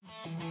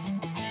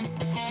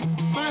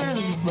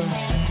man's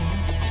man.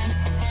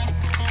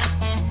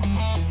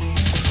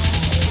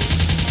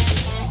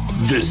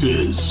 This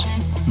is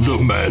the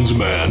Man's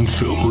Man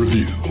Film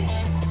Review.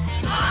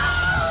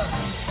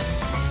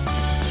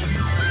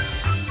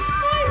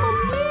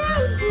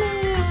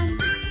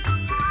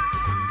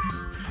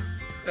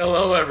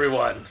 Hello,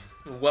 everyone.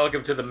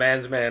 Welcome to the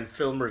Man's Man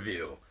Film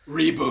Review.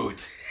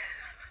 Reboot.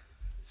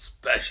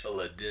 Special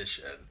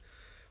edition.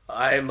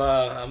 I'm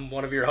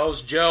one of your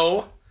hosts,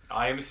 Joe.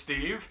 I'm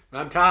Steve.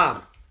 I'm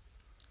Tom.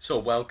 So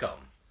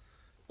welcome.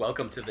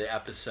 Welcome to the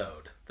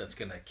episode that's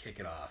going to kick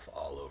it off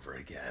all over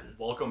again.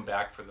 Welcome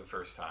back for the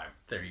first time.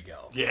 There you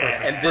go. Yeah.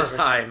 Perfect. And this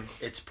time,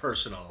 it's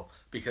personal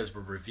because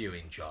we're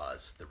reviewing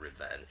Jaws, The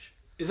Revenge.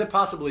 Is it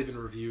possible even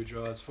review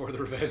Jaws for the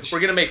Revenge? We're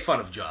going to make fun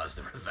of Jaws,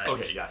 The Revenge.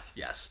 Okay, yes.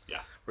 Yes. Yeah.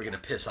 We're going to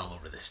piss all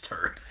over this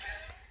turd.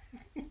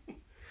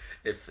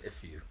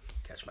 if you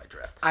catch my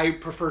drift. I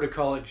prefer to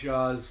call it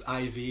Jaws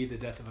IV, the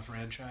death of a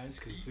franchise,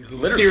 because the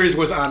Literally. series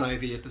was on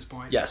IV at this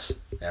point. Yes,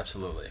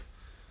 absolutely.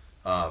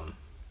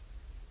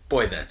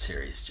 Boy, that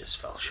series just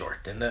fell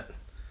short, didn't it?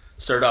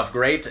 Started off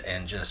great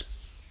and just...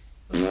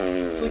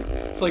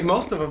 It's like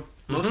most of them.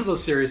 Most of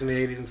those series in the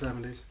 80s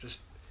and 70s.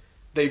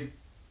 They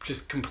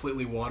just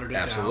completely watered it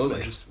Absolutely. down.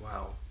 And just,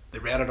 wow. They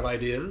ran out of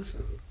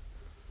ideas.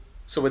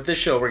 So with this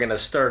show, we're going to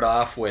start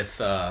off with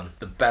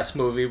the best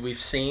movie we've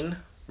seen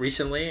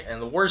recently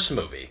and the worst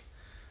movie.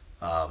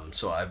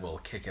 So I will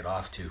kick it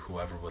off to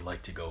whoever would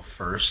like to go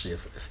first,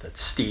 if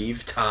that's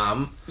Steve,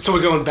 Tom. So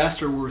we're going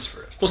best or worst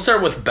first? We'll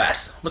start with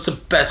best. What's the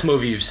best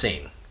movie you've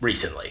seen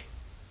recently?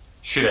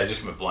 Shit, I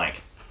just went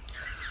blank.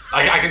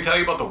 I can tell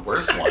you about the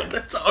worst one.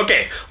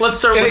 Okay, let's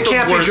start And with it the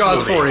can't be worst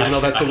Jaws movie. 4, even though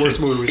that's the worst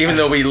movie we've Even seen.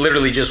 though we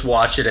literally just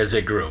watched it as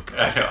a group.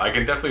 I know, I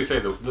can definitely say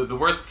the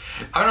worst.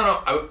 I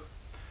don't know.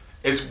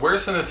 It's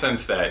worse in the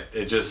sense that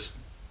it just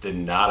did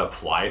not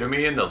apply to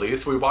me in the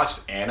least. We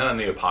watched Anna and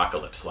the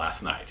Apocalypse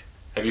last night.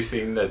 Have you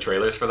seen the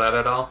trailers for that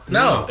at all?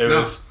 No. It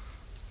was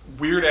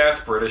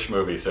weird-ass British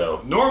movie,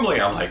 so normally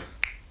I'm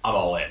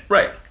all in.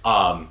 Right.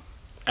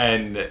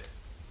 And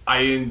I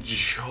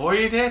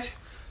enjoyed it,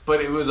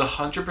 but it was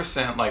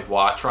 100%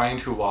 like trying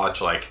to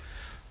watch like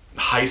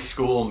High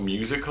School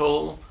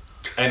Musical,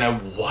 and I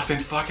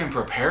wasn't fucking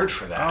prepared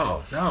for that.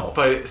 Oh, no.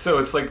 But so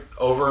it's like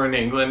over in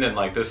England, and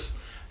like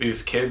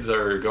these kids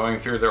are going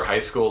through their high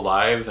school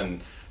lives,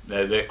 and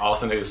they all of a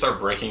sudden they just start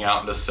breaking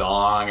out into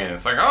song, and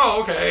it's like,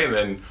 oh, okay, and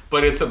then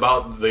but it's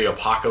about the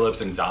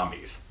apocalypse and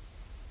zombies.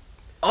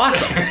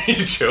 Awesome. You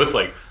chose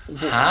like,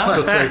 huh? So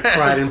it's like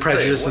Pride and Say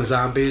Prejudice what? and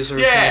Zombies? Or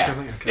Yeah, kind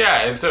of thing? Okay.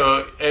 yeah, and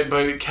so,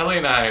 but Kelly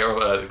and I,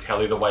 or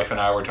Kelly, the wife, and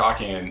I were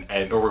talking,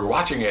 or we were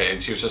watching it,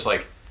 and she was just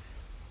like,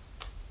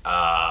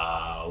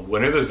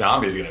 when are the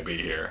zombies gonna be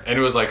here? And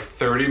it was like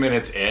 30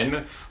 minutes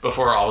in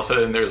before all of a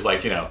sudden there's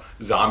like,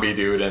 zombie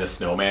dude in a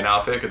snowman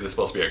outfit, because it's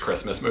supposed to be a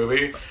Christmas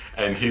movie,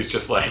 and he's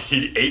just like,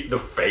 he ate the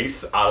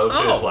face out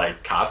of his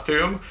like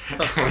costume.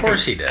 Of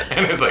course he did.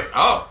 And it's like,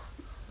 oh,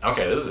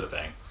 okay, this is a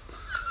thing.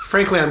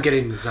 Frankly, I'm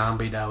getting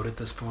zombied out at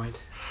this point.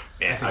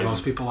 Man, I think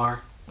most people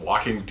are.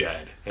 Walking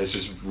Dead has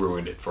just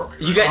ruined it for me.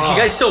 Do you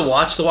guys still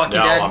watch The Walking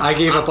No, Dead? I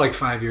gave up like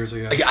 5 years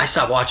ago. I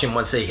stopped watching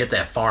once they hit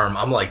that farm.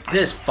 I'm like,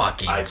 this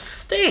fucking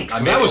stinks. I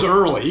mean, That was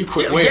early. You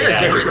quit way.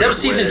 that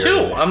was season way 2.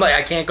 early. I'm like,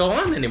 I can't go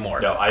on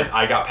anymore. No,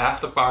 I got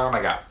past the farm.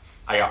 I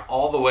got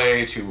all the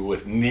way to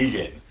with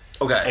Negan.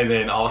 Okay. And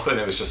then all of a sudden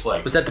it was just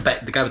like, Was that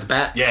the guy with the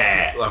bat?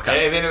 yeah.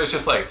 Okay. And then it was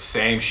just like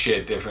same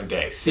shit, different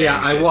day. Same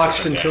Yeah, I shit, watched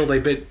different until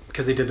day.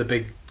 because they did the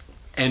big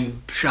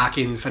and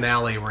shocking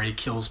finale where he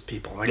kills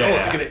people. Like, Yeah.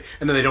 it's gonna,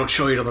 and then they don't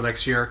show you till the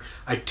next year.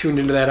 I tuned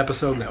into that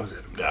episode and that was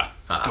it. Yeah.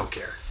 Don't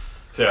care.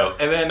 So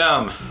and then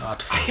Not I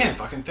fun. can't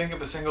fucking think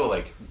of a single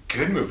like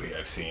good movie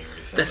I've seen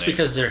recently. That's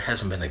because there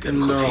hasn't been a good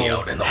movie No.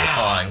 out in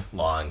a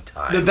long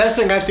time. The best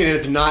thing I've seen, and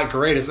it's not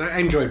great, is I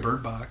enjoy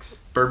Bird Box.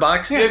 Bird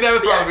Box? yeah, that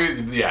would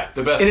probably be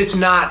the best. And it's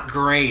not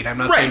great. I'm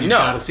not Right, saying you've no,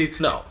 got to see.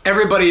 no.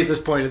 Everybody at this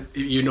point,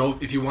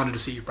 if you wanted to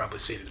see, you've probably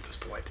seen it at this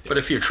point. But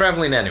if you're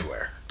traveling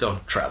anywhere,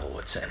 don't travel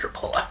with Sandra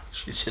Bullock.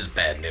 She's just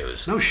bad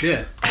news. No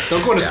shit.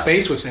 Don't go into Yeah.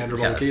 space with Sandra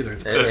Yeah. Bullock either.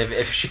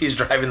 If she's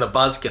driving the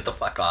bus, get the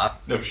fuck off.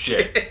 no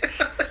shit.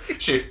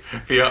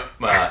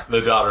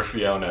 The daughter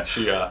Fiona,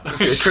 she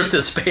If you trip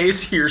to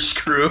space, you're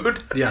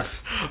screwed.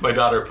 Yes. my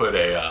daughter put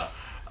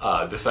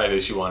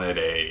decided she wanted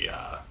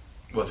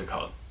what's it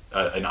called?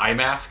 An eye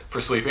mask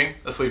for sleeping,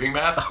 a sleeping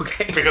mask.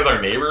 Okay. Because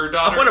our neighbor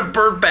daughter. I want a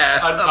bird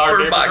our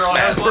neighbor box girl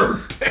has mask.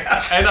 one.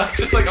 And I was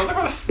just like, why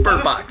the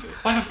Bird box.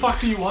 Why the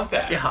fuck do you want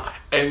that? Yeah.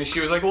 And she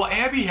was like, well,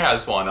 Abby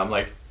has one. I'm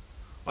like,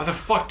 why the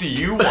fuck do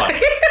you want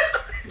it?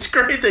 It's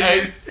great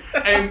that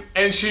you...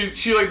 and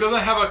she like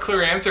doesn't have a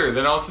clear answer.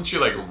 Then all of a sudden she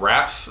like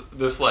wraps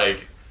this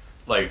like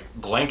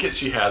blanket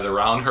she has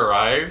around her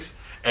eyes,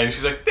 and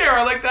she's like, there,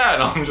 I like that.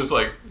 And I'm just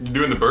like, you're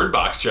doing the bird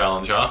box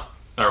challenge, huh?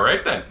 All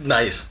right then.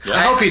 Nice. Yeah. I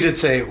hope he did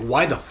say,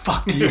 why the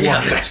fuck do you Yeah,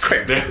 want that? that's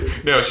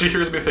great. No, she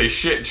hears me say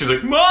shit, and she's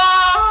like,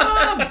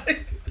 Mom!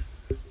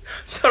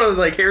 Sounded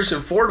like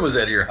Harrison Ford was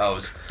at your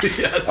house.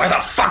 Yes. Why the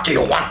fuck do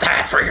you want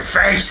that for your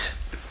face?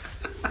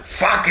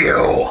 Fuck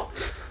you.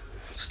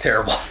 It's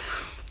terrible.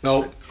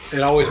 Nope.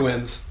 It always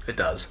wins. It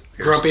does.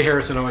 Grumpy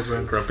Harrison always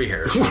wins. Grumpy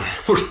Harrison.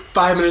 We're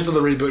 5 minutes in the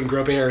reboot and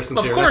Grumpy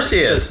Harrison's here. Of course he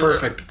is. That's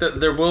perfect.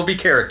 There will be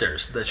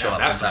characters that show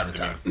up from time to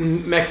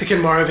time.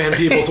 Mexican Mario Van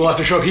Peebles will have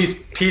to show up. He's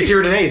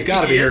here today. He's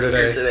got to be here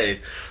today.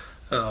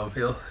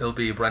 He'll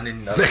be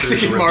running us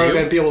Mexican Mario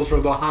Van Peebles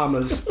from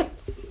Bahamas.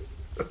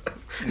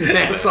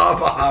 Nassau,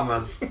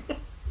 Bahamas.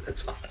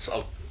 That's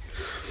awesome.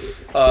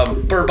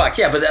 Bird Box,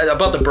 yeah, but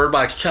about the Bird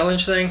Box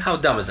challenge thing, how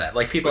dumb is that?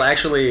 Like, people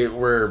actually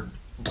were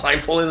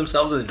blindfolding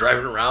themselves and then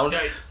driving around.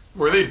 Yeah,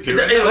 were they doing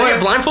that?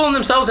 Blindfolding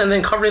themselves and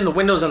then covering the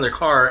windows on their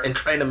car and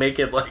trying to make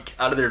it, like,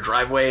 out of their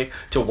driveway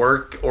to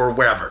work or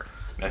wherever.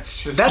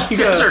 That's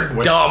you guys are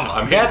dumb.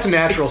 I mean, that's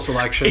natural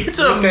selection. It's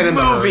a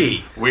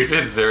movie. We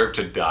deserve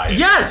to die.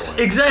 Yes,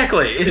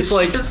 exactly. It's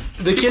like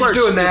the kids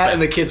doing that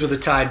and the kids with the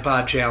Tide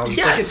Pod challenge.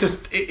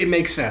 Yes. It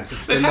makes sense.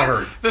 It's in the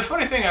herd. The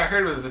funny thing I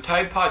heard was the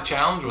Tide Pod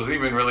challenge wasn't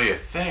even really a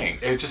thing.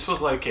 It just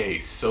was like a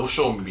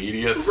social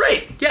media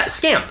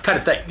scam kind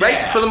of thing,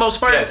 right? For the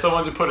most part. Yeah,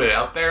 someone just put it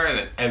out there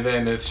and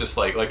then it's just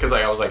like because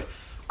I was like,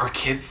 are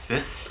kids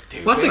this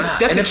stupid? Well,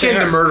 that's akin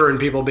to murdering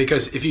people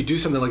because if you do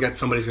something like that,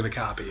 somebody's going to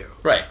copy you.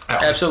 Right.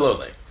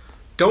 Absolutely.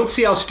 Don't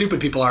see how stupid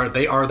people are.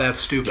 They are that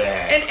stupid.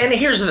 Yeah. And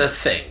here's the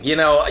thing. You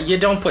know, you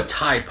don't put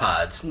Tide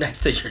Pods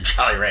next to your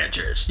Jolly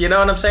Ranchers. You know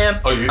what I'm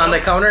saying? Oh, you on the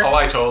counter? Oh,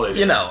 I totally do.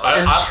 You know,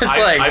 it's just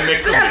I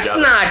mix them that's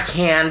together. not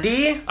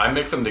candy. I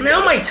mix them together.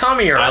 Now my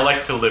tummy hurts. I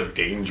like to live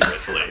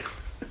dangerously.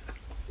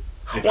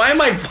 Why am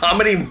I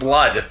vomiting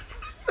blood?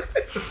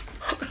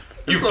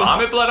 You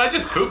vomit blood? I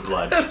just poop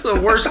blood. That's the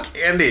worst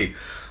candy.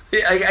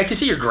 I can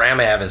see your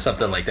grandma having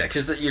something like that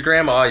because your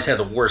grandma always had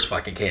the worst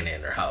fucking candy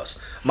in her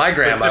house. My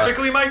grandma.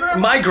 Specifically my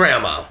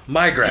grandma?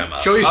 My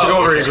grandma. Joe used to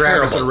go over to your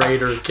grandma's and rate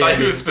her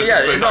candy. Steve,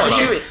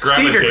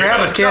 your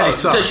grandma's candy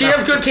sucks. Does she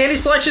have good candy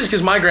selections?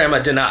 Because my grandma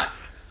did not.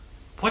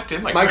 What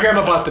did my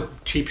grandma bought the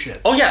cheap shit.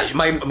 Oh yeah,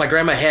 my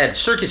grandma had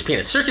circus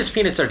peanuts. Circus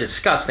peanuts are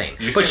disgusting,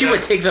 but she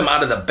would take them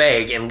out of the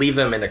bag and leave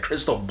them in a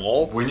crystal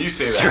bowl. When you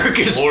say that,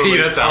 circus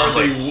peanuts sounds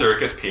like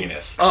circus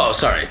penis. Oh,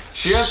 sorry.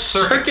 She has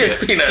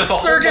circus penis. Just a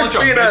whole bunch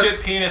of midget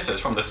penises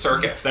from the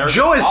circus.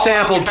 Joe has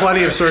sampled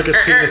plenty of circus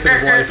penis in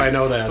his life. I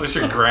know that. Was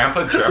your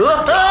grandpa Jeffrey?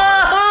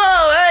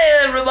 Oh,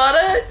 hey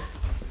everybody!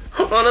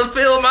 Want to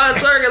feel my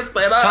circus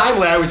penis? It's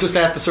timely. I was just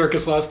at the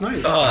circus last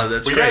night. Oh,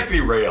 that's great. We got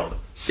derailed.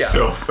 Yeah.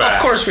 So fast.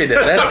 Of course we did.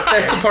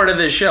 That's a part of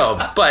this show.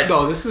 But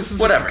no, this is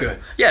whatever. This is good.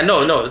 Yeah,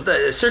 no.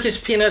 The circus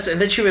peanuts,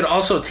 and then she would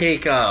also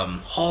take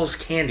Hall's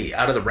candy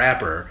out of the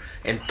wrapper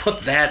and put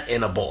that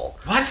in a bowl.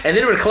 What? And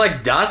then it would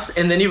collect dust,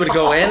 and then you would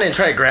go in and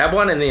try to grab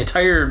one, and the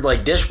entire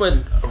dish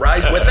would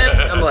rise with it.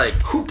 I'm like,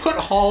 who put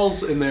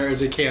Halls in there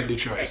as a candy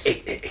choice?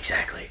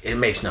 Exactly. It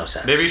makes no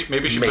sense.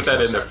 Maybe she put that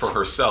in there for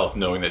herself,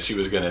 knowing that she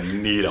was going to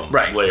need them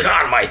later.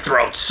 God, my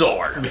throat's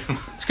sore.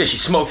 It's because she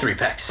smoked 3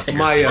 packs of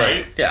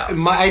cigarettes.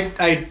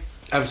 I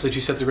obviously 2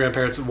 sets of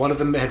grandparents. One of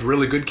them had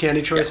really good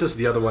candy choices.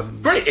 The other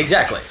one, right?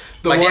 Exactly.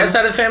 My dad's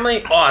side of the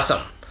family,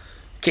 awesome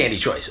candy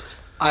choices.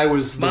 I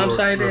was the mom's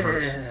side.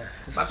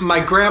 My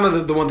grandma,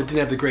 the one that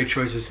didn't have the great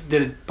choices,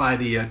 did buy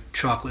the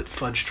chocolate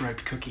fudge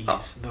striped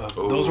cookies.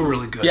 Those were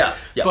really good. Yeah.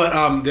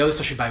 But the other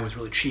stuff she'd buy was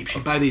really cheap.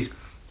 She'd buy these,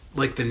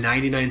 like the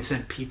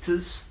 99-cent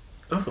pizzas.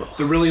 Oh.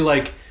 The really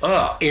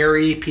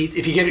airy pizza.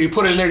 If you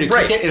put it in there and you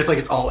cook it, and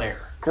it's all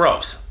air.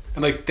 Gross.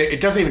 And it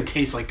doesn't even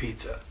taste like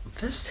pizza.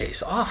 This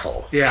tastes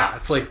awful. Yeah,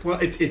 it's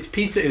it's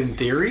pizza in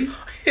theory.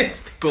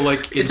 It's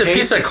a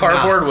piece of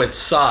cardboard with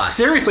sauce.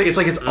 Seriously,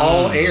 it's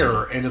all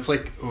air, and it's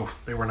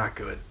they were not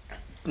good.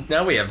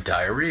 Now we have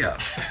diarrhea.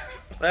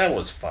 That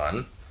was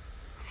fun.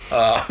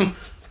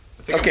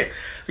 Okay,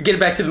 get it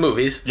back to the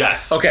movies.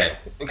 Yes. Okay,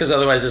 because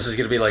otherwise this is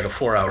going to be like a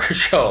 4-hour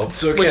show,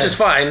 which is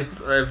fine.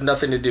 I have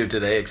nothing to do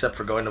today except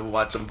for going to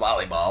watch some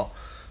volleyball,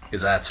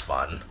 because that's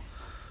fun.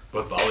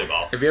 What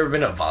volleyball? Have you ever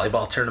been to a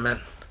volleyball tournament?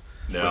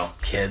 No.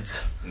 With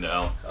kids?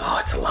 No. Oh,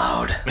 it's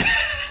loud.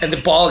 And the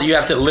ball, you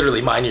have to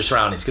literally mind your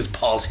surroundings because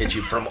balls hit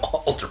you from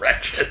all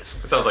directions.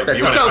 It sounds like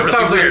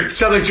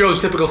sounds like Joe's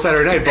typical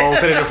Saturday night.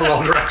 Balls hitting him from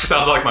all directions.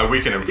 Sounds like my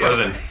weekend in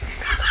prison.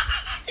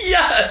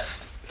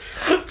 Yes.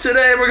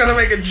 Today we're gonna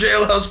make a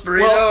jailhouse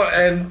burrito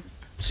and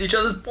see each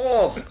other's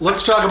balls.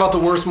 Let's talk about the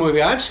worst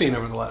movie I've seen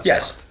over the last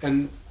month.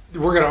 And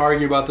we're gonna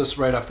argue about this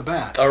right off the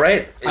bat. All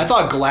right. I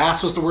thought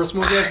Glass was the worst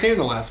movie I've seen in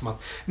the last month.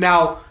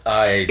 Now,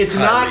 it's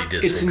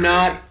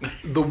not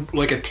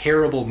a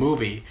terrible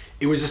movie.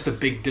 It was just a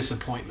big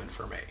disappointment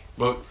for me.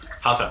 Well,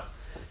 how so?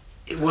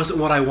 It wasn't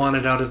what I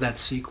wanted out of that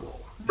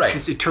sequel.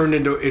 Right. It turned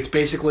into, it's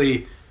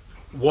basically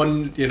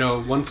One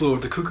Flew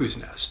Over the Cuckoo's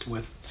Nest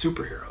with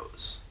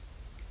superheroes.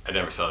 I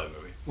never saw that movie.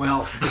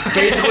 Well, it's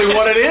basically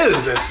what it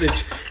is.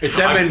 It's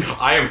them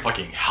I am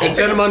fucking helping. It's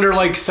them under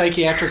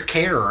psychiatric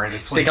care, and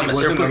it's it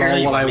wasn't at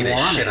all what I wanted.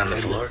 Shit on the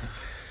floor.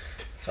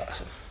 It's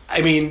awesome.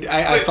 I mean,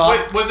 I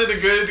thought... was it a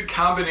good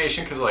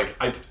combination? Because,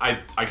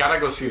 I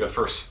gotta go see the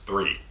first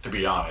 3, to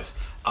be honest.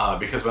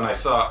 Because when I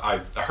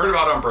heard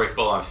about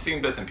Unbreakable, I've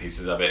seen bits and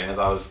pieces of it, and as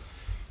I was...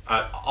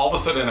 all of a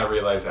sudden, I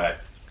realized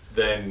that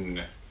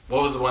then...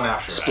 What was the one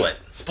after Split.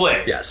 that?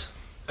 Split. Yes.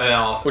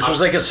 which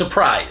was like a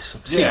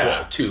surprise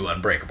sequel to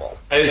Unbreakable.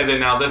 And then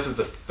now this is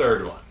the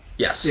third one.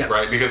 Yes.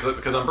 Right?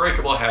 Because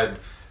Unbreakable had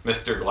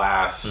Mr.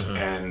 Glass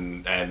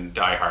and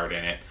Die Hard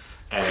in it.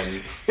 And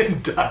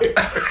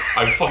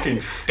I'm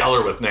fucking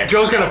stellar with names.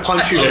 Joe's gonna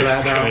punch you for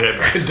that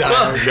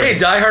now. Hey,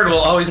 Die Hard will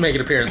always make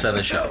an appearance on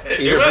the show.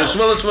 Either Bruce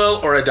Willis will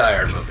or a Die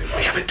Hard movie.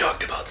 We haven't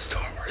talked about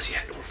Star Wars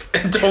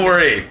yet. Don't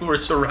worry, we're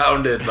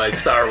surrounded by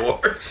Star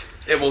Wars.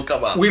 It will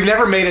come up. We've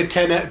never made it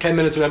 10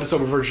 minutes an episode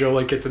before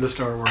Joe gets into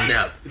Star Wars.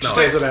 Yeah, it just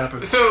doesn't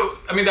happen. So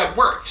I mean that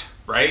worked,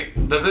 right?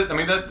 Does it? I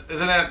mean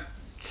isn't that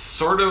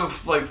sort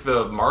of like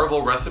the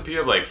Marvel recipe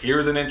of like,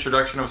 here's an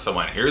introduction of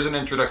someone, here's an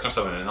introduction of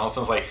someone, and all of a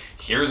sudden it's like,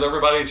 here's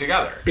everybody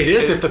together. It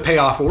is if the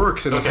payoff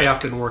works, and the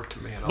payoff didn't work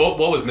to me at all.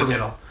 What was missing?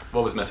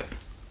 What was missing?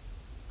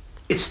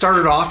 It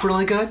started off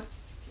really good,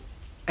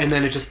 and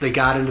then they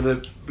got into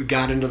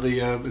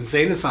the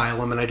insane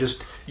asylum, and I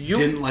just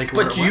didn't like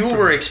where it went. But you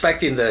were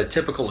expecting the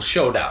typical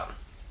showdown.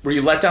 Were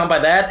you let down by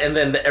that? And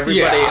then everybody,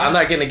 Yeah. I'm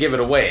not going to give it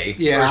away.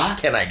 Yeah. Or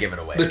can I give it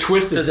away? The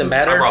twist Does it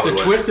matter? The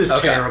twist is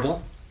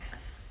terrible.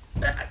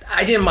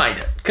 I didn't mind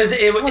it because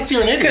What's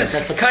your name?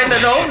 Because kind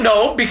of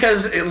no,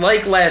 because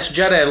like Last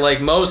Jedi,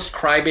 like most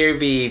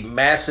crybaby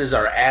masses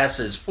are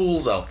asses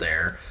fools out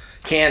there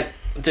can't.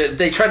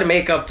 They try to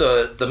make up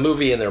the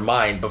movie in their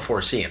mind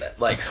before seeing it.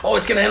 Like, oh,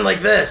 it's gonna end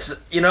like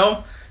this, you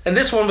know. And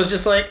this one was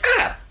just like,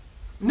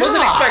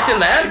 wasn't expecting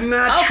that.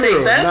 I'll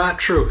take that. Not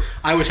true.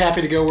 I was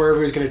happy to go wherever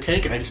he was going to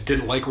take it. I just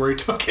didn't like where he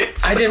took it.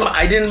 So.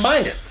 I didn't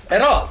mind it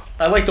at all.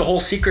 I like the whole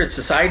secret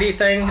society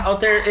thing out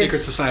there. Secret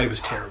society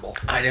was terrible.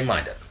 I didn't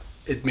mind it.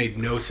 It made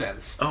no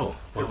sense. Oh,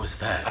 what was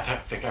that? I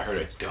think I heard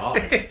a dog.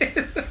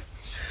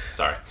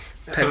 Sorry.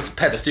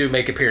 Pets do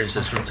make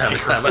appearances from time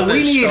to time.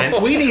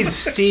 We need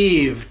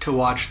Steve to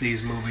watch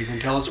these movies and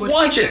tell us what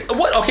watch he it. thinks.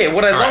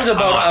 What I loved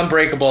about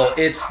Unbreakable,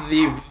 it's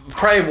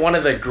probably one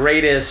of the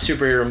greatest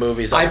superhero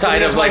movies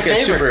outside of like a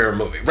superhero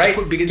movie, right?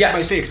 Because it's my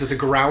favorite because it's a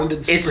grounded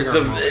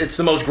superhero movie. It's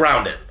the most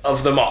grounded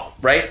of them all,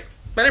 right?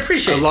 And I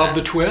appreciate that. I love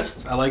the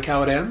twist. I like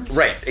how it ends.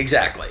 Right,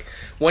 exactly.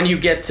 When you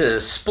get to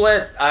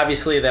Split,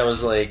 obviously that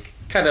was like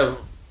kind of,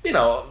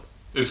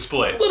 it's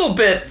Split. a little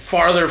bit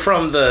farther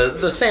from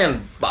the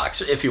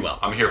sandbox, if you will.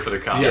 I'm here for the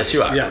comics. Yes,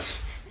 you are.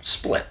 Yes.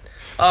 Split.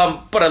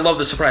 But I love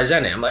the surprise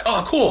ending. I'm like,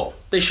 oh, cool.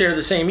 They share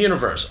the same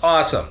universe.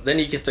 Awesome. Then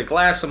you get to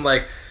Glass. I'm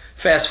like,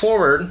 fast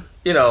forward,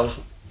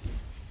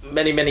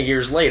 many, many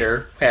years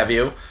later, have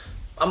you?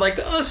 I'm like,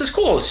 oh, this is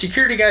cool.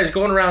 Security guy's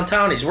going around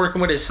town. He's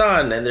working with his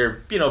son, and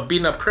they're,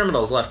 beating up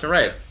criminals left and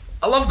right.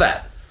 I love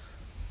that.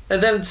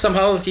 And then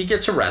somehow he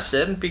gets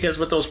arrested because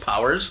with those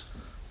powers,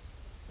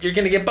 you're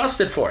going to get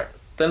busted for it.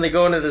 Then they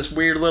go into this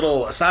weird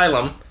little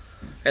asylum,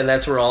 and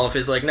that's where all of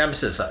his like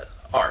nemesis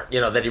are,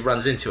 that he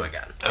runs into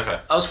again. Okay.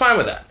 I was fine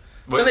with that.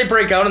 Then they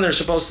break out, and they're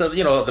supposed to,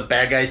 the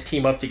bad guys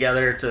team up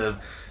together to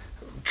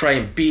try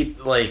and beat,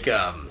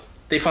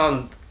 they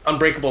found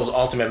Unbreakable's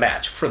ultimate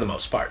match for the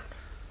most part.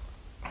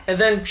 And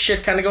then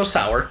shit kind of goes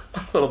sour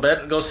a little bit,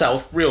 and goes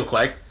south real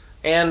quick,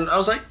 and I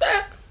was like,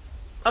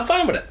 I'm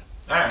fine with it.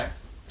 All right.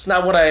 It's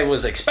not what I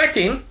was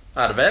expecting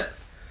out of it,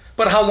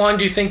 but how long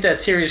do you think that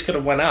series could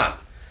have went on?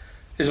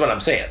 Is what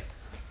I'm saying.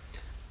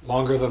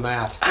 Longer than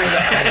that.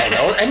 I don't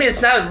know. I mean,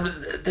 it's not.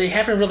 They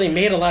haven't really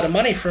made a lot of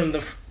money from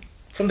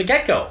the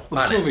get go.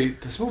 Well,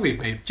 this movie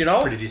made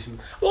pretty decent.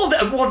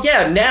 Well,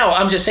 yeah. Now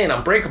I'm just saying,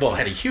 Unbreakable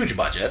had a huge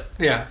budget.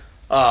 Yeah.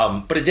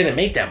 But it didn't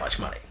make that much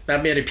money.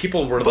 Not many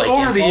people were. But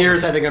over the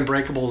years, I think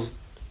Unbreakable's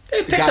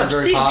it picked up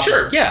steam.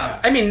 Sure,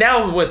 yeah. I mean,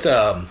 now with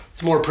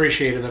it's more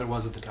appreciated than it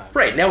was at the time.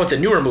 Right now with the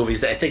newer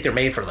movies, I think they're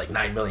made for like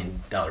 $9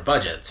 million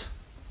budgets,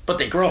 but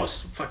they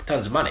gross fucking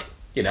tons of money.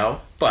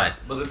 But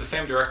was it the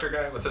same director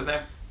guy? What's his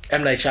name?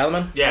 M. Night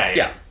Shyamalan?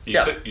 Yeah.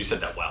 You said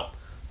that well.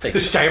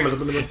 Thanks. M.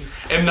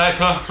 Night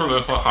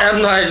Shyamalan.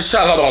 M. Night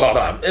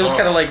Shyamalan. It was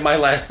kind of like my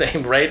last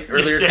name, right?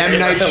 Earlier today. M.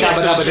 Night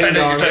Shyamalan.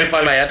 You're trying to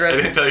find my address?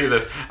 I didn't tell you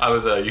this. I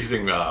was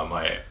using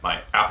my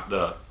app,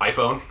 the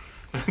iPhone,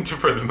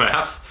 for the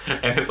maps,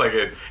 and it's like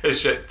it's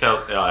shit.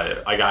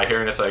 I got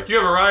here, and it's like, you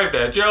have arrived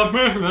at Joe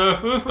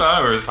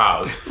Farmer's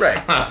house. Right.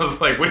 I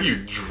was like, what are you,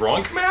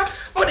 drunk, maps?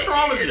 What's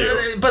wrong with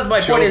you? But my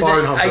point is,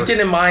 I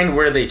didn't mind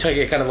where they took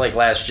it kind of like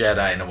Last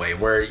Jedi in a way,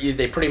 where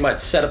they pretty much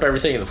set up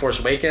everything in The Force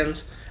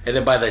Awakens, and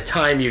then by the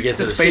time you get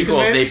to the sequel,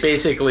 they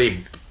basically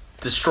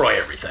destroy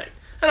everything.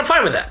 And I'm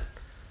fine with that.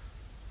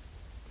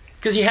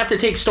 Because you have to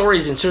take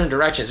stories in certain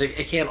directions. It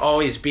can't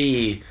always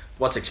be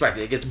what's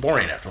expected. It gets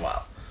boring after a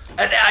while.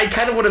 I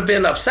kind of would have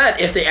been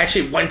upset if they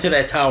actually went to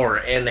that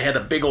tower and had a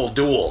big old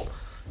duel.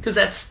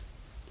 Because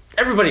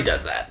everybody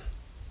does that.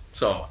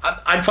 So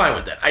I'm fine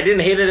with that. I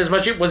didn't hate it as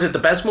much. Was it the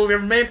best movie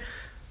ever made?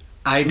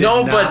 I did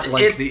not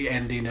like the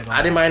ending at all.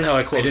 I didn't mind how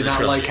it closed. I did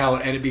not like how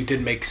it ended. It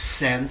didn't make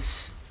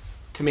sense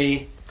to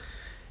me.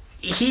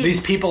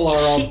 These people are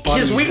all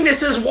bunnies. His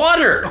weakness is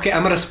water. Okay,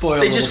 I'm going to spoil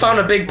They just found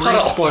a big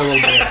puddle. Spoil a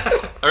little bit.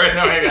 All right,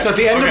 no, hang on. So at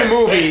the end of the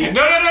movie...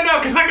 No,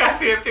 because I got to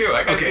see it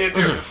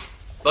too.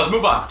 Let's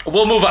move on.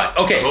 We'll move on.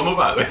 Okay. We'll move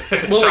on.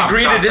 We'll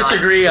agree to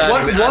disagree on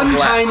one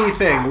tiny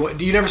thing.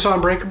 Do you never saw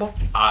Unbreakable?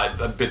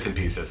 Bits and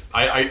pieces.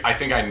 I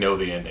think I know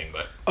the ending,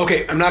 but...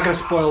 Okay, I'm not going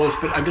to spoil this,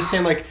 but I'm just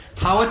saying, like,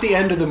 how at the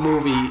end of the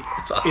movie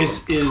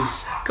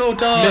is Go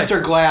dog.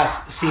 Mr.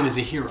 Glass seen as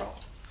a hero?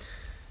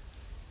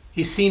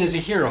 He's seen as a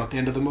hero at the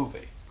end of the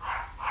movie.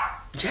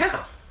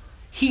 Yeah.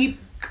 He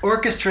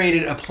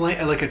orchestrated a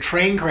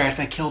train crash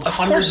that killed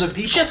hundreds of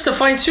people just to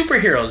find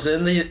superheroes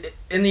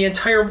in the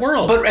entire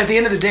world. But at the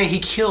end of the day, he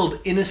killed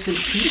innocent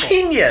people.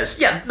 Genius.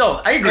 Yeah,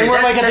 no, I agree. And we're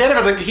at the end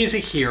of it, he's a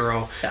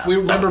hero. Yeah, we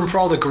remember him for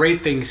all the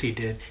great things he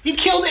did. He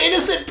killed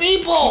innocent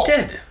people.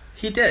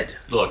 He did.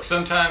 Look,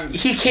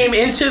 sometimes he came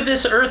into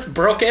this earth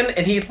broken,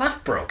 and he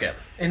left broken.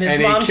 In his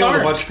mom's he killed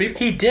arms. a bunch of people.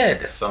 He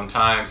did.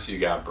 Sometimes you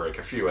gotta break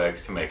a few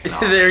eggs to make an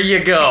omelet. There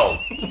you go.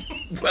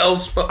 Well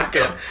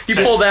spoken. You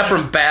pulled that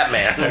from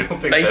Batman. I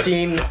don't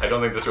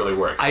think this really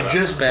works. I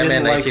just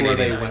Batman didn't like where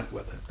they went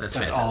with it.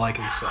 That's all I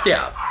can say.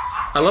 Yeah.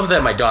 I love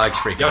that my dog's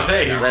freaking out.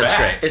 That's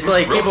great. It's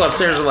like people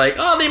upstairs are like,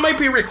 oh, they might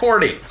be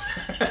recording.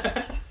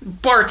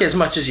 Bark as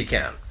much as you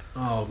can.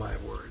 Oh, my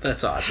word.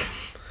 That's awesome.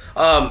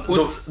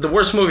 The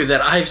worst movie that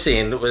I've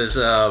seen was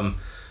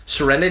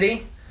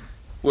Serenity.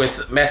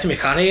 With Matthew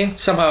McConaughey.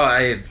 Somehow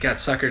I got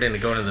suckered into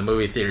going to the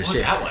movie theater. What's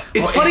that one?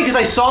 It's funny because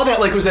I saw that,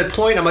 like, it was that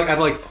point. I'm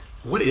like,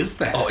 what is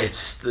that? Oh,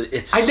 it's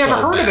I've never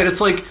heard of it. It's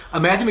like a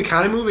Matthew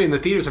McConaughey movie in the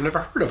theaters. I've never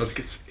heard of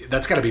it.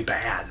 That's got to be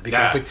bad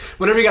because it's like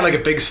whenever you got like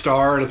a big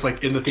star and it's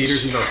like in the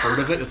theaters, you've never heard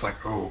of it. It's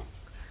like, oh,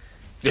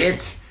 he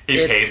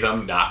paid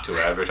them not to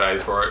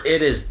advertise for it.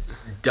 It is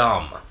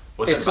dumb.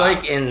 It's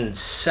like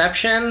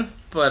Inception,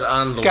 but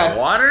on the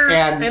water.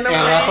 And Anne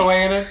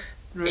Hathaway in it.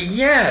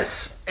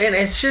 Yes, and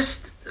it's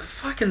just.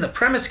 Fucking the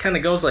premise kind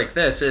of goes like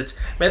this. It's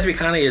Matthew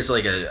McConaughey is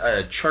like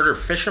a charter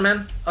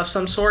fisherman of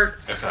some sort.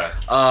 Okay.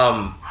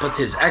 But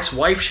his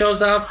ex-wife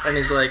shows up and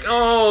he's like,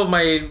 "Oh,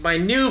 my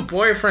new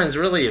boyfriend's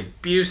really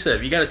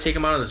abusive. You got to take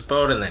him out on this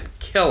boat and then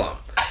kill him."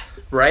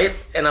 Right?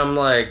 And I'm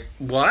like,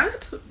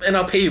 "What?" And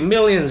I'll pay you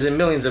millions and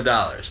millions of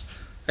dollars.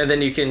 And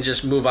then you can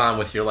just move on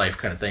with your life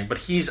kind of thing. But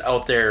he's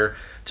out there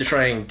to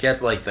try and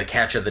get like the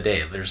catch of the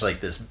day. There's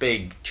like this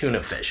big tuna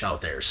fish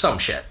out there, some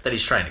shit that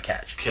he's trying to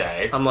catch.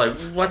 Okay. I'm like,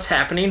 what's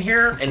happening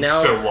here? And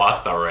now so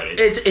lost already.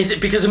 It's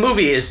because the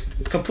movie is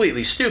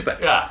completely stupid.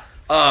 Yeah.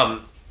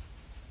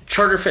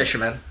 Charter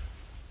fisherman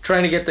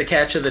trying to get the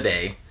catch of the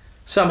day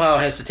somehow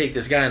has to take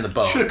this guy on the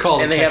boat. Should have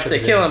called and they have to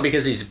kill him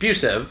because he's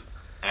abusive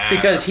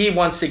because he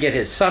wants to get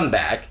his son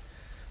back,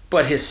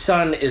 but his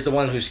son is the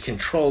one who's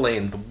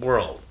controlling the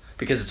world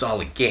because it's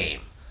all a game.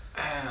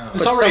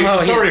 It's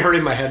already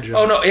hurting my head, Joe.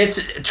 Oh no,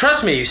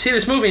 trust me, you see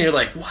this movie and you're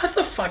like, what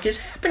the fuck is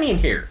happening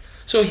here?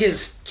 So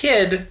his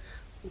kid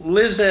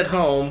lives at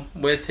home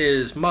with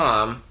his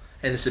mom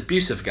and this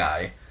abusive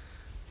guy,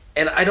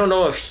 and I don't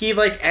know if he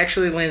like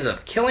actually ends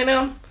up killing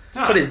him,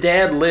 but his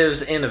dad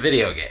lives in a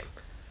video game.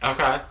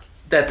 Okay.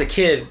 That the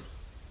kid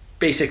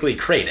basically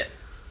created.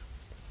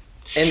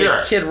 And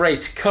the kid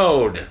writes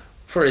code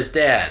for his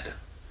dad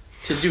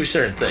to do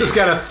certain things. This has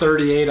got a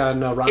 38 on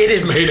Rotten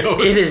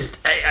Tomatoes. It is.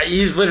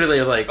 You literally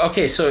are like,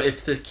 okay, so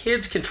if the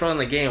kid's controlling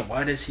the game,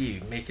 why does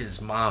he make his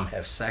mom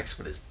have sex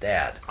with his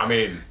dad? I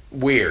mean,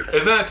 weird.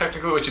 Isn't that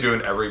technically what you do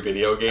in every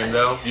video game,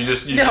 though?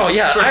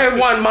 I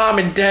want mom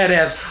and dad to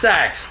have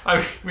sex.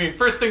 I mean,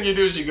 first thing you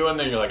do is you go in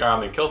there and you're like, I'm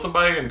going to kill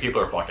somebody, and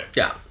people are fucking.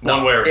 Yeah.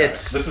 One way or another.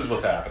 This is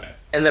what's happening.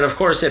 And then, of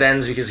course, it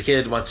ends because the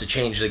kid wants to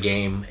change the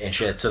game and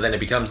shit. So then it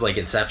becomes like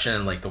Inception,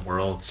 and like the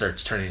world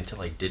starts turning into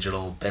like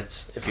digital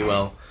bits, if you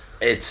will.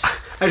 I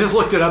just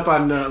looked it up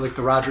on like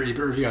the Roger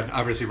Ebert review.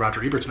 Obviously,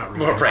 Roger Ebert's not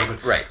reviewing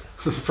it. Right.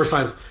 The first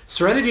line is,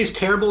 Serenity is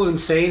terrible and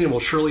insane and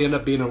will surely end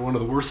up being one of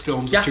the worst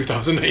films of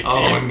 2018.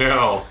 Oh,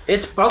 no.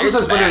 It but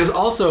it is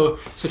also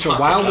such a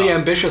wildly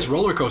ambitious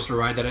roller coaster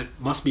ride that it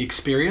must be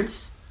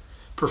experienced,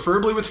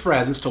 preferably with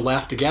friends, to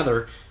laugh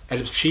together at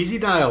its cheesy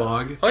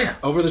dialogue,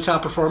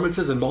 over-the-top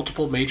performances, and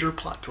multiple major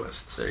plot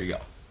twists. There you go.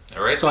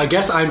 All right. So I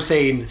guess I'm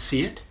saying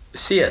see it?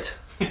 See it.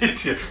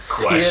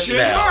 Question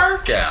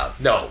mark? Yeah,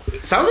 no.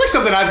 Sounds like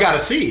something I've got to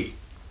see.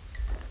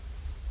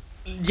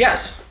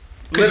 Yes.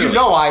 Because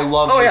I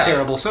love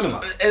terrible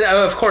cinema. And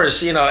of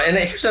course, and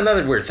here's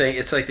another weird thing.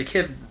 It's like the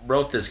kid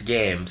wrote this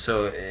game,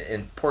 so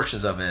in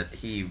portions of it,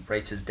 he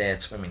writes his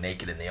dad swimming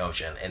naked in the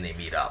ocean, and they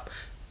meet up.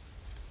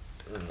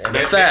 And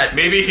with that,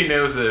 maybe he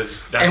knows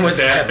that's his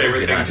dad's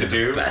favorite thing to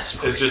do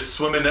is just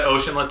swim in the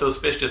ocean, let those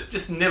fish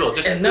just nibble.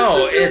 But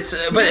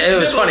it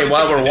was funny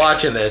while we're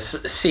watching this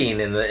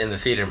scene in the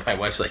theater. My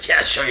wife's like,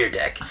 "Yeah, show your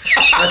dick.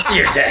 Let's see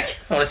your dick.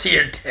 I want to see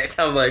your dick."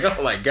 I'm like,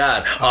 "Oh my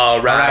god!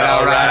 All right."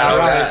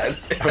 I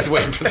was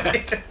waiting for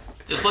that.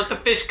 Just let the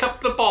fish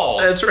cup the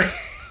balls. That's right.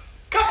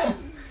 Cup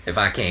them. If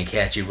I can't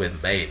catch you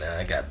with bait,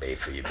 I got bait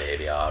for you,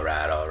 baby. All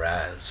right.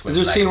 Is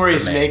there a scene where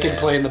he's naked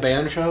playing the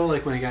banjo,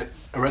 like when he got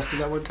arrested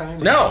that one time?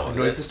 No.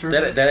 Noise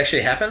disturbance? That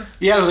actually happened?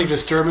 Yeah, there was like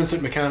disturbance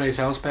at McConaughey's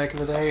house back in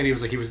the day, and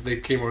they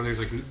came over there, he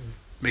was like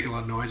making a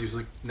lot of noise. He was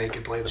like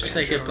naked playing the banjo. Just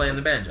naked playing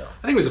the banjo.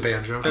 I think it was a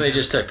banjo. And they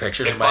just took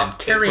pictures of mine.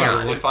 Carry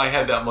on. If I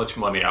had that much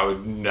money, I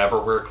would never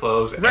wear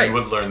clothes and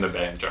would learn the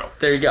banjo.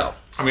 There you go.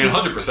 I mean,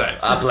 100%.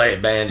 I play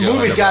banjo. The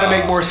movie's got to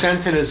make more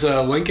sense in his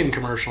Lincoln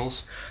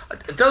commercials.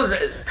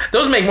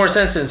 Those make more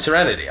sense in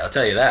Serenity, I'll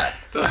tell you that.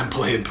 I'm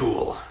playing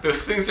pool.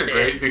 Those things are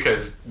great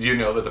because you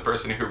know that the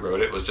person who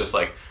wrote it was just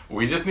like,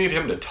 we just need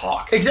him to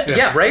talk. Exactly.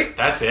 Yeah, right?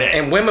 That's it.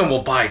 And women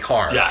will buy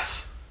cars.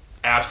 Yes.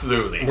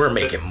 Absolutely. We're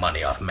making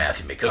money off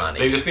Matthew McConaughey.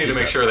 They just need to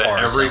make sure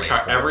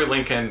that every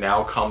Lincoln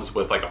now comes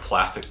with like a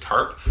plastic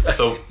tarp.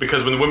 So,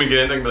 because when the women get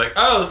in, they can be like,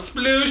 oh,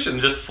 sploosh,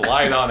 and just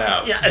slide on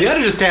out. Yeah. You ought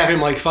to just have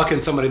him like fucking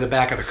somebody in the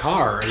back of the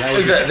car.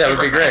 That would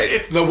be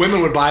great. The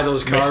women would buy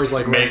those cars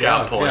like make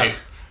out point.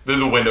 Yes. Then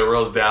the window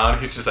rolls down.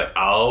 He's just like,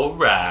 all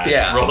right.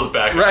 Yeah. Rolls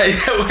back. Right.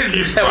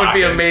 That would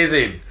be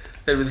amazing.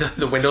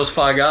 The windows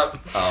fog up.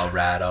 All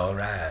right, all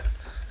right.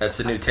 That's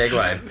the new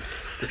tagline.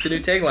 It's a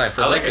new tagline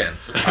for Lincoln.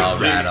 All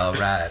right, all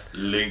right.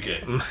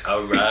 Lincoln.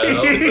 All right,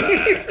 all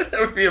right. That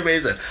would be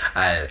amazing.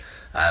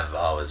 I've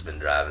always been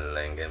driving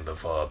Lincoln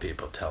before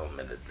people told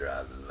me to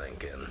drive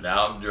Lincoln.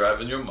 Now I'm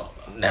driving your mama.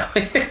 Now.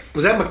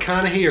 Was that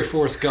McConaughey or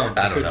Forrest Gump?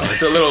 I don't know.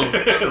 It's a little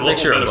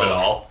mixture of both. It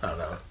all. I don't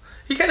know.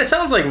 He kind of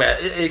sounds like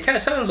It kind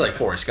of sounds like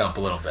Forrest Gump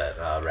a little bit.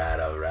 All right,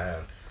 all right.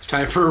 It's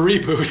time for a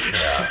reboot.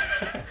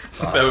 Yeah.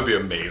 Awesome. That would be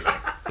amazing.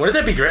 Wouldn't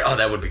that be great? Oh,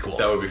 that would be cool.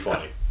 That would be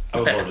funny. I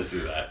would love to see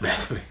that.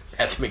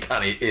 Matthew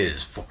McConaughey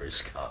is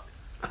Forrest Gump.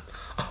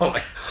 Oh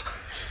my!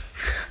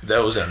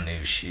 Those are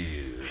new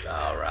shoes.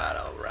 All right,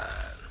 all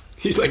right.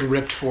 He's like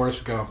ripped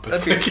Forrest Gump.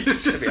 That'd be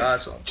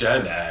awesome.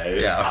 Jenny,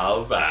 yeah.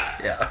 All right.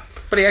 Yeah,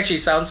 but he actually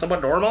sounds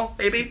somewhat normal.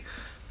 Maybe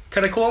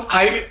kind of cool.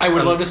 I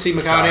would love to see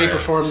McConaughey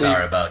perform.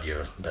 Sorry about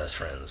your best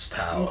friend's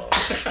towel.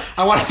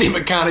 I want to see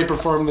McConaughey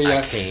perform the.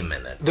 I came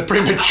in it. The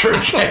premature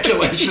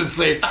ejaculation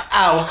scene.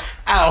 Ow!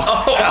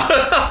 Ow!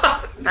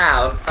 Ow!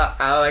 Ow!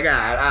 Oh my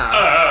God! Ow!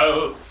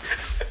 Oh.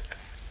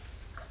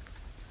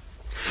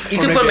 You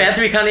could put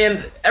Matthew McConaughey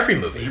in every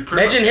movie.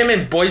 Imagine him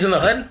in Boys in the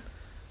Hood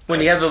when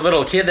you have the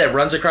little kid that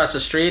runs across the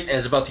street and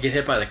is about to get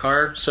hit by the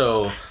car.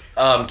 So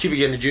Cuba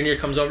Gooding Jr.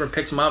 comes over and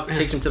picks him up,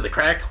 takes him to the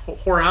crack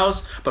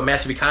whorehouse. But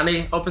Matthew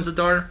McConaughey opens the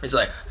door. He's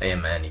like, "Hey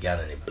man, you got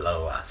any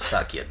blow? I'll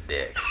suck your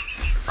dick."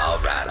 All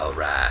right, all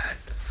right.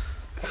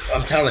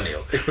 I'm telling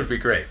you, it would be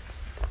great.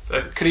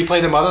 Could he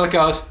play the mother that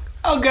goes,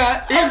 "Oh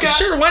God, oh God"?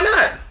 Sure, why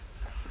not?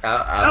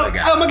 Oh my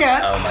God! Oh my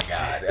God! Oh my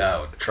God!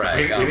 Oh, try.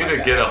 We need to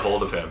get a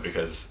hold of him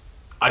because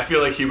I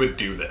feel like he would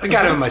do this. I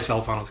got him on my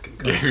cell phone. I was gonna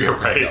go. You're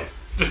right.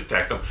 Just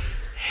text him.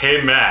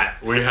 Hey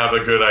Matt, we have a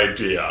good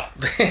idea.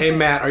 Hey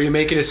Matt, are you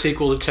making a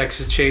sequel to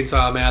Texas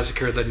Chainsaw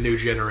Massacre: The New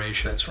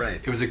Generation? That's right.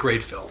 It was a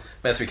great film.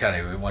 Matthew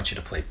McConaughey, we want you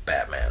to play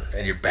Batman,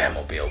 and your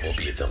Batmobile will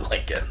be the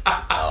Lincoln.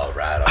 All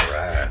right, all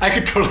right. I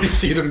could totally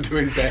see them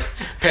doing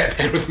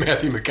Batman with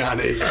Matthew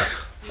McConaughey.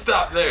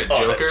 Stop there,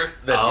 Joker.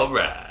 All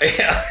right.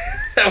 Yeah,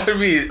 that would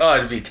be. Oh,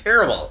 it'd be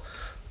terrible.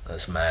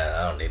 This man,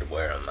 I don't need to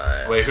wear a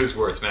mask. Wait, who's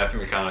worse, Matthew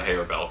McConaughey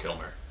or Val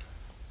Kilmer?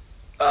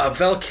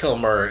 Val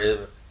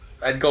Kilmer.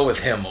 I'd go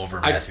with him over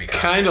Matthew McConaughey. I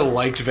kind of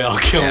liked Val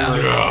Kilmer.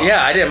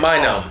 Yeah, I didn't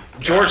mind him.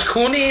 George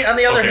Clooney, on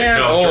the other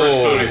hand. No, George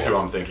Clooney's who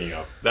I'm thinking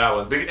of. That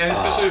one, and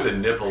especially the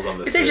nipples on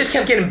the. They just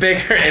kept getting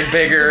bigger and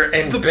bigger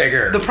and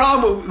bigger. The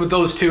problem with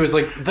those two is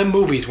like the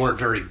movies weren't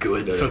very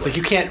good, so it's like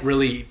you can't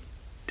really.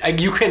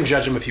 You can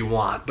judge them if you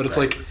want, but it's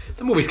like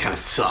the movies kind of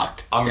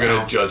sucked. I'm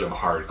gonna judge them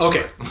hard.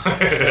 Okay.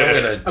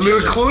 I mean,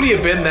 would Clooney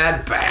have been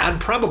that bad?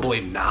 Probably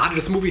not.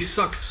 This movie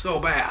sucked so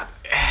bad.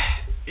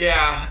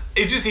 Yeah,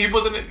 it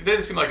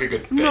didn't seem like a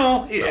good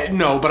fit.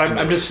 No, but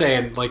I'm just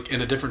saying, like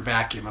in a different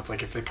vacuum. It's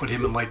like if they put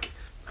him in I'm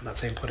not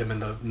saying put him in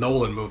the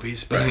Nolan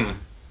movies, but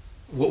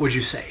what would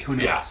you say? Who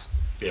knows?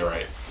 Yeah,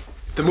 right.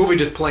 The movie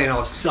just plain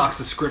out sucks.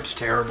 The script's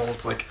terrible.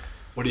 It's like,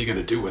 what are you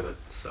gonna do with it?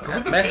 So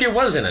Matthew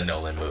was in a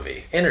Nolan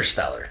movie,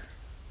 Interstellar.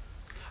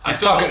 I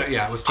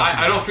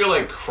don't feel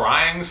like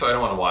crying, so I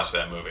don't want to watch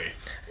that movie.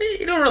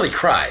 You don't really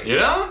cry. You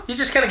know? You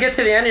just kind of get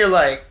to the end, and you're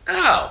like,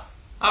 oh.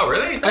 Oh,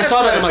 really? I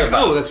saw that. I'm like,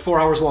 oh, that's 4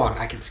 hours long.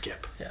 I can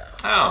skip. Yeah.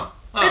 Oh.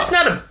 It's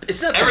not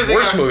the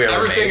worst movie ever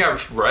Everything made.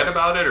 I've read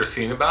about it or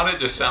seen about it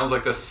just sounds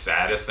like the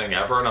saddest thing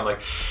ever, and I'm like,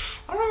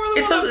 I don't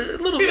really. It's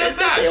a little bit.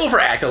 They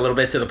overact a little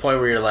bit to the point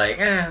where you're like,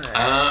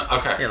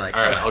 okay. You're like,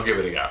 all right, I'll give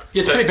it a go.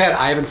 Yeah, it's pretty bad.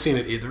 I haven't seen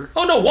it either.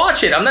 Oh no,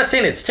 watch it. I'm not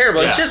saying it's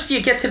terrible. Yeah. It's just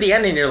you get to the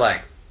end and you're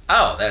like,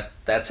 oh,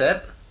 that's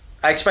it.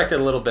 I expected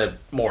a little bit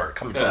more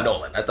coming from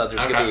Nolan. I thought there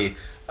was going to be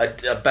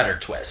a better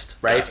twist,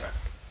 right? Gotcha.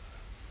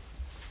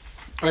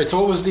 All right,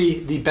 so what was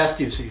the best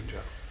you've seen, Joe?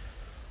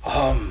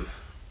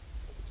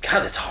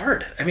 God, that's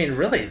hard. I mean,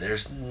 really,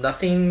 there's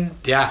nothing.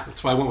 Yeah,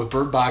 that's why I went with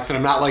Bird Box, and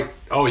I'm not like,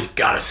 oh, you've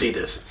got to see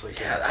this. It's like,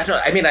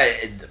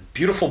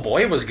 Beautiful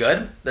Boy was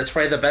good. That's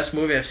probably the best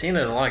movie I've seen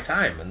in a long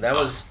time, and that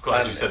was.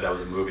 Glad you said that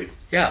was a movie.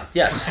 Yeah.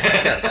 Yes.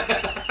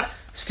 Yes.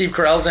 Steve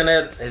Carell's in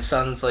it. His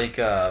son's like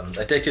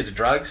addicted to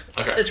drugs.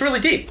 Okay. It's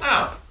really deep.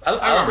 Oh,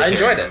 I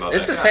enjoyed it.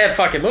 It's a sad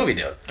fucking movie,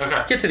 dude.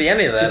 Okay. Get to the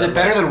ending of that. Is it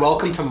better than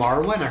Welcome to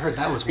Marwen? I heard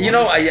that was wonderful. You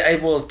know, I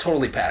will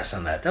totally pass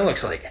on that. That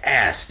looks like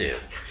ass, dude.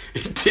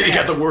 It did. It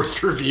got the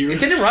worst reviews.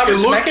 Didn't Robert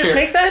Zemeckis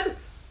make that?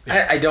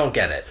 Yeah. I don't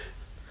get it.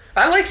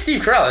 I like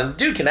Steve Carell, and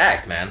dude can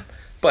act, man.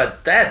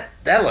 But that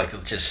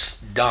looked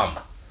just dumb.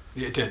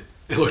 Yeah, it did.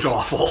 It looked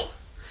awful.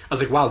 I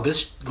was like, wow,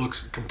 this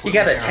looks completely.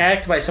 He got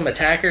attacked by some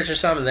attackers or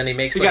something, and then he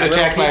makes. He got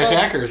attacked by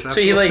attackers.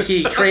 So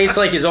he creates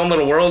like his own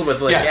little world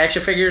with like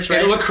action figures,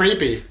 right? It looked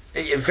creepy.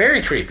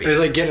 Very creepy. And he's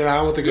like getting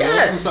on with the girls.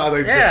 Yes.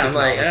 And stuff. I'm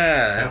like,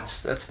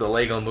 that's the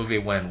Lego movie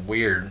went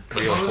weird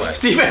real quick.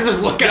 Steve has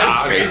this look on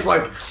his face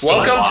like,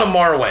 welcome to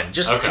Marwen.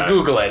 Just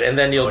Google it, and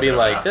then you'll be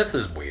like, this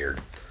is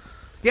weird.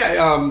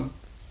 Yeah,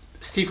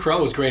 Steve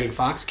Carell was great in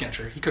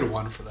Foxcatcher. He could have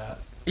won for that.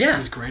 Yeah. He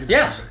was great in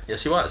that movie.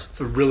 Yes, he was.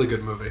 It's a really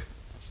good movie.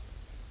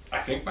 I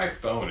think my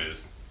phone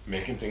is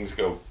making things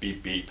go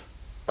beep beep.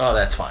 Oh,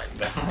 that's fine.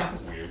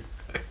 Weird.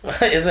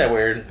 Isn't that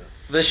weird?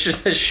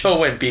 This show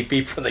went beep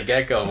beep from the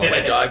get go when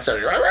my dog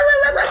started.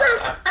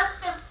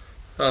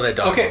 Oh, that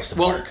dog loves to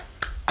bark.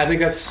 I think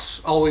that's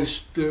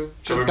always the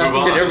best.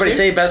 Did everybody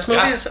say best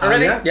movies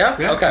already? Yeah.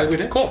 Okay. We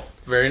did. Cool.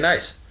 Very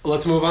nice.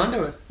 Let's move on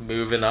to it.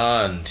 Moving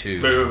on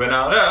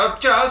up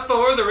just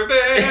for the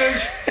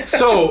revenge.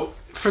 So.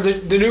 For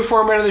the new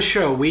format of the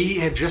show, we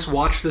had just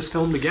watched this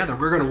film together.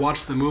 We're going to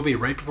watch the movie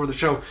right before the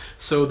show,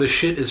 so the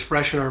shit is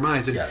fresh in our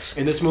minds. And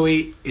in this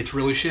movie, it's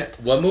really shit.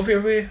 What movie are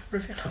we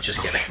reviewing? I'm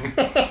just kidding.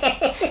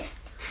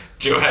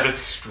 Joe had a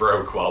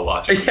stroke while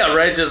watching. Yeah,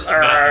 right. Just so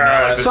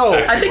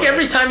I think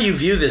every time you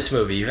view this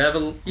movie, you have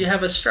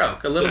a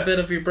stroke. A little bit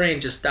of your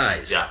brain just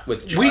dies. Yeah.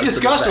 With we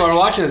discussed while we were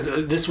watching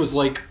it. This was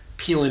like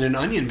peeling an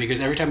onion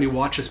because every time you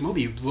watch this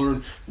movie, you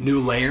learn new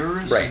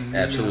layers. Right.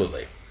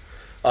 Absolutely.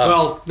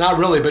 Well, not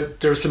really, but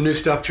there's some new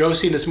stuff. Joe's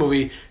seen this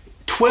movie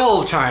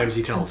 12 times,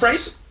 he tells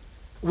us.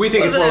 We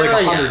think it's more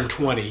like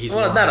 120. He's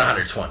not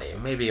 120.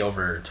 Maybe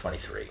over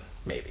 23.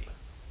 Maybe.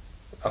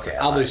 Okay.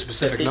 All the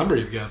specific 50? number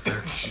you've got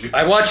there.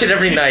 I watch it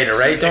every night, all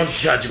right? Don't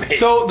judge me.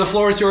 So, the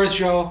floor is yours,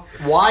 Joe.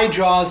 Why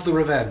Jaws the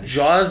Revenge?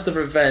 Jaws the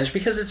Revenge,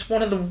 because it's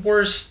one of the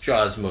worst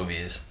Jaws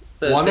movies.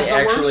 One of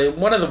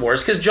the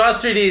worst? Because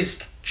Jaws 3D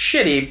is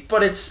shitty,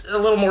 but it's a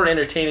little more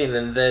entertaining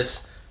than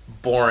this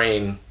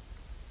boring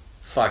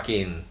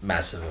fucking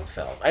mess of a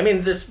film. I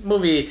mean, this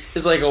movie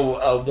is like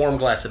a warm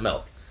glass of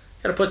milk.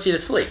 Kind of puts you to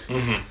sleep.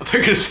 Mm-hmm.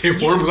 They're going to say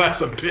warm glass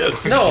of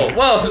piss. No,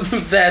 well,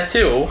 that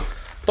too.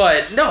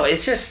 But no,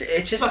 it's just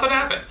nothing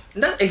happens.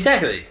 No,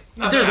 exactly.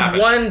 There's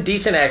one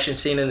decent action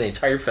scene in the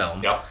entire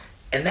film. Yep.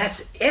 And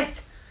that's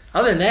it.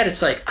 Other than that,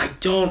 it's like I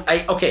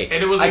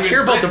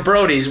care about the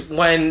Brodies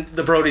when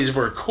the Brodies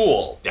were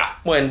cool. Yeah.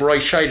 When Roy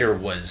Scheider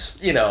was,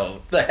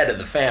 the head of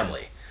the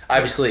family.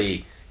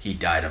 Obviously, he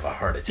died of a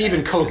heart attack.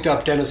 Even coked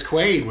up Dennis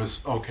Quaid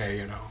was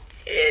okay,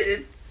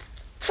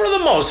 for the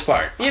most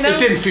part, It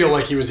didn't feel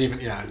like he was even,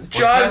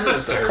 Jaws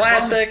is the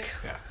classic.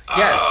 Yeah.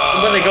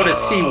 Yes, when they go to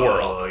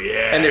SeaWorld.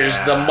 Yeah. And there's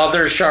the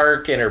mother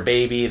shark and her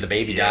baby. The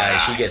baby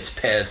dies. She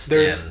gets pissed.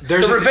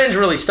 The revenge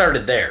really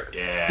started there.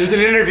 Yeah. There's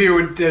an interview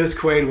with Dennis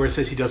Quaid where it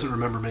says he doesn't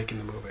remember making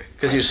the movie.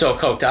 Because he was so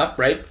coked up,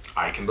 right?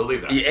 I can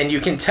believe that. And you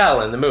can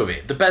tell in the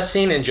movie. The best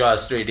scene in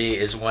Jaws 3D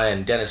is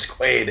when Dennis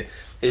Quaid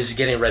is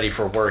getting ready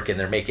for work and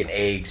they're making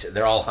eggs.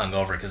 They're all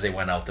hungover because they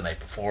went out the night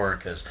before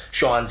because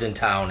Sean's in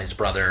town, his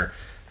brother.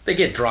 They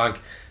get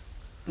drunk.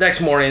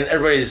 Next morning,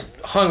 everybody's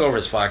hungover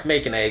as fuck,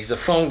 making eggs. The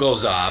phone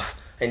goes off,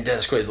 and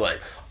Dennis Quaid's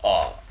like,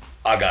 "Oh,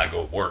 I gotta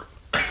go work."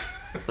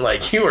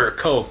 Like, you were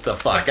coked the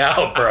fuck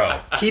out, bro.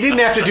 He didn't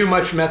have to do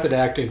much method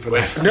acting for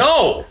that.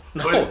 No.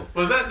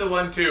 Was that the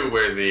one, too,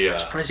 where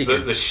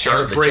the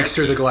shark breaks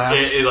through the glass?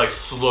 It like,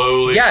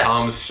 slowly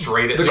comes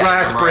straight at the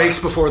glass breaks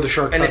before the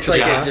shark touches the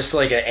glass. And it's just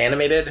like an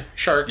animated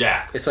shark.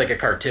 Yeah. It's like a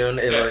cartoon.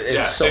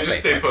 It's so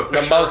fake.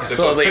 The mouth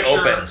slowly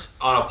opens.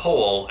 On a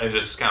pole and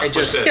just kind of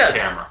push it at the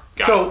camera.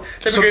 So,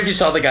 that'd be great if you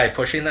saw the guy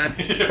pushing that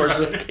towards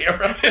the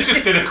camera. It's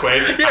just Dennis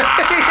Quaid.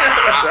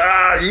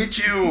 Eat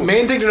you.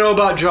 Main thing to know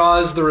about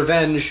Jaws the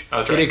Revenge,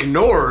 it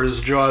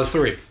ignores Jaws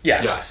 3.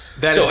 Yes.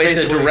 So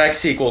it's a direct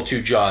sequel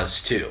to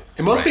Jaws 2.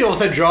 And most people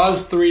said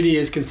Jaws 3D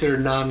is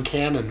considered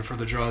non-canon for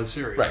the Jaws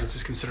series. Right. It's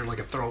just considered like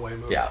a throwaway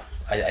movie. Yeah.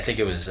 I think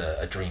it was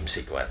a dream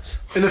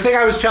sequence. And the thing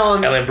I was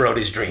telling... Ellen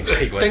Brody's dream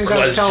sequence things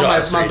I was telling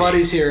my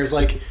buddies here is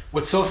like,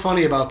 what's so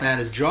funny about that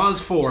is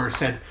Jaws 4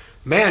 said,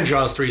 man,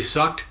 Jaws 3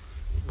 sucked.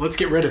 Let's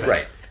get rid of it.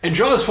 Right. And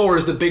Jaws 4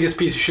 is the biggest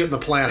piece of shit in the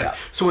planet. Yeah.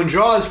 So when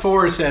Jaws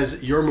 4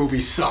 says, your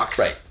movie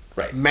sucks.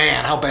 Right.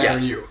 Man, how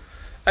bad are you?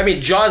 I mean,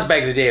 Jaws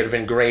back in the day would have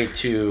been great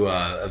to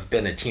have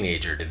been a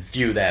teenager to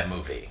view that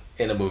movie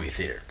in a movie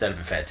theater. That would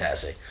have been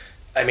fantastic.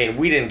 I mean,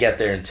 we didn't get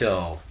there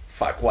until,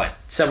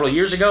 several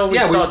years ago? We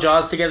saw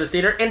Jaws together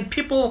theater, and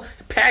people,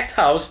 packed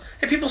house,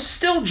 and people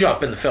still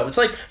jump in the film. It's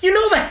like,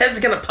 the head's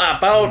going to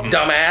pop out,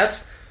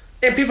 dumbass.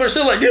 And people are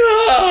still like,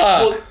 ah!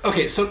 Well,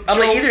 okay, so I'm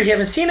like, either you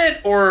haven't seen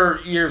it or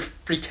you're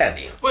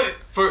pretending. Wait,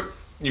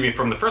 you mean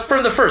from the first?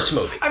 From the first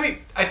movie. I mean,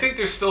 I think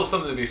there's still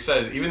something to be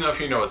said, even though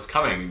if you know it's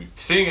coming,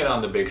 seeing it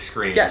on the big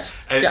screen.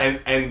 Yes.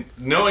 And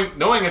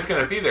knowing it's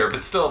going to be there,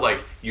 but still,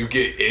 like, you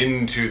get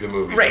into the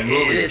movie. Right. The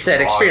movie it's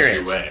that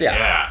experience.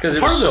 Yeah. Because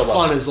part of the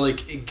fun is like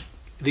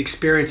the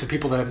experience of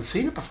people that haven't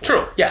seen it before.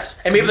 True.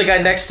 Yes. And maybe the guy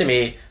next to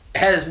me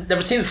has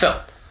never seen the film.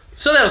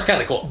 So that was kind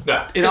of cool.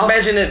 Yeah. Because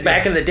imagine it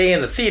back in the day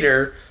in the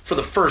theater for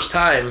the first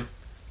time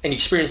and you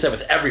experience that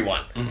with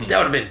everyone. That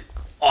would have been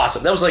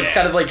awesome. That was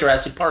kind of like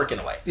Jurassic Park in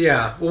a way.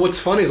 Yeah. Well, what's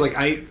funny is like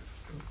I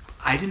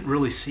I didn't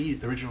really see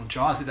the original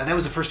Jaws. That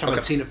was the first time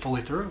I'd seen it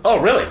fully through.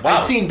 Oh, really? Wow.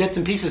 I'd seen bits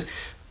and pieces.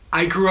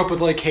 I grew up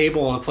with like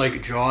cable, and it's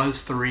like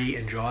Jaws 3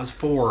 and Jaws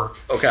 4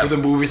 were the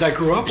movies I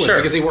grew up with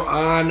because they were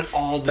on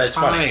all the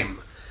time.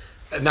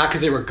 Funny. Not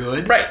because they were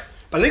good. Right.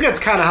 But I think that's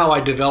kind of how I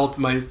developed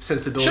my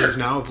sensibilities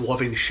now of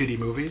loving shitty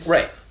movies.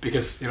 Right.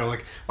 Because, wow,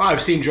 I've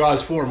seen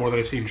Jaws 4 more than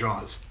I've seen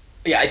Jaws.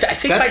 Yeah, I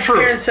think my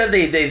parents said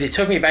they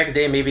took me back a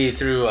day maybe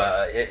through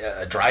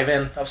a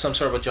drive-in of some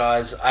sort with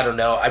Jaws. I don't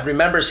know. I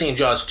remember seeing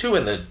Jaws 2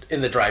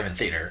 in the drive-in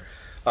theater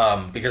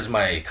because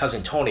my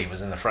cousin Tony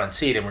was in the front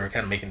seat and we were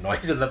kind of making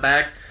noise in the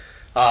back.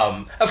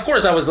 Of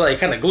course, I was like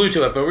kind of glued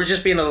to it, but we're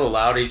just being a little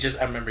loud.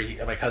 I remember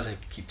my cousin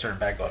keep turning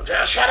back going,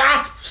 shut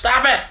up!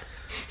 Stop it!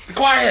 Be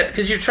quiet!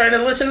 Because you're trying to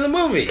listen to the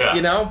movie,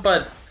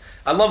 But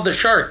I love the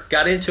shark,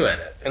 got into it.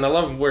 And I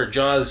love where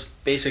Jaws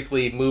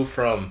basically moved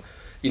from,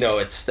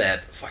 it's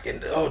that fucking,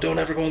 don't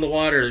ever go in the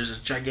water. There's this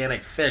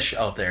gigantic fish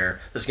out there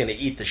that's going to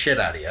eat the shit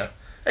out of you.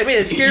 I mean,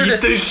 it scared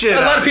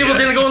a lot of people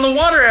didn't go in the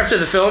water after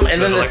the film,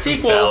 and then the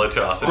sequel. Salad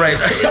tossing. Right,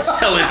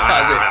 salad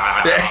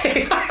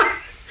tossing.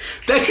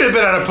 That should have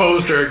been on a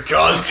poster.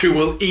 Jaws 2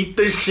 will eat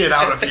the shit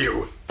out of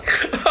you.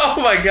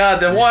 Oh my God,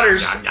 the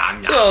water's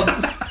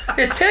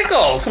it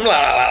tickles.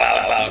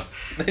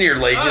 Then your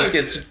leg just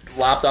gets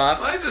lopped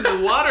off. Why isn't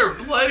the water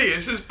bloody?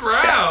 It's just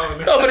brown.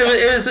 No, but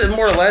it was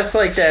more or less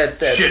like that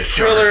shit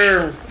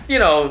thriller.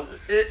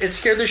 It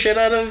scared the shit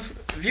out of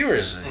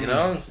viewers.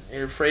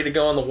 You're afraid to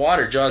go in the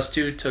water. Jaws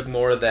 2 took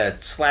more of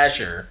that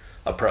slasher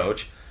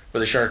approach, where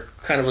the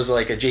shark kind of was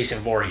like a Jason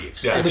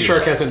Voorhees. Yeah, the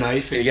shark has a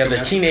knife. You got the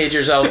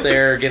teenagers out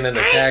there getting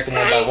attacked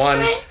one by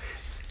one.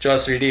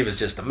 Jaws 3D was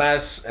just a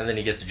mess, and then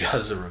you get to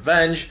Jaws of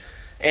Revenge,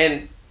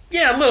 and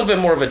a little bit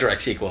more of a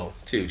direct sequel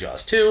to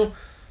Jaws 2.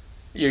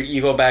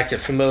 You go back to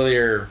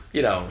familiar,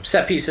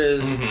 set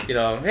pieces.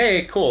 Mm-hmm.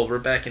 Hey, cool, we're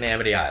back in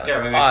Amity Island. Yeah,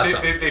 I mean,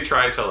 awesome. They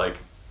tried to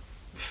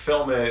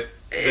film it.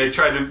 They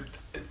tried to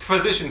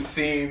position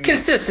scenes.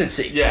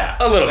 Consistency. Yeah.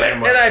 A little bit.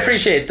 And I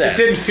appreciate that.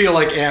 It didn't feel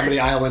like Amity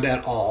Island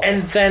at all.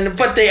 And then,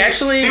 but they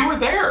were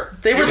there.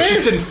 They were there. It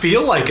just didn't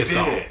feel like it,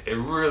 though. It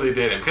really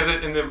didn't. Because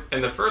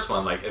in the first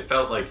one, it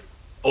felt like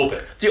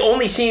open. The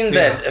only scene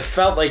that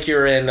felt like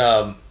you're in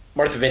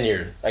Martha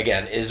Vineyard,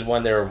 again, is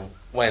when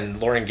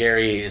Lauren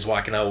Gary is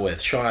walking out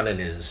with Sean and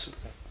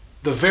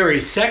the very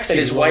sexy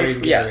his Lauren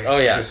wife. Gary. Yeah. Oh,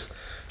 yes.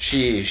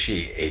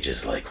 She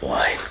ages like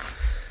wine.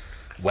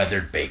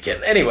 Weathered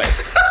bacon. Anyway,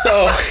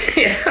 so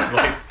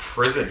like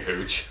prison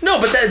hooch.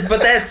 No, but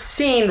that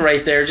scene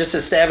right there just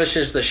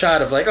establishes the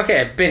shot of okay,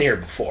 I've been here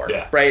before.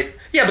 Yeah. Right.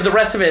 Yeah, but the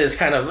rest of it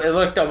is it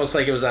looked almost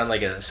like it was on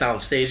a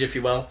sound stage, if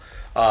you will.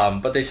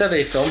 But they said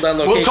they filmed on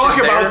location. We'll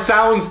talk about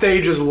sound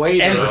stages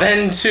later. And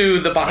then to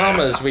the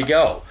Bahamas we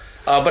go.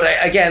 But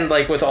again,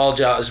 with all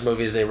Jaws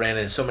movies, they ran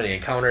into so many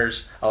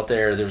encounters out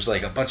there. There was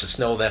a bunch of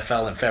snow that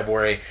fell in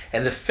February,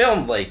 and the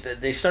film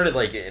they started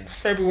in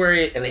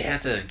February, and they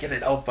had to get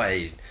it out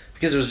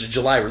because it was a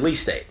July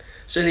release date.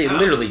 So they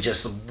literally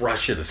just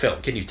rushed through the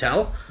film. Can you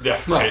tell? Yeah,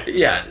 right.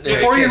 Yeah.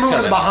 Before you move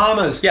to the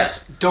Bahamas,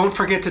 yes, don't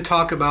forget to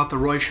talk about the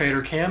Roy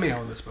Scheider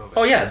cameo in this movie.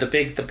 Oh yeah, the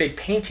big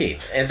painting,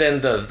 and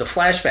then the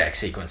flashback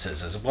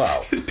sequences as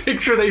well. The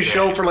picture they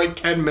show for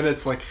 10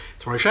 minutes,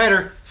 it's Roy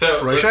Scheider.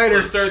 So Roy Scheider.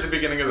 Let's start at the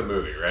beginning of the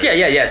movie, right?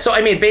 Yeah. So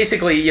I mean,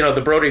 basically,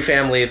 the Brody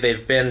family,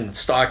 they've been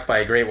stalked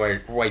by great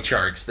white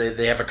sharks.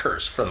 They have a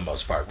curse for the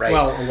most part, right?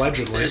 Well,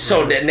 allegedly.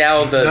 So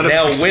now the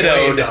now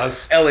widowed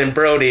Ellen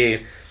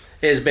Brody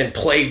has been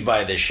plagued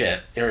by this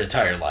shit her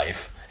entire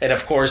life. And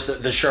of course,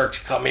 the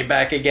shark's coming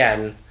back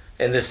again,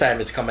 and this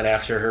time it's coming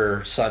after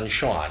her son,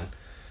 Sean.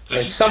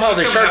 And somehow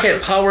the shark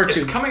had power to...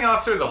 It's coming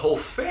after the whole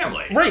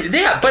family. Right,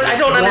 yeah, but I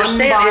don't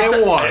understand.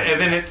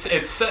 And then it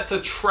sets a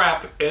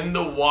trap in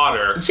the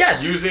water.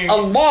 Yes, using a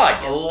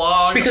log. A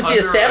log. Because the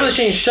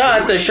establishing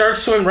shot, the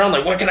shark's swimming around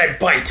what can I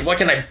bite? What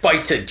can I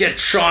bite to get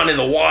Sean in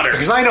the water?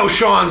 Because I know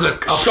Sean's a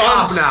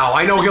cop now.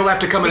 I know he'll have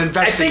to come and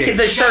investigate. I think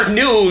the shark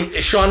knew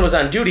Sean was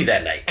on duty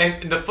that night.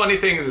 And the funny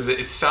thing is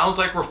it sounds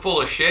like we're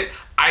full of shit.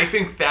 I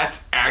think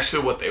that's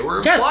actually what they were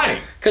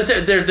implying. Because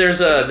there's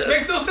it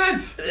makes no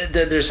sense.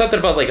 There's something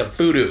about a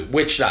voodoo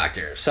witch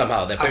doctor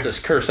somehow that put this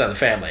curse on the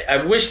family.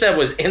 I wish that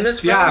was in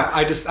this film. Yeah,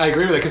 I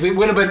agree with that because it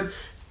would have been.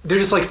 They're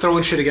just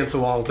throwing shit against the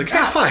wall. It's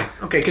fine,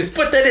 okay.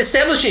 But that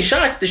establishing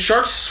shot, the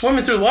shark's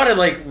swimming through the water.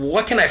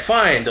 What can I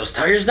find? Those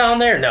tires down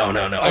there? No.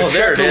 Oh,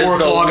 there it is.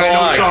 Work log.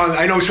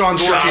 I know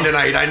Sean's working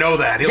tonight. I know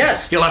that.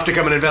 He'll have to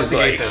come and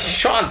investigate this.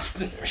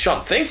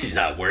 Sean thinks he's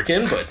not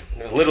working, but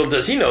little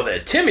does he know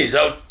that Timmy's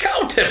out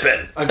cow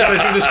tipping. I've got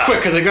to do this quick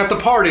because I got the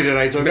party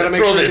tonight, so I've got to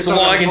make sure throw this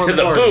log into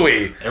the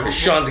buoy. And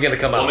Sean's gonna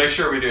come out. We'll make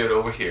sure we do it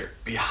over here,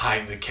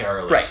 behind the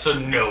carolers, right? So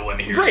no one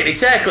hears. Right,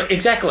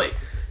 exactly.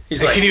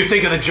 He's can you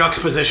think of the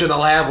juxtaposition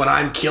they'll have when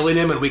I'm killing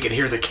him and we can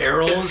hear the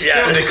carols?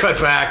 Yeah. And they cut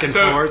back and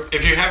forth.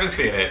 If you haven't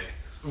seen it,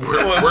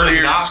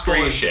 we're not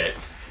full of shit.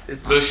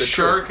 The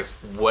shark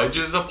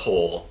wedges a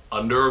pole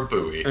under a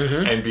buoy,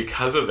 and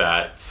because of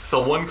that,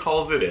 someone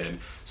calls it in.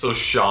 So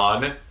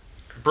Sean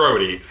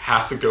Brody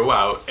has to go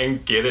out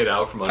and get it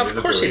out from under the buoy.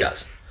 Of course he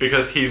does.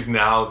 because he's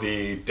now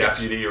the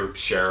deputy or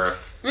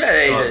sheriff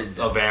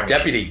of Amity.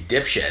 Deputy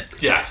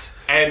dipshit. Yes.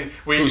 And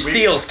who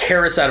steals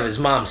carrots out of his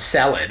mom's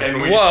salad. And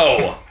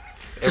whoa!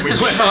 And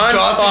Sean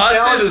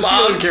tosses his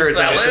mom's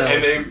salad.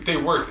 And they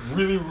worked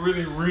really,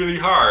 really, really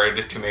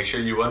hard to make sure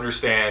you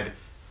understand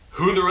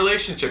who the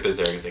relationship is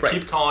there, because they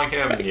keep calling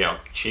him,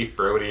 Chief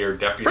Brody or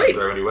Deputy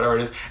Brody, whatever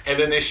it is, and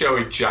then they show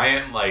a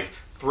giant,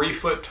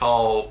 3-foot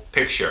tall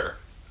picture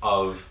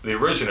of the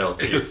original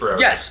Chief Brody.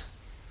 Yes.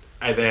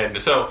 And then,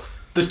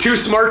 the too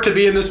smart to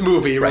be in this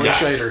movie, Roy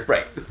Scheider.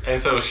 Right.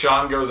 And so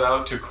Sean goes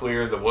out to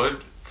clear the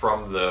wood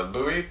from the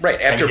movie.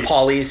 Right, after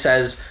Paulie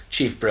says,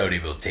 Chief Brody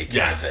will take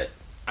care of it.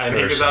 And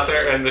he goes out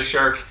there, and the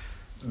shark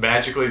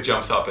magically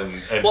jumps up and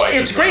well,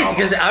 it's great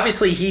because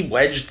obviously he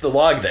wedged the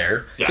log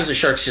there because the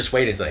shark's just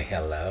waiting. He's like,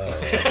 "Hello,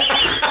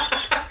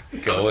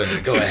 go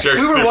ahead."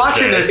 We were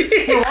watching this.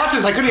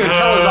 I couldn't even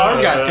tell his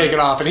arm got taken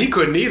off, and he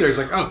couldn't either. He's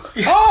like, "Oh,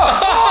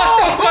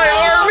 my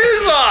arm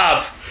is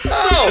off."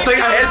 Oh, it's like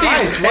as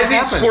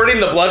he's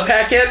squirting the blood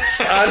packet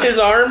on his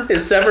arm,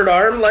 his severed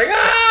arm, like,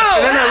 oh!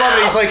 And then I love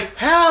it. He's like,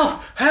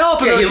 "Help,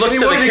 help!" And he looks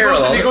to the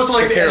carol. He goes to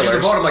the edge of the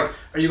boat. I'm like,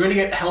 are you going to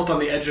get help on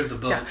the edge of the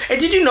boat? Yeah. And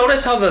did you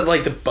notice how the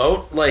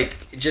boat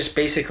just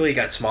basically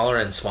got smaller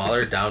and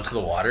smaller down to the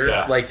water?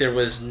 Yeah. Like there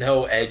was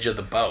no edge of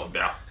the boat.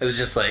 Yeah. It was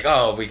just like,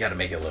 we got to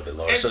make it a little bit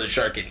lower so the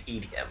shark can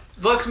eat him.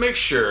 Let's make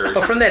sure.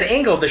 But from that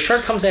angle, the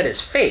shark comes at his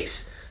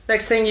face.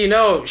 Next thing you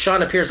know,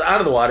 Sean appears out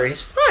of the water and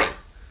he's fine.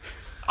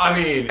 I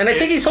mean... And I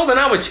think he's holding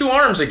on with 2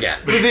 arms again.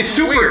 But these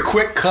super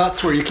quick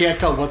cuts where you can't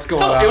tell what's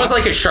going on. It was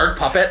like a shark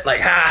puppet.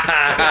 Like, ha,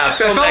 ha, ha. It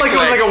felt like it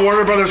was like a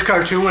Warner Brothers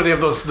cartoon where they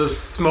have the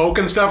smoke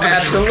and stuff.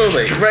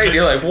 Absolutely. Right.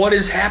 You're like, what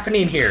is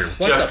happening here?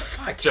 What the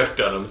fuck? Jeff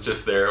Dunham's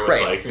just there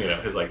with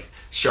his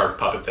shark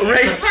puppet thing.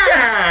 Right.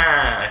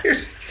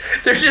 Yes.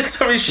 There's just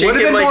somebody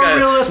shaking a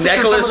necklace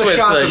with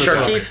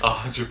shark teeth.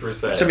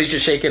 100%. Somebody's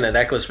just shaking a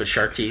necklace with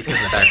shark teeth in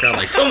the background.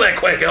 Like, film that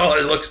quick. Oh,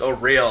 it looks so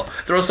real.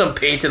 Throw some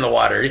paint in the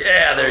water.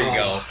 Yeah, there you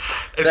go.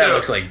 That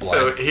looks like blood.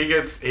 So he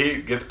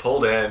gets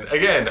pulled in.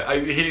 Again,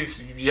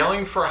 he's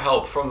yelling for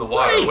help from the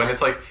water when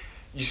it's like,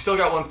 you still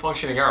got one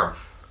functioning arm.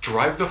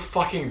 Drive the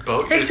fucking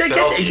boat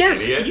yourself,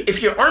 idiot.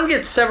 If your arm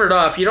gets severed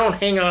off, you don't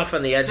hang off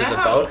on the edge of the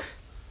boat.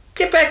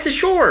 Get back to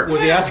shore.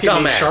 Was he asking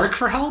the shark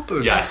for help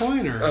at that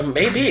point? Or?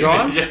 Maybe.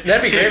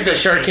 That'd be great if the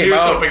shark came out. He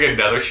was hoping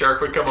another shark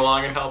would come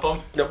along and help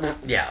him.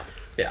 Yeah,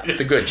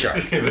 the good shark.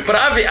 But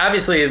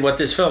obviously what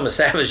this film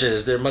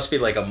establishes, there must be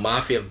like a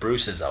mafia of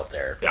Bruces out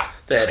there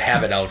that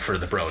have it out for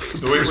the Brodies.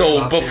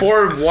 So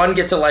before one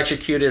gets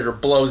electrocuted or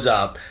blows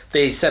up,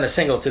 they send a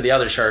signal to the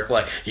other shark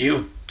like,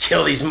 you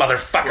kill these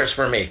motherfuckers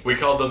for me. We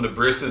called them the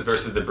Bruces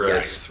versus the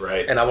Brodies,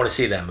 right? And I want to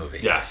see that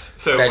movie. Yes.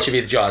 So that should be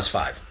the Jaws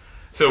 5.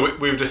 So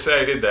we've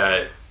decided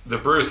that the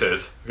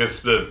Bruces,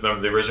 because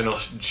the original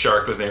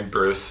shark was named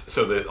Bruce,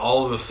 so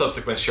all of the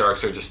subsequent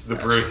sharks are just the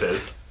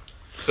Bruces.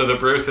 So the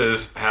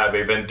Bruces have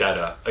a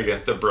vendetta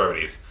against the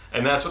Brodies.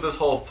 And that's what this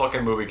whole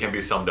fucking movie can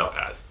be summed up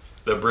as.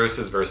 The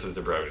Bruces versus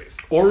the Brodies.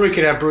 Or we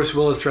could have Bruce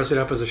Willis dressing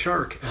up as a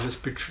shark. And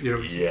just,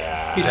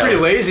 he's pretty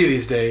lazy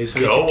these days. So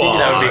Go on.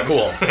 That would be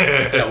cool.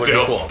 That would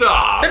be cool.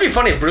 Stop. That'd be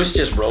funny if Bruce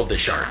just rode the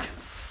shark.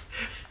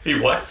 He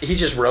what? He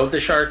just rode the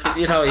shark.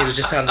 He was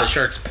just on the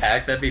shark's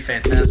back. That'd be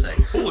fantastic.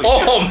 Holy shit.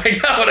 My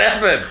God, what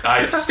happened?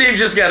 Steve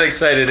just got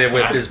excited and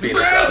whipped his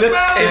penis out.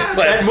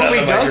 That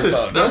movie does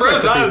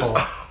that to people.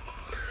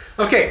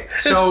 Okay,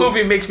 this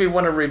movie makes me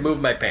want to remove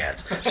my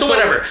pants. So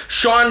whatever.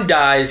 Sean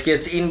dies,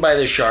 gets eaten by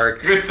the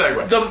shark. Good segue.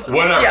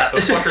 Whatever. Yeah. The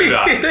fucker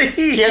dies.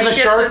 He has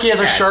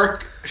a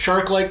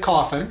shark-like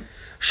coffin.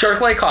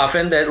 Shark-like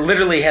coffin that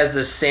literally has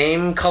the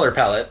same color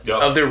palette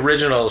of the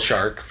original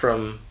shark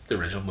from the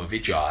original movie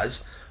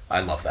Jaws. I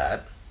love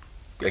that.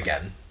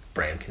 Again,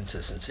 brand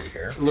consistency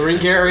here. Lorraine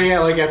Gary,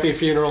 at the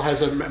funeral,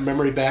 has a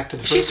memory back to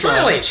the first She's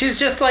smiling. Jaws. She's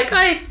just like,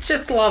 I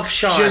just love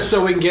Sean. Just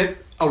so we can get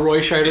a Roy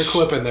Scheider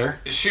clip in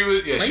there. She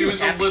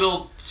was a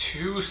little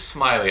too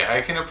smiley. I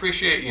can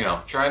appreciate,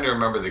 trying to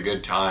remember the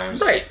good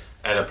times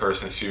at a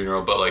person's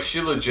funeral, but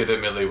she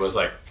legitimately was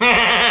like,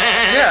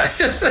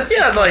 everybody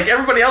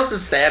else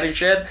is sad and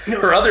shit.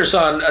 Her other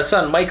son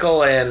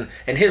Michael and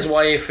his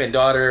wife and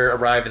daughter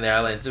arrive in the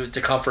island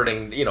to comfort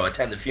and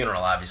attend the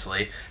funeral,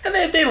 obviously, and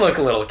they look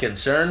a little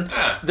concerned.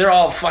 Yeah. They're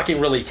all fucking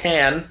really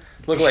tan.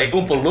 Look like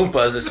Oompa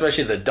Loompas,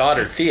 especially the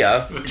daughter,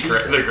 Thea.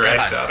 The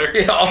granddaughter.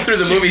 Yeah, all through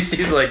the movie,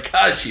 Steve's like,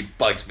 God, she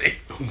bugs me.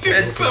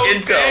 It's so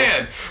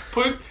tan.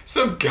 Put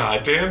some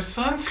goddamn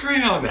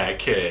sunscreen on that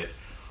kid.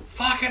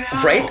 Fucking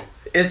hell. Right?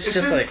 It's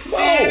just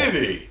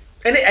insanity. Whoa.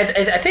 And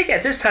I think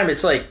at this time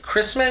it's like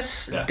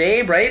Christmas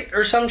Day, right?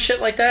 Or some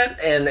shit like that.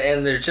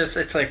 And they're just,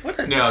 it's like, what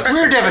a... No, it's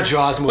weird to have a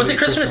Jaws movie. Was it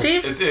Christmas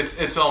Eve?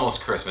 It's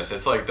almost Christmas.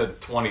 It's like the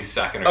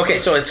 22nd or Okay,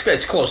 so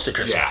it's close to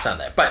Christmas on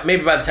that. But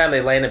maybe by the time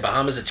they land in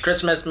Bahamas, it's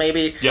Christmas,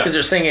 maybe? Because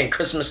they're singing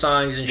Christmas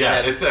songs and shit.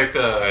 Yeah, it's like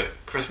the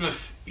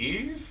Christmas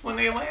Eve when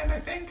they land, I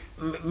think.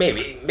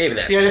 Maybe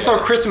that's they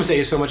thought Christmas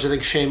Eve so much. I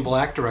think Shane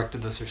Black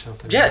directed this or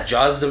something. Yeah,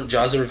 Jaws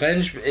the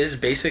Revenge is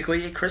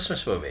basically a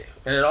Christmas movie,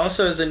 and it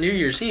also is a New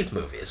Year's Eve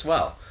movie as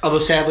well. Although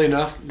sadly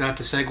enough, not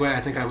to segue,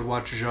 I think I would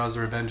watch Jaws the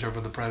Revenge over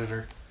The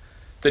Predator.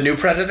 The new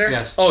Predator?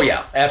 Yes. Oh,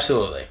 yeah,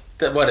 absolutely.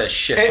 What a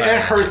shit.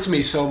 It hurts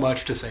me so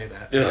much to say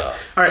that. Yeah.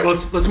 All right,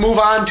 let's move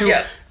on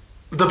to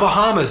the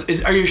Bahamas.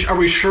 Are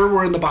we sure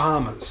we're in the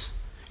Bahamas?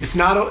 It's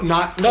not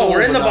No,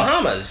 we're in the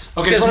Bahamas.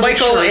 Okay, because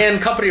Michael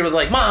and company were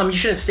like, Mom, you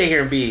shouldn't stay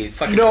here and be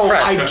fucking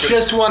depressed. I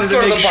just wanted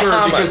to make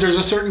sure because there's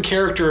a certain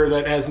character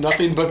that has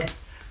nothing but...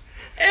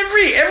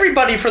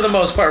 Everybody, for the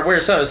most part,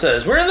 wears something that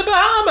says, we're in the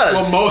Bahamas.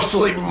 Well,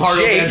 mostly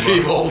Margo Van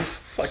Peebles.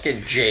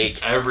 Fucking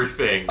Jake.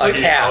 Everything. A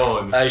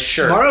cap. A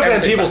shirt. Margo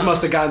Van Peebles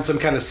must have gotten some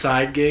kind of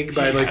side gig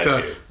by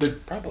the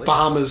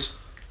Bahamas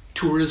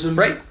tourism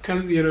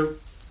kind of,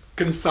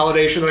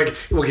 consolidation. Like,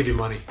 we'll give you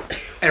money.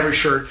 Every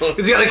shirt.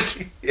 He's got like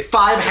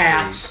 5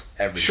 hats,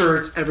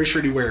 shirts. Every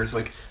shirt he wears,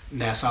 like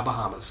Nassau,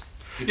 Bahamas.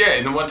 Yeah,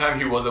 and the one time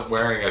he wasn't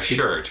wearing a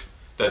shirt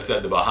that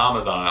said the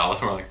Bahamas on it, all of a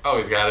sudden we're like, oh,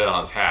 he's got it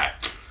on his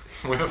hat.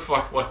 What the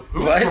fuck? What?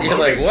 You're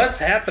like, what's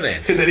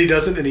happening? And then he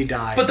doesn't, and he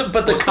dies. But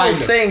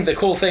the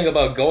cool thing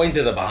about going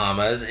to the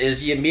Bahamas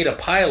is you meet a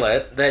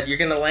pilot that you're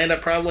going to land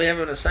up probably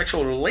having a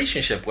sexual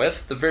relationship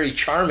with, the very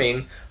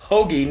charming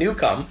Hoagie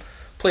Newcomb,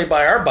 played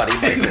by our buddy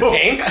Michael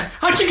Caine.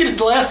 How'd you get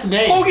his last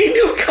name? Hoagie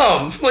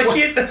Newcomb. You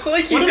don't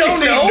know. When did they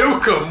say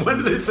Newcomb? When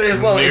did they say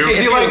him? Well, is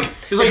he like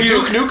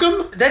Duke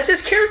Nukem? That's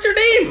his character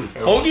name.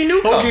 Hoagie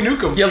Newcomb. Hoagie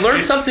Newcomb. You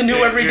learn something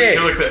new every day. He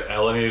looks at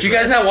Ellen. Did you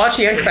guys not watch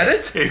the end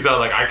credits? He's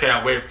like, I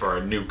can't wait for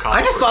a new comic.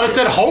 I just thought it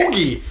said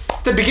Hoagie.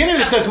 At the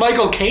beginning it says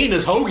Michael Caine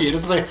as Hoagie. It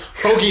doesn't say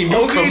Hoagie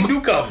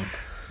Newcomb.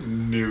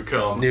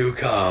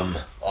 Newcomb.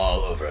 All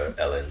over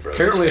Ellen Brody's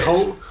Apparently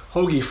face.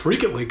 Hoagie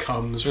frequently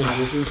comes from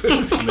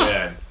this.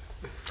 Man.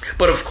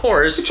 But of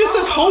course... It just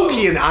says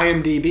Hoagie in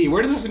IMDb.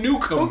 Where does this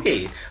Newcomb?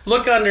 Hoagie.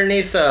 Look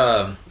underneath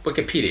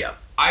Wikipedia.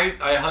 I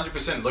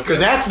 100% look at... Because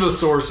that's the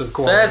source of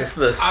quality. That's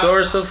the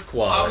source of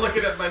quality. I'm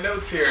looking at my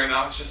notes here, and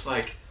I was just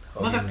like,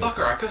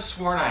 motherfucker, I could have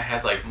sworn I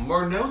had, like,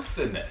 more notes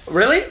than this.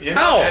 Really? You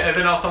know? How? And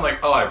then also I'm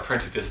like, I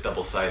printed this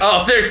double-sided.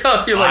 Oh, there you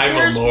go. You're like,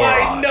 where's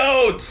my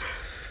notes?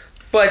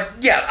 But,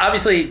 yeah,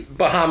 obviously,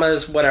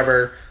 Bahamas,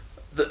 whatever.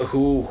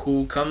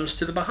 Who comes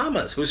to the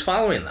Bahamas? Who's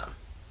following them?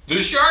 The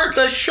shark.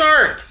 The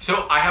shark.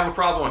 So I have a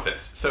problem with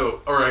this.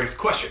 Or I guess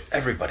question.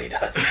 Everybody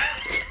does.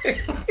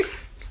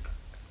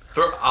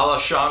 For a la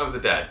Shaun of the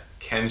Dead,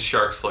 can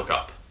sharks look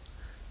up?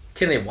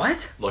 Can they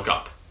what? Look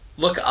up.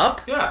 Look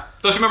up? Yeah.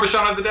 Don't you remember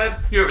Shaun of the Dead?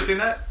 You ever seen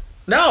that?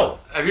 No.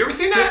 Have you ever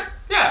seen that?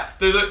 Yeah.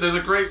 There's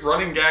a great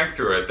running gag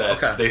through it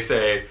that they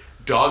say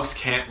dogs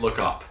can't look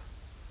up.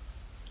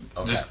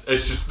 Okay.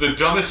 It's just the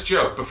dumbest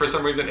joke, but for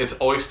some reason it's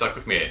always stuck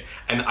with me.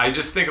 And I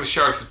just think of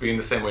sharks as being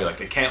the same way, like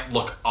they can't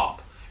look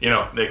up. You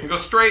know, they can go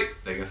straight,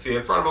 they can see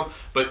in front of them,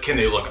 but can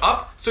they look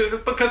up? So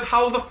because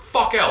how the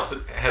fuck else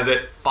has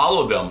it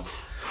followed them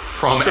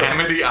from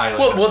Amity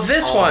Island? Well,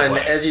 this one,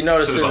 as you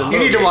notice in the movie,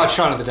 you need to watch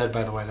Shaun of the Dead,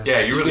 by the way.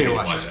 You really need to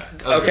watch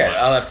that. Okay,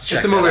 I'll have to check.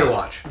 It's a movie to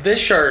watch.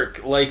 This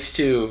shark likes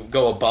to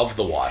go above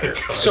the water,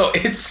 so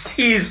it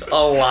sees a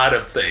lot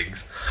of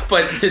things.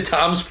 But to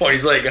Tom's point,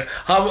 he's like,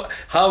 how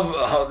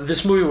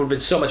this movie would have been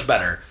so much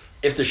better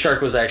if the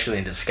shark was actually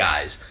in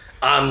disguise.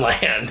 On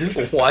land,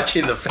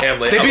 watching the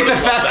family. They beat the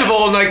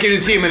festival and like you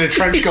see him in a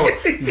trench coat.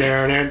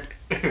 Darn it.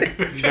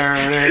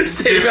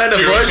 Sitting behind a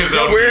bush,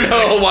 wearing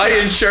a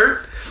Hawaiian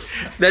shirt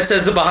that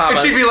says the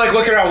Bahamas. And she'd be like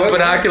looking around with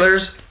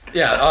binoculars.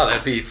 Yeah,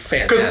 that'd be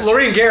fantastic. Because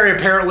Lorraine Gary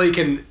apparently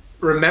can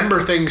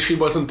remember things she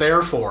wasn't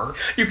there for.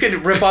 You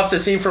could rip off the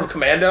scene from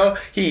Commando.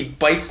 He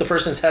bites the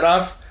person's head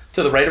off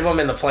to the right of him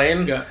in the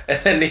plane. Yeah. And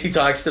then he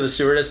talks to the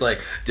stewardess like,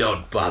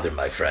 don't bother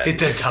my friend. He's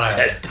dead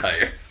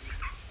tired.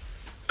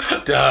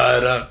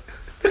 Da-da.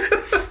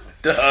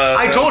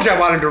 I told you I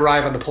wanted to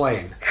arrive on the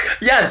plane.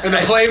 Yes. And the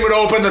plane would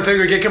open, the thing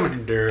would get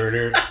coming.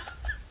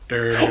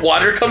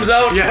 Water comes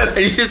out. Yes.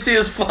 And you just see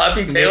his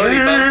floppy tail and he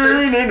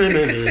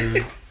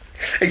bounces.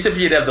 Except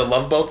you'd have the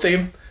Love Boat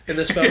theme in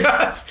this film.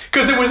 Yes.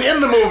 Because it was in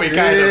the movie,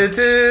 kind of.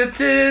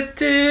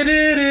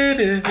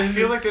 I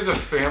feel like there's a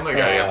Family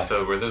Guy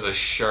episode where there's a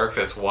shark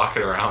that's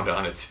walking around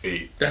on its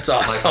feet. That's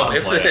awesome.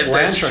 Like if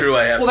that's true,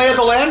 I have to. Well, they had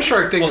the land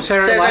shark thing with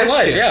Saturday Night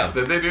Live. Yeah.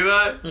 Did they do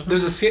that? Mm-hmm.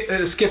 There's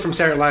a skit from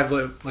Saturday Night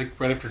Live, like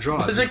right after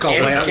Jaws. Was it called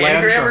Land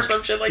Shark or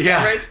some shit like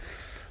that, right?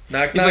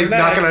 He's like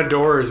knocking on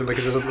doors and like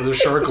there's a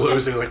shark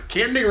loose and like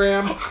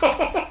Candygram.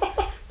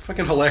 It's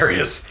fucking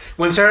hilarious.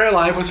 When Saturday Night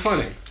Live was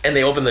funny. And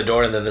they open the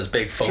door and then this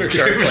big foam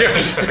shark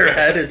hits their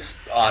head.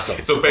 It's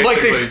awesome. So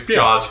basically,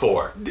 Jaws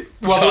 4.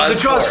 Well, the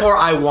Jaws 4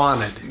 I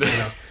wanted. You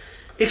know.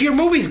 If your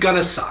movie's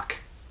gonna suck,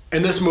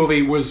 and this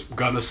movie was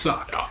gonna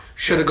suck,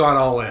 should have gone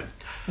all in.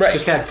 Right.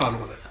 Just had fun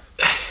with it.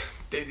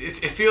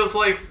 It feels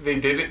like they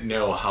didn't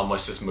know how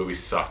much this movie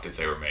sucked as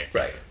they were making.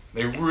 Right.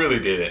 They really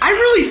did it. I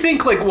really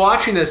think, like,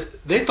 watching this,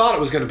 they thought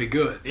it was going to be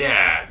good.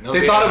 Yeah. No,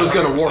 they thought it was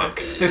going to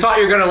work. They thought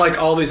you were going to like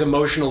all these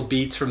emotional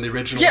beats from the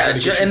original. Yeah,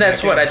 and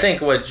that's what I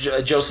think what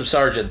Joseph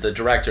Sargent, the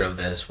director of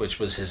this, which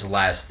was his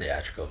last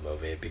theatrical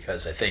movie,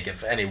 because I think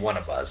if any one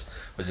of us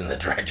was in the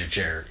director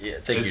chair,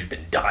 I think you'd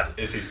been done.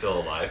 Is he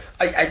still alive?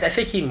 I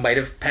think he might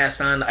have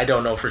passed on. I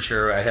don't know for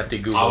sure. I'd have to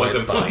Google it. I was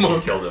implying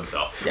he killed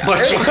himself. Yeah.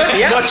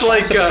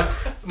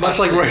 Much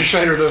like Roy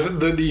Scheider,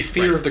 the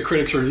fear of the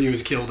critics'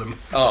 reviews killed him.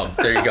 Oh,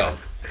 there you go.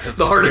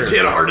 The heart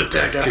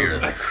attack out Fear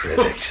of the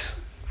critics.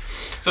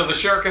 So the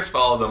shark has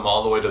followed them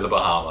all the way to the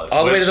Bahamas.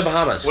 All the way to the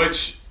Bahamas.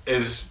 Which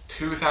is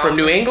 2,000... From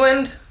New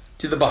England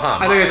to the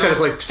Bahamas. I think I said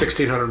it's like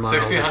 1,600 miles.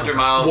 1,600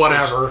 miles.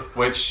 Whatever.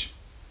 Which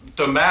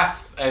the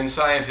math and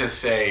scientists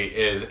say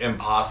is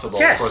impossible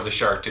for the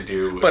shark to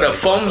do. But a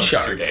foam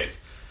shark, 2 days.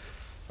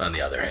 On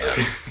the other hand.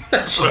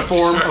 a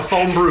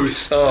foam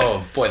Bruce.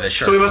 Oh, boy, the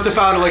shark. So he must have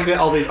found like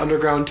all these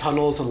underground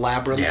tunnels and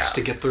labyrinths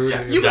to get through.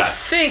 Yeah. You would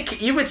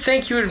think you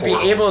would be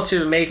able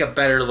to make a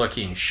better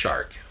looking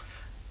shark.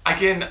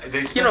 Again,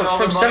 they spent all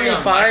from the money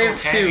 75 on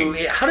to...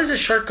 How does a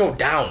shark go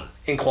down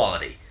in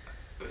quality?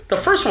 The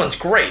first one's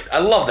great. I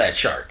love that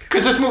shark.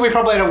 Because this movie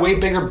probably had a way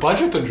bigger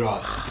budget than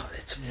Jaws.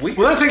 It's weird.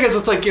 Well, the thing is,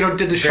 it's like,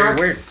 did the shark...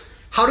 Weird.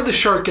 How did the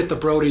shark get the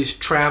Brodies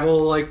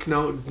travel,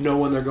 know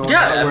when they're going,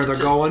 where they're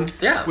going?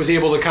 Yeah. Was he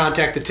able to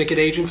contact the ticket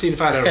agency and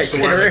find out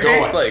where they're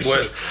going? Like,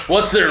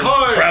 what's their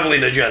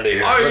traveling agenda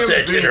here? What's the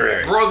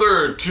itinerary?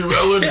 Brother to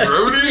Ellen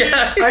Brody?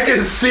 Yeah. I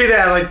can see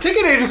that. Like,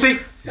 ticket agency...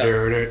 Who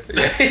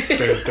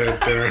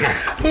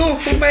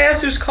may I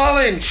ask who's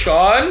calling?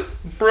 Sean?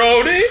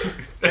 Brody?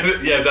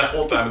 Yeah, that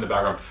whole time in the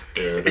background.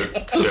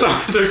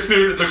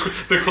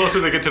 The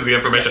closer they get to the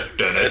information.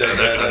 I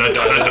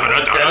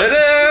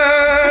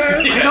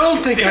don't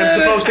think I'm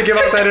supposed to give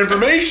out that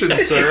information,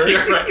 sir.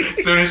 You're right.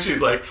 As soon as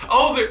she's like,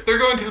 "Oh, they're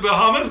going to the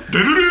Bahamas."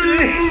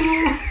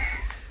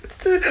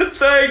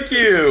 Thank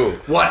you.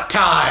 What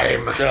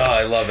time? Oh,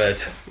 I love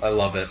it. I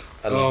love it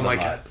my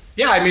God.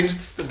 Yeah, I mean,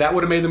 that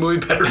would have made the movie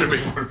better to me.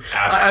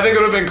 I think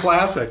it would have been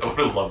classic. I would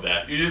have loved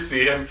that. You just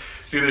see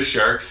the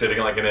shark sitting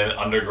like in an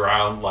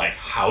underground like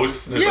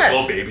house. And there's like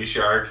little baby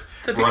sharks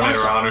running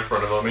around in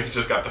front of him. He's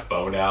just got the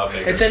phone out.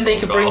 And then they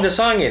could bring the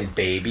song in.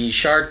 Baby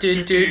shark,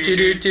 do do do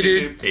do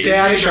do do.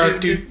 Daddy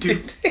shark, do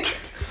do.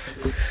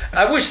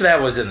 I wish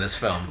that was in this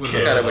film. God,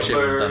 I wish it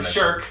would have done that.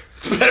 Shark.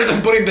 It's better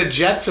than putting the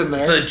Jets in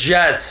there. The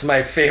Jets,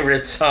 my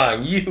favorite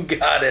song. You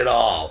got it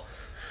all.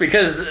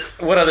 Because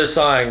what other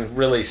song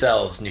really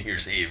sells New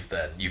Year's Eve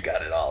than You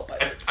Got It All by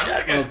the Jets? I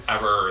don't think I've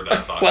ever heard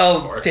that song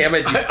before. Damn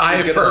it.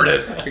 I've heard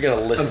it. You're going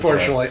to listen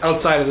Unfortunately, to it.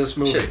 outside of this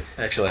movie. Shit.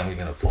 Actually, I'm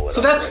going to pull it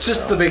So up that's right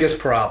just now. the biggest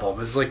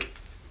problem, is like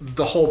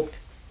the whole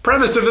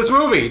premise of this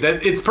movie,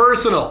 that it's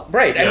personal.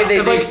 Right. I mean, they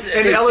Ellen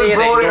say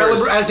Brody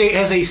it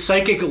has a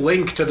psychic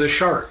link to the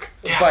shark.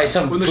 By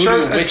some when the voodoo,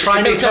 shark's which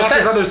trying to makes no talk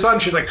his sense. other son,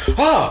 she's like,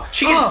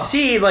 She can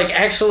see, like,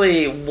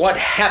 actually what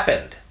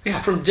happened. Yeah.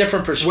 From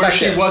different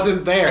perspectives. Where she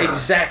wasn't there.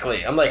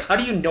 Exactly. I'm like, how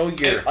do you know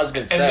your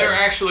husband said? And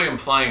they're actually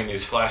implying in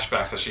these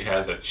flashbacks that she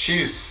has that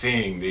she's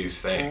seeing these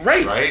things.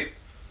 Right?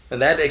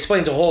 And that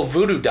explains the whole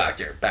voodoo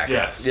doctor back then.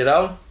 Yes. You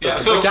know? Yeah.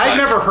 I've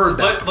never heard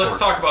that Let's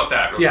talk about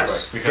that real quick.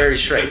 Because, very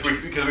strange.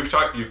 Because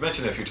you've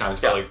mentioned it a few times,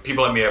 but like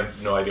people like me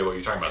have no idea what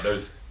you're talking about.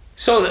 There's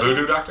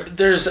voodoo doctor?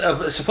 There's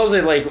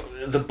supposedly like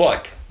the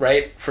book,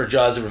 right, for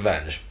Jaws of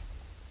Revenge.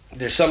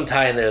 There's some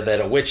tie in there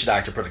that a witch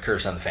doctor put a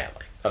curse on the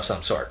family of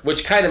some sort,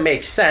 which kind of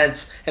makes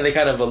sense, and they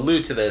kind of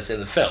allude to this in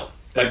the film.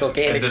 Michael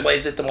Caine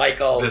explains it to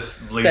Michael. This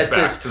leads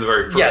back to the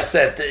very first. Yes,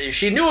 that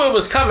she knew it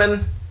was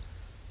coming.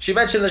 She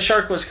mentioned the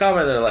shark was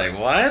coming. They're like,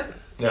 what?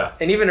 Yeah.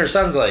 And even her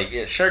son's like,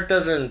 shark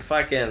doesn't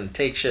fucking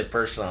take shit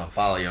personal and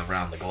follow you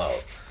around the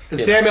globe. And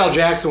Samuel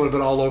Jackson would have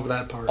been all over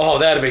that part. Oh,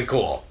 that'd have been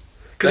cool.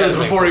 Because it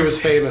was before he was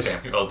famous.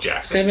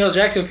 Samuel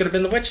Jackson could have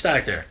been the witch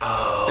doctor.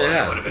 Oh,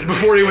 yeah. Would have been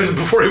before he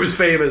was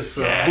famous.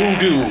 Yeah.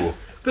 Voodoo.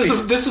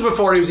 This is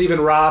before he was even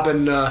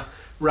robbing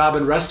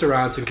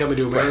restaurants and Coming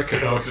to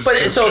America. But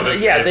so they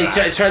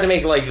tried to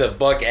make like the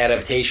book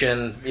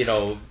adaptation,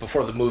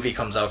 before the movie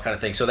comes out, kind of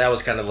thing. So that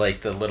was kind of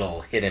like the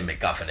little hidden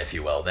MacGuffin, if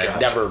you will, that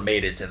never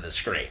made it to the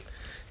screen.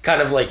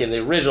 Kind of like in the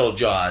original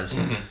Jaws,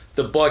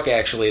 the book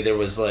actually there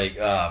was like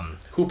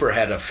Hooper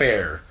had an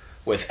affair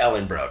with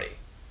Ellen Brody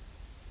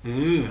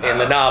in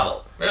the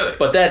novel. Really?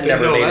 But that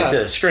never made it to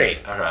the screen,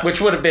 okay.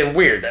 which would have been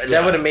weird. Yeah.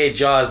 That would have made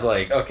Jaws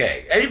like,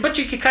 okay. But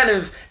you could kind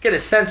of get a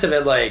sense of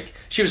it, like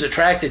she was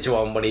attracted to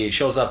him when he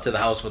shows up to the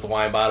house with a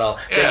wine bottle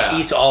and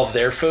eats all of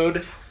their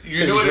food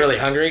because he's really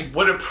hungry.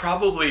 What it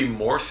probably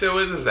more so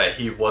is that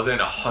he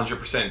wasn't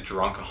 100%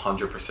 drunk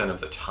 100% of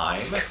the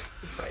time.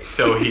 Right.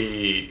 So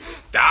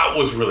that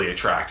was really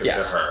attractive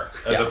to her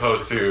as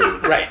opposed to...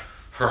 Right.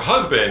 Her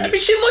husband... I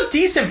mean, she looked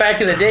decent back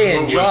in the day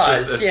in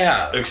Jaws.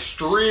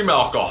 Extreme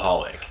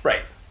alcoholic.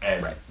 Right.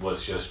 And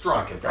was just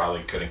drunk and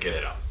probably couldn't get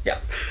it up. Yeah.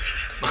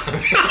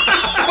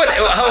 But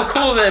how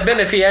cool would it have been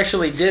if he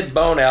actually did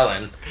bone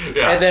Ellen,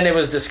 and then it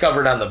was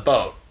discovered on the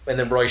boat, and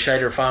then Roy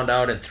Scheider found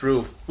out and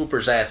threw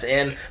Hooper's ass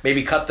in,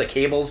 maybe cut the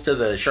cables to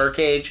the shark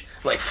cage,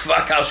 like,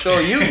 fuck, I'll show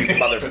you,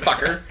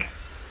 motherfucker.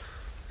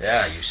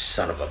 Yeah, you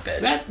son of a bitch.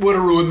 That would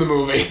have ruined the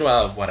movie.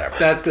 Well, whatever.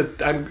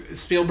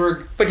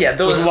 Spielberg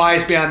those was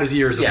wise beyond his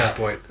years at that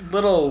point.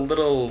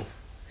 Little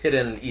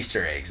hidden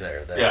Easter eggs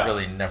there that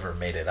really never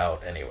made it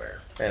out anywhere.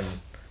 And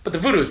But the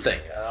voodoo thing,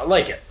 I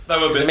like it.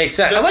 It makes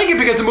sense. I like it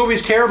because the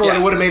movie's terrible and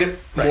it would have made it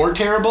more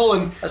terrible.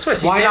 And that's why I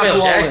see Samuel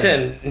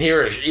Jackson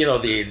near,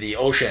 the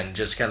ocean,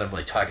 just kind of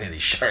like talking to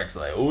these sharks,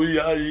 like, oh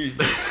yeah, you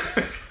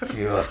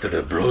after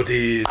the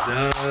bloodies.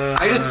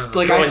 I just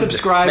I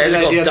subscribe to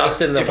the idea that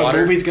if a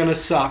movie's gonna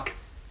suck,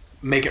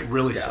 make it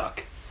really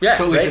suck. Yeah,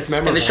 so at least it's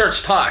memorable. And the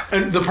sharks talk.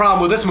 And the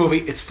problem with this movie,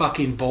 it's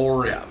fucking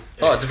boring. Yeah.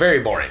 Oh, it's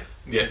very boring.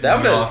 Yeah,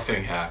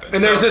 nothing happens.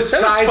 And there's this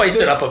side spice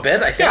it up a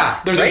bit, I think.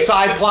 Yeah, there's a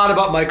side plot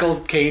about Michael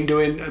Caine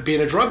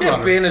being a drug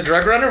runner. Being a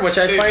drug runner, which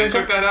I find... They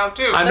took that out,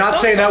 too. I'm not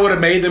saying that would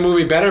have made the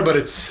movie better, but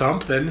it's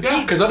something.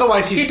 Yeah. Because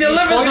otherwise he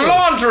delivers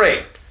laundry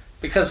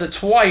because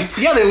it's white.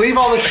 Yeah, they leave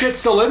all the shit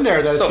still in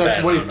there.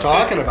 That's what he's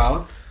talking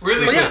about.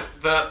 Really,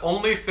 the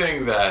only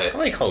thing that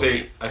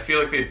I feel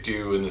like they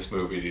do in this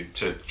movie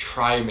to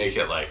try and make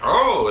it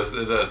is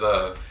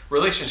the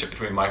relationship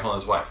between Michael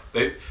and his wife.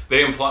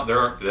 They imply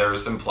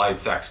there's implied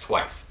sex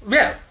twice.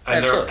 Yeah,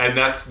 and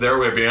that's their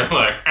way of being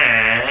like,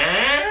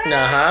 and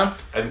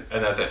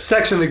that's it.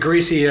 Sex in the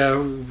greasy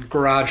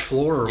garage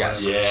floor. Or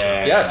yes. Whatever.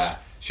 Yeah. Yes.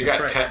 She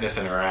got tetanus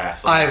in her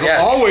ass. I've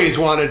always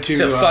wanted to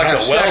have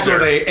sex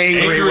with an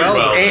angry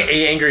welder.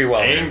 Angry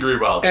welder. Angry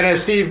welder. And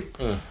as Steve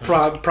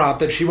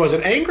prompted, she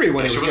wasn't angry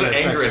when he was going to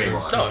have sex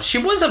anymore. No, she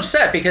was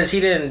upset because he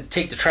didn't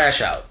take the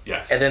trash out.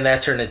 Yes. And then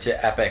that turned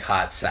into epic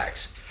hot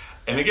sex.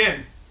 And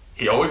again,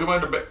 he always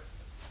wanted to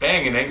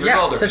bang an angry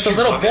welder. Since a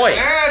little boy.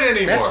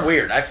 That's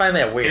weird. I find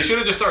that weird. He should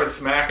have just started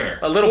smacking her.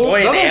 A little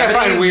boy. Another thing I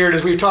find weird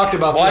is we've talked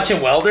about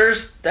watching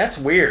welders. That's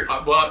weird.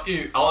 All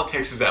it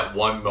takes is that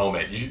one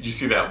moment. You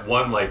see that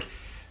one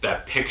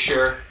that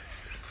picture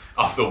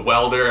of the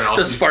welder and all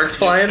the sparks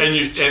flying, and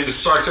the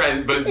sparks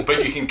are,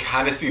 but you can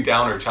kind of see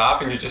down her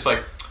top, and you're just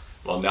like,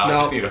 well, now I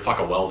just need to fuck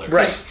a welder.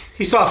 Right.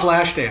 He saw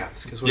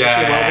Flashdance.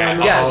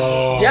 Yes.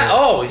 Oh. Yeah.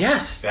 Oh,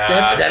 yes.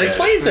 That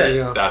explains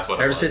it. That's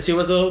what. Ever since he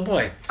was a little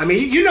boy. I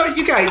mean, you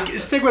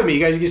guys stick with me. You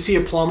guys, you see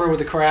a plumber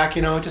with a crack,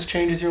 it just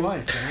changes your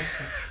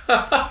life.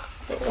 I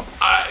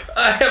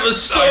have a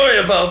story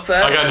about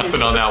that. I got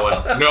nothing on that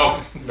one.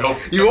 No.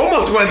 You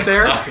almost went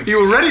there.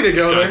 You were ready to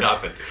go there.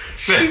 Nothing.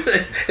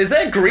 Is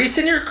that grease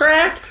in your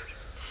crack?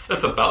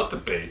 That's about to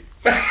be.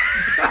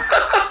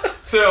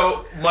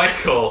 So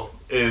Michael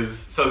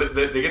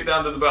they get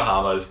down to the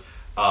Bahamas.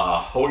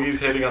 Hoagie's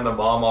hitting on the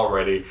mom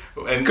already,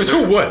 because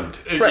who wouldn't?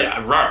 Right.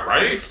 Yeah,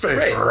 right.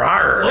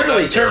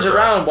 Literally turns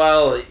around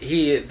while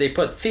they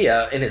put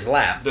Thea in his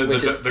lap,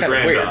 which is kind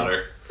of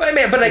weird.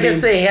 But I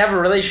guess they have a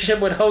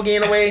relationship with Hoagie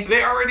in a way.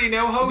 They already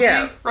know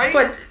Hoagie, right?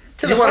 But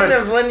to the point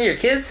of letting your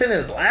kid sit in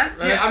his lap.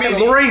 Yeah,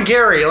 Lorraine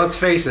Gary. Let's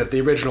face it,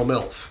 the original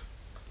MILF.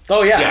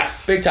 Oh yeah,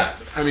 yes, big time.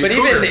 I mean, but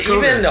even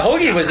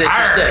Hoagie was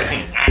interested.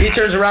 He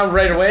turns around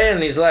right away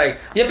and he's like,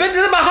 "You been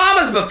to the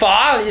Bahamas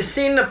before? You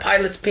seen the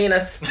pilot's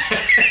penis?"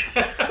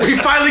 We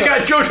finally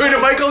got Joe doing to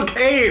Michael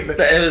Caine.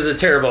 It was a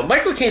terrible.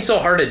 Michael Caine's so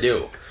hard to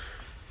do.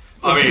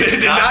 I mean,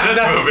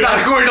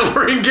 not going to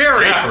Lorraine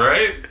Gary. Yeah,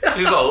 right.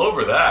 She's all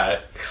over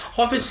that.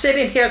 I've been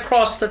sitting here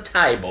across the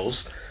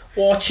tables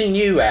watching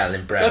you,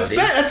 Alan Brody.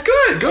 That's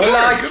good.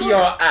 Good.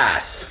 Your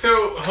ass.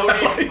 So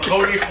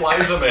Hoagie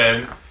flies him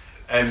in.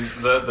 And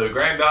the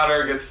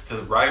granddaughter gets to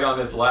ride on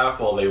his lap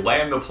while they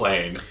land the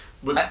plane.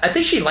 I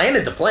think she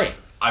landed the plane.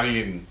 I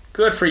mean...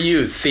 Good for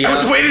you, Thea. I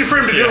was waiting for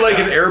him to do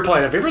an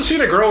airplane. Have you ever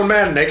seen a grown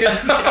man naked?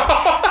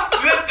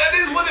 that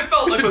is what it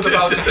felt like was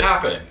about to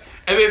happen.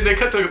 And then they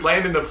cut to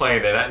landing the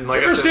plane. And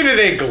like ever seen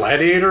any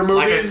Gladiator movies?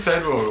 Like I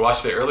said when we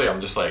watched it earlier, I'm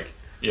just like...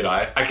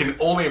 I can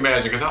only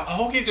imagine, because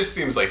Hoagie just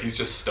seems like he's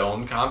just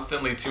stoned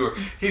constantly, too.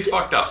 He's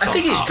fucked up somehow. I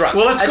think he's drunk.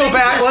 Well, let's go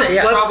back.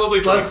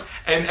 Let's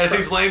and as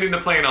he's landing the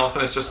plane, all of a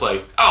sudden it's just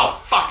like, oh,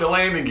 fuck the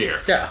landing gear.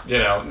 Yeah.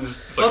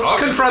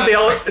 Let's confront the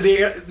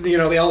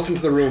elephant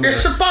in the room. You're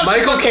supposed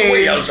to put the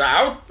wheels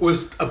out.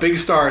 Was a big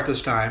star at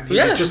this time.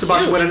 He was just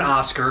about to win an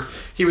Oscar.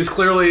 This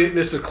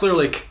is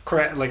clearly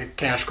like a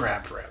cash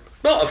grab for him.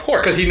 Well, of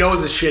course. Because he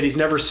knows his shit. He's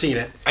never seen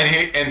it. And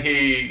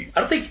he...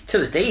 I don't think to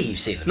this day he's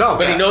seen it. No.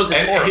 But he knows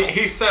it's horrible.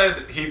 He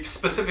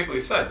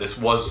specifically said this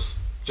was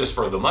just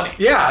for the money.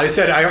 Yeah, I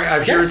said,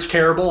 I hear it's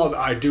terrible.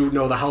 I do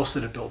know the house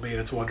that it built me, and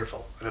it's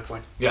wonderful. And it's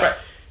like... Yeah. Right.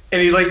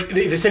 And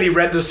they said he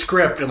read the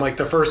script, and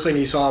the first thing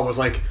he saw was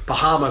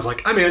Bahamas.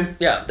 I'm in.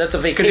 Yeah, that's a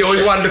vacation. Because he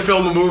always wanted to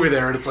film a movie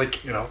there, and it's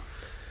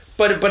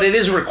But it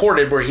is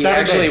recorded where he 7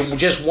 actually days.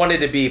 just wanted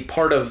to be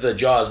part of the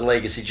Jaws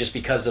legacy just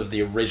because of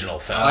the original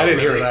film. I didn't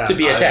hear that. To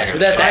be attached.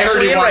 But that's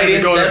actually in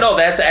writing. No,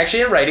 that's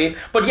actually in writing.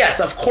 But yes,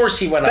 of course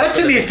he went out. That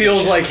to me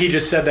feels like he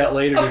just said that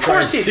later to try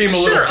and seem a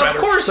little better. Of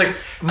course.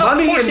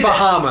 Money in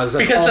Bahamas.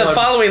 Because the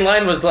following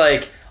line was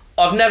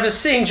I've never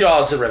seen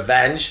Jaws of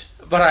Revenge,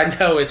 but I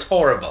know it's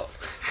horrible.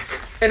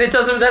 And it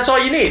doesn't. That's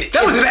all you need.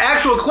 That was an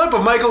actual clip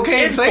of Michael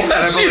Caine saying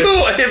that.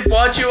 It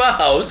bought you a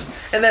house,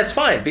 and that's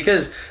fine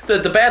because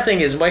the bad thing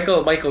is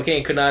Michael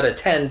Caine could not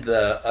attend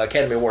the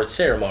Academy Awards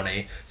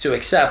ceremony to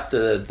accept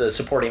the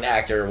supporting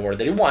actor award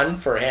that he won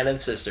for Hannah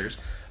and Sisters,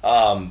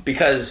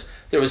 because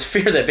there was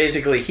fear that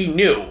basically he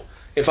knew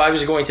if I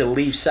was going to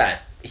leave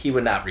set, he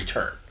would not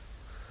return.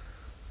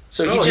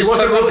 So he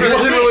wasn't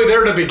really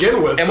there to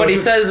begin with. And when he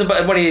says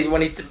about when he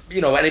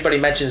anybody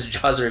mentions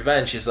Jaws of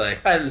Revenge, he's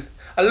like, I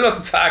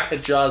look back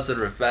at Jaws of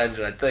Revenge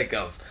and I think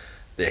of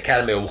the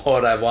Academy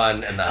Award I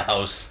won and the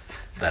house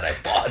that I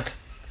bought.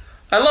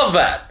 I love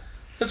that.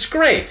 That's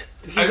great.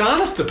 He's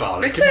honest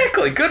about it.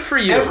 Exactly. Good for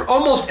you.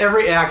 Almost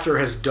every actor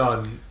has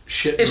done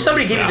shit. If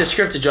somebody gave you the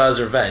script of Jaws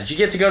of Revenge, you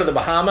get to go to the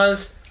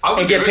Bahamas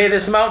and get paid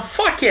this amount,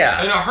 fuck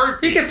yeah. In a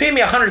heartbeat. You can pay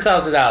me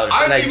 $100,000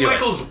 and I'd do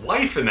Michael's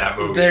wife in that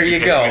movie. There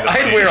you go.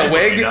 I'd wear a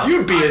wig.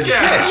 You'd be his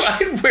bitch.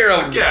 I'd wear a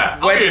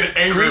I'd be an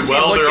angry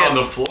welder on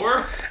the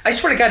floor. I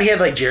swear to God, he had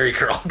like Jerry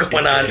curl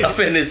going on up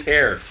in his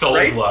hair.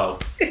 Soul glow.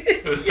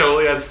 It was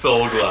totally had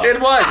soul glow. It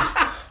was.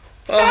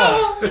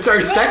 It's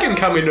our second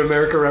Coming to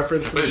America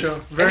reference in the show.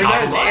 Very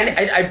nice.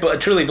 And I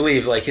truly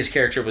believe like his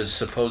character was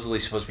supposed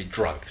to be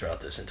drunk throughout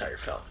this entire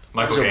film.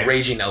 Michael He was a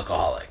raging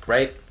alcoholic,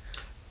 right?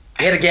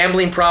 He had a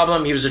gambling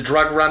problem. He was a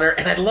drug runner,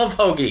 and I love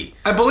Hoagie.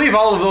 I believe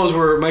all of those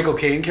were Michael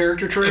Caine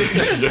character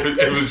traits.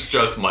 It was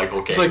just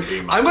Michael Caine. It's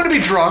like, I'm going to be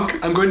drunk.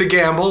 I'm going to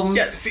gamble.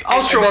 Yeah,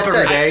 I'll show up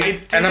every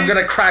day, and I'm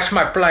going to crash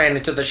my plane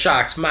into the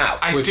shark's mouth.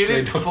 I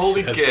didn't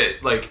fully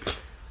get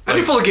I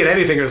didn't fully get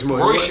anything in this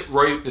movie.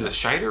 Roy is it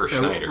Scheider or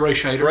Schneider? Roy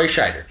Scheider. Roy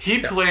Scheider. He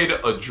played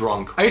a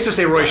drunk. I used to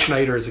say Roy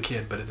Schneider as a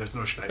kid, but there's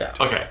no Schneider.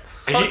 Yeah. Okay.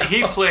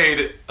 He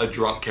played a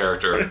drunk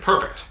character.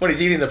 Perfect. When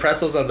he's eating the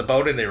pretzels on the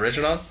boat in the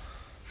original.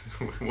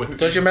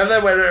 Don't you remember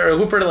that when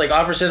Hooper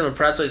offers him a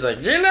pretzel? He's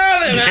like, "Do you know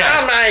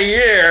that all my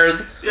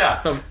years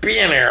of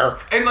being here?"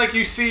 And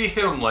you see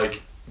him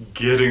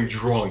getting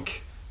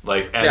drunk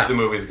as the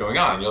movie's going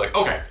on, and you're like,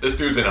 "Okay, this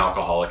dude's an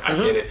alcoholic. I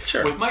get it."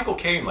 Sure. With Michael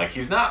Caine,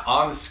 he's not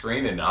on the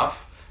screen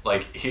enough.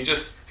 He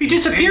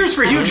disappears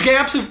for huge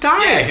gaps of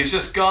time. Yeah, he's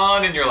just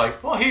gone, and you're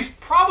like, well, he's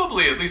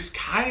probably at least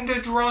kind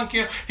of drunk.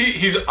 You know,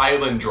 he's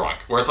island drunk,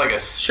 where it's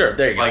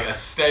there you go. A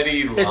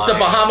steady line. It's the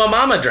Bahama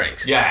Mama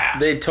drinks. Yeah,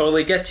 they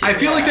totally get to you. I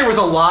feel like there was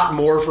a lot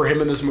more for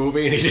him in this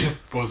movie, and he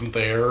just wasn't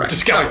there. Right.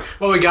 Just kind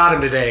of we got him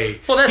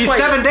today. Well, that's he's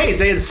 7 days.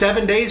 They had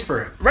 7 days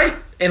for him. Right.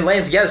 And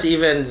Lance Guest,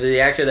 even the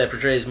actor that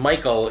portrays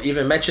Michael,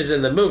 even mentions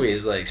in the movie,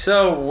 is like,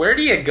 so where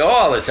do you go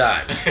all the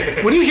time?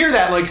 When you hear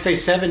that, say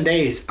 7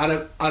 days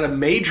on a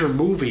major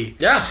movie,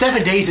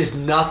 7 days is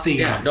nothing.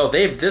 Yeah, no,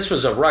 this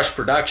was a rush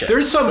production.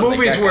 There's some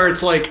movies where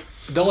it's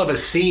they'll have a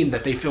scene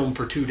that they film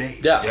for 2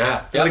 days.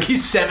 Yeah.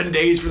 He's 7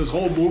 days for this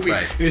whole movie,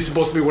 right. And he's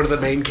supposed to be one of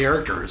the main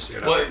characters. You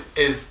know? Well,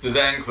 does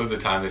that include the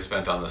time they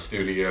spent on the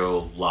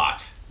studio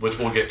lot, which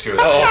we'll get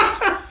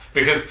to?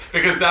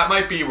 Because that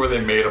might be where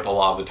they made up a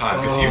lot of the time.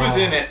 Because he was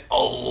in it a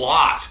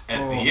lot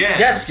at the end.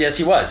 Yes,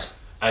 he was.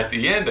 At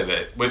the end of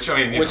it, which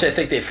I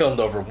think they filmed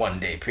over 1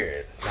 day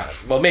period.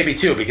 Well, maybe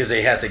 2 because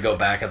they had to go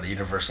back on the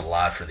Universal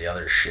lot for the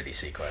other shitty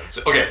sequence.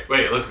 Okay,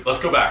 wait,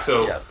 let's go back.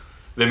 So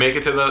they make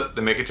it to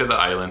the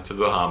island, to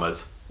the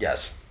Bahamas.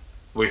 Yes.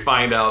 We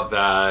find out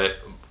that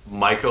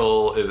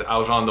Michael is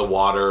out on the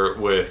water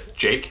with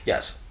Jake.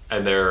 Yes.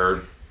 And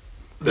they're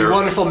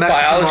wonderful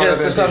Mexican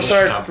biologist of some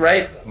sort,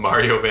 right?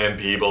 Mario Van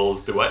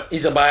Peebles, do what?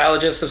 He's a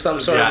biologist of some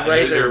sort,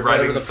 right? They're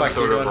writing some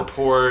sort of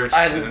report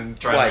and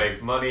trying to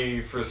make money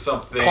for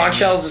something. Conch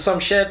shells or some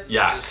shit?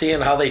 Yeah.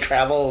 Seeing how they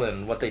travel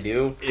and what they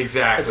do.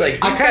 Exactly. It's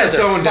like, I kind of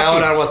zoned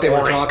out on what they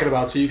were talking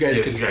about, so you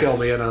guys can fill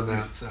me in on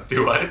that. So.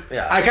 Do what?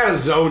 Yeah. I kind of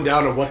zoned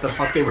out on what the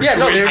fuck they were doing. Yeah,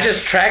 no, they were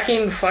just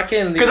tracking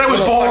fucking... Because I was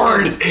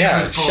bored.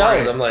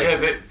 Shells. I'm like...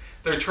 Yeah,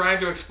 they're trying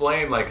to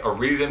explain, a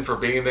reason for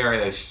being there,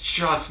 and it's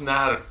just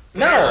not...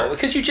 No,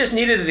 because you just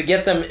needed to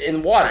get them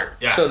in water.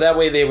 Yes. So that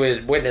way they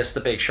would witness the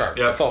big shark,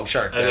 the foam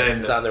shark that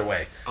is on their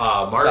way.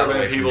 Mario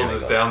Van Peebles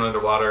is down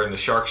underwater, and the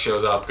shark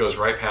shows up, goes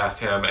right past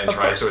him, and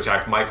tries to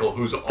attack Michael,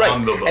 who's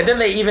on the boat. And then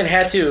they even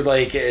had to,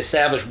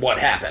 establish what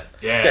happened.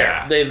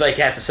 Yeah. They,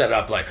 had to set it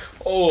up,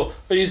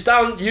 he's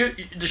down,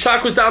 the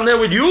shark was down there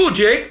with you,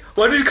 Jake.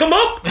 Why did he come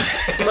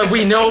up?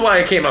 We know why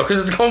it came up,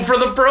 because it's going for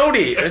the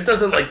Brody. And it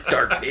doesn't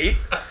Dark Pete.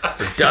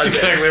 It doesn't. That's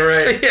exactly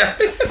right. Yeah.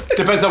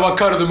 Depends on what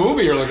cut of the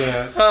movie you're looking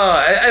at.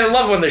 I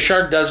love when the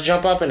shark does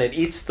jump up and it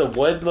eats the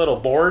wood little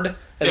board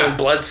and then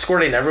blood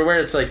squirting everywhere.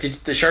 It's like, did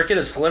the shark get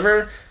a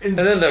sliver? And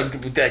then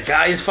the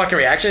guy's fucking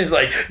reaction is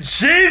like,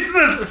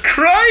 Jesus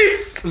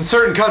Christ! In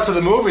certain cuts of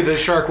the movie, the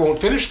shark won't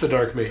finish the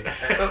dark meat.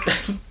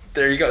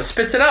 There you go.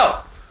 Spits it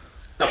out.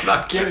 I'm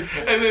not kidding.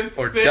 And then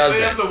they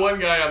have the one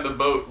guy on the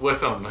boat with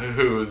them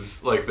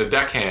who's the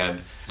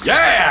deckhand.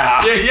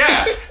 Yeah!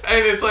 Yeah.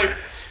 And it's like...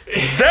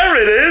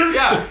 There it is!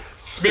 Yeah.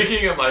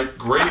 Speaking in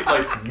great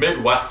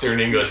Midwestern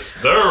English.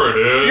 There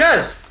it is.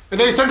 Yes. And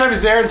then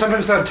sometimes there and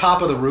sometimes on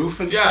top of the roof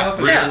and stuff.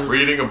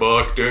 Reading a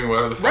book, doing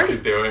whatever the fuck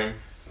he's doing.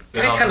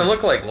 Guy kind of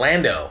looked like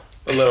Lando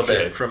a little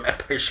bit from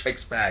Empire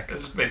Strikes Back.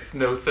 This makes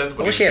no sense.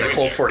 I wish he had a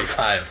Colt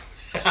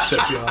 45.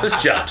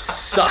 This job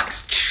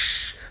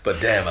sucks. But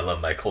damn, I love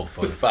my Colt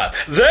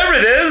 45. There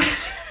it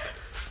is.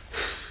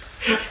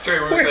 Sorry,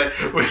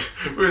 we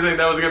were saying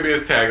that was going to be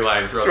his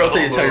tagline throughout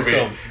the entire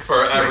film.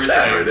 For everything.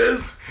 There it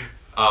is.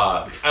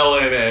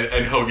 Ellen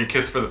and Hoagie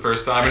kiss for the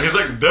first time, and he's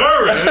like,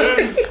 there it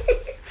is!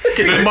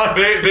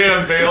 they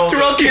unveiled...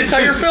 Throughout the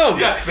entire film.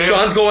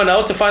 Sean's going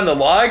out to find the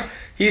log.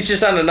 He's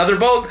just on another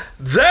boat.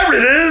 There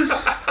it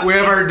is. We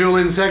have our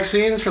dueling sex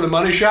scenes for the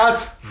money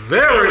shots.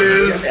 There it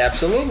is. Yeah,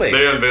 absolutely.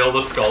 They unveil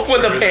the sculpture.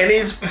 When the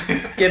panties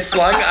get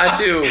flung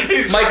onto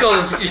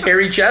Michael's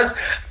hairy chest.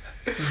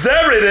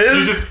 There it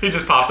is. He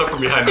just pops up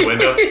from behind the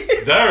window.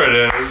 There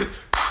it is.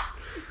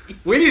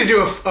 We need to do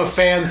a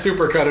fan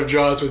supercut of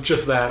Jaws with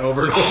just that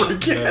over and over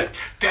again.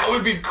 That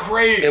would be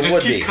great. It just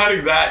would keep be.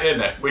 cutting that in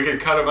it. We could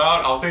cut him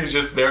out. I'll say he's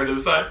just there to the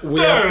side. We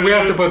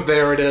have to put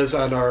there it is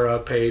on our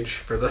page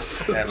for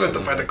this. We have to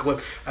Absolutely. find a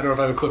clip. I don't know if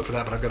I have a clip for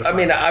that, but I've got to find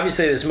it.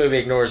 Obviously this movie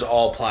ignores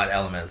all plot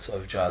elements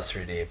of Jaws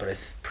 3D, but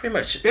it pretty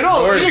much It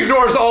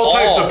ignores all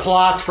types of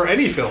plots for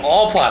any film.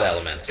 All plot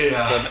elements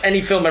Yeah. of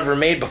any film ever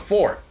made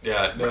before.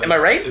 Yeah. No, Am I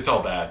right? It's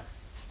all bad.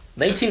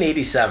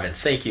 1987.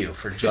 Thank you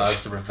for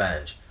Jaws: The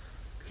Revenge.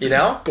 You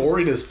know?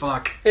 Boring as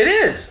fuck. It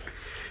is.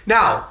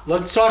 Now,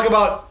 let's talk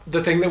about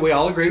the thing that we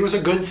all agreed was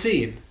a good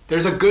scene.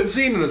 There's a good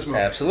scene in this movie.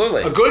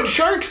 Absolutely. A good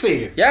shark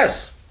scene.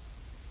 Yes.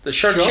 The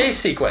shark chase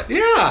sequence.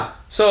 Yeah.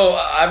 So,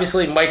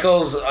 obviously,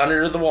 Michael's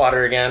under the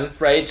water again,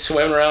 right?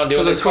 Swimming around,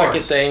 doing this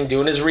fucking thing,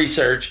 doing his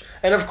research.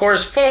 And, of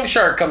course, foam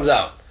shark comes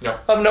out.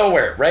 Yep. Of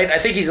nowhere, right? I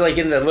think he's, like,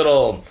 in the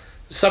little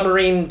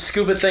submarine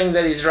scuba thing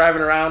that he's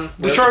driving around.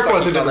 The shark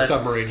wasn't in the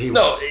submarine. He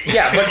was.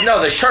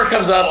 The shark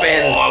comes up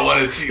and... Oh, I want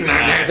to see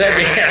that.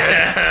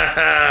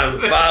 I'm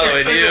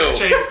following you. There's a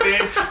chase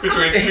scene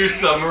between two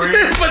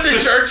submarines. But the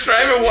shark's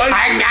driving one.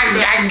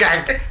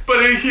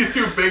 But he's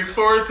too big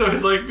for it, so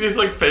his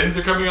fins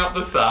are coming out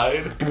the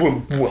side.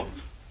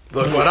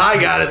 Look what I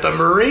got at the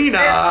marina.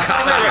 It's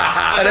coming.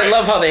 And I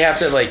love how they have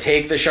to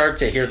take the shark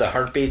to hear the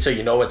heartbeat, so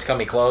you know it's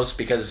coming close,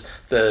 because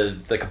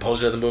the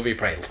composer of the movie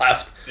probably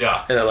left.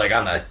 Yeah. And they're like,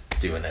 I'm not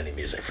doing any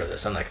music for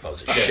this. I'm not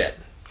composing shit.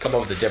 Come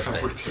up with a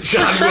different thing.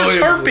 John Shark's Williams.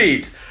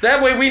 heartbeat.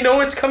 That way we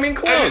know it's coming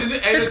close.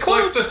 And it's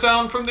close. like the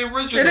sound from the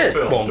original It is.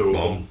 film. Boom,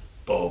 boom.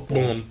 Boom,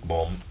 Boom,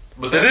 boom.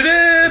 Was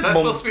that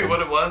supposed to be what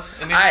it was?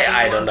 In the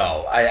I don't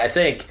know. I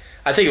think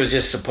it was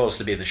just supposed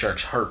to be the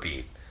shark's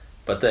heartbeat,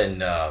 but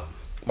then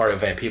Mario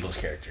Van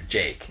Peebles' character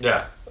Jake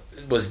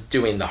was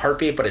doing the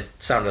heartbeat, but it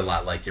sounded a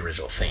lot like the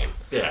original theme.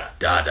 Yeah.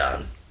 Da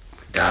dun,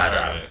 da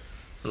dun.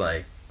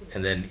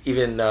 And then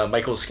even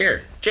Michael was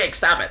scared. Jake,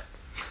 stop it!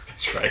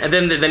 That's right. And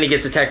then he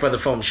gets attacked by the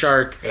foam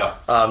shark.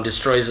 Yeah.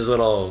 Destroys his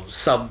little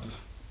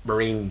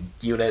submarine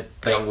unit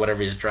thing,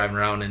 whatever he's driving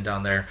around in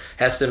down there.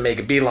 Has to make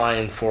a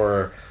beeline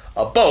for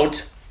a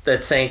boat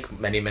that sank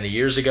many, many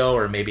years ago,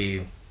 or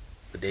maybe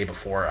the day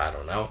before. I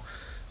don't know.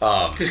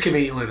 Just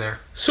conveniently there.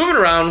 Swimming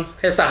around,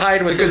 has to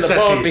hide within the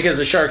boat because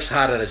the shark's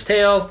hot on his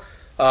tail.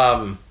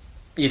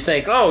 You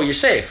think, oh, you're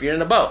safe. You're in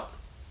the boat.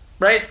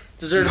 Right?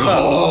 Deserted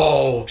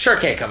boat.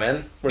 Shark can't come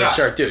in. What does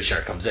shark do?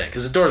 Shark comes in.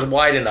 Because the door's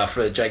wide enough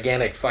for a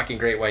gigantic fucking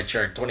great white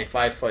shark,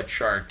 25-foot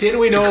shark.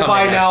 Didn't we know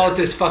by now that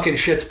this fucking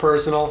shit's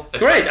personal?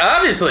 Right,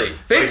 obviously.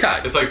 Big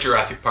time. It's like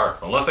Jurassic Park.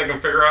 Unless they can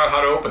figure out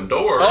how to open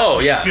doors. Oh,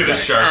 yeah. You see the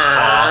shark's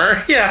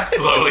paw yeah.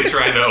 slowly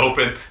trying to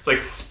open. It's like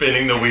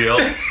spinning the wheel.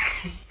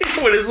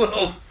 With his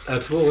little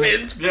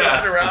fins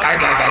flipping around.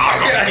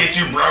 I'll get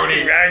you,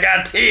 Brody. I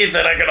got teeth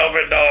and I can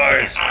open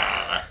doors.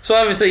 So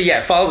obviously,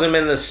 follows him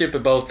in the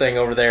stupid boat thing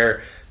over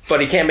there, but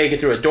he can't make it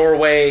through a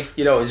doorway.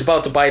 You know, he's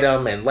about to bite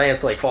him, and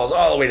Lance falls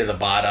all the way to the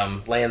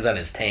bottom, lands on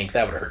his tank.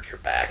 That would hurt your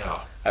back.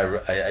 Oh.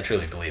 I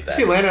truly believe that. Does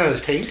he land on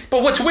his tank?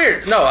 But what's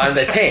weird? No, on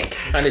the tank.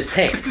 On his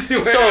tank.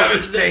 On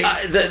his tank?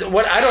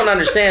 What I don't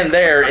understand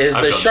there is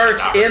the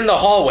shark's in the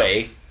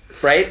hallway,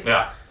 right?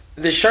 Yeah.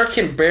 The shark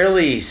can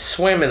barely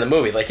swim in the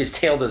movie. Like, his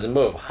tail doesn't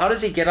move. How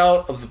does he get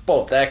out of the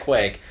boat that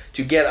quick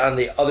to get on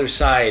the other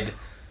side?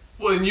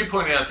 Well, and you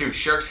pointed out, too,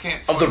 sharks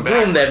can't swim of the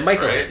room that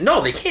Michael's in. No,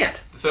 they can't.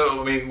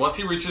 So, I mean, once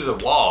he reaches a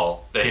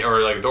wall,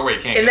 or like a doorway,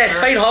 he can't in get that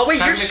there. tight hallway,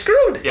 you're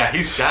screwed. Yeah,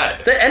 he's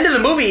dead. The end of the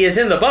movie is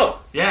in the boat.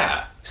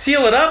 Yeah.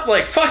 Seal it up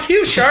like, fuck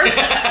you, shark.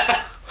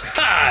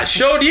 Ha,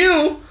 showed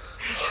you.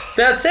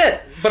 That's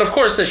it. But of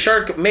course, the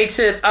shark makes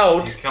it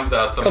out. He comes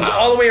out somehow. Comes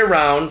all the way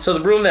around. So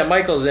the room that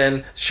Michael's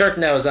in, the shark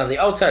now is on the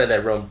outside of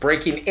that room,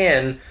 breaking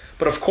in.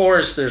 But of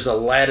course, there's a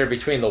ladder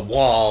between the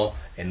wall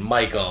and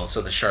Michael,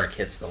 so the shark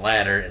hits the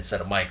ladder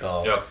instead of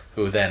Michael,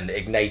 who then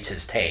ignites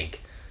his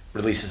tank,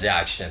 releases the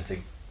oxygen to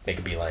make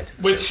a beeline to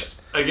the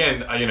surface. Which,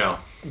 again,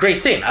 great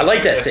scene. I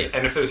like that scene.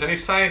 And if there's any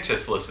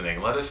scientists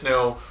listening, let us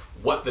know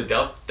what the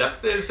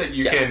depth is that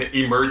you can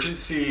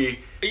emergency,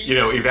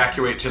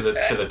 evacuate to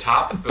the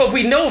top. But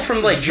we know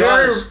from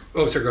Jaws.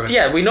 Oh, sorry, go ahead.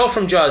 Yeah, we know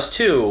from Jaws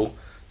 2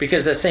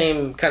 because the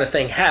same kind of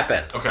thing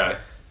happened. Okay.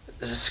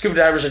 The scuba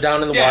divers are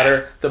down in the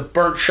water. The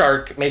burnt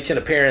shark makes an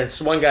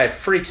appearance. One guy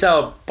freaks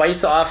out,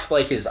 bites off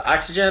his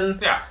oxygen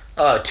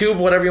tube,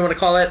 whatever you want to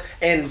call it,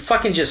 and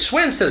fucking just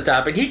swims to the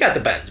top. And he got the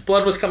bends.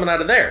 Blood was coming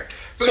out of there.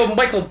 So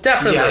Michael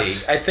definitely,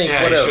 I think,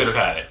 would have. He should have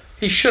had it.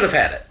 He should have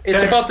had it.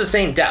 It's about the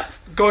same depth.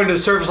 Going to the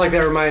surface like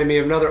that reminded me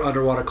of another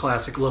underwater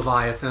classic,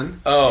 Leviathan.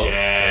 Oh,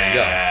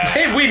 yeah.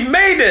 Hey, we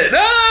made it!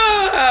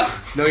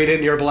 Ah! No, you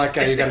didn't. You're a black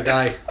guy. You got to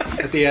die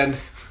at the end.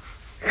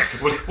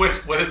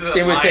 What is it?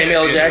 Same with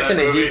Samuel L. Jackson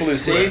in Deep Blue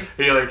Sea.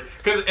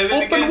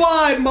 Open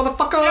wide,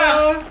 motherfucker!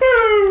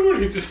 Yeah.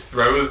 He just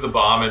throws the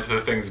bomb into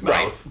the thing's mouth.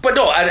 Right. But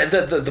no,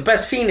 the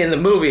best scene in the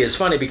movie is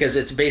funny because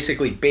it's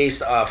basically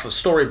based off of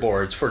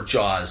storyboards for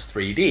Jaws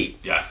 3D.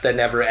 Yes. That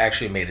never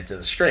actually made it to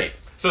the screen.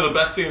 So the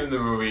best scene in the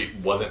movie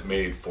wasn't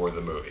made for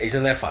the movie.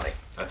 Isn't that funny?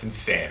 That's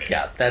insanity.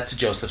 Yeah, that's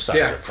Joseph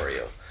Sargent for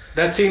you.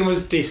 That scene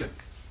was decent.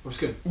 It was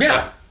good.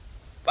 Yeah.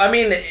 I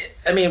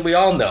mean, we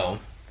all know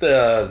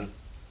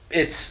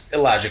it's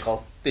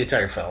illogical, the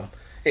entire film.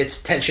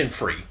 It's tension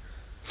free.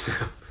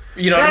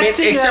 You know what I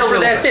mean? Except for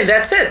that scene.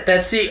 That's it.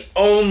 That's the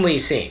only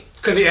scene.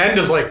 Because the end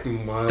is like...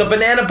 The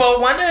banana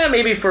boat one,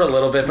 maybe for a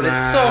little bit, but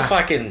it's so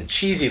fucking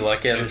cheesy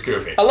looking. It's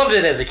goofy. I loved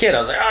it as a kid. I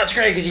was like, oh, it's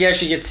great because you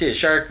actually get to see a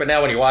shark, but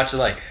now when you watch it,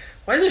 like,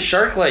 why is a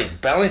shark, like,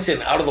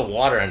 balancing out of the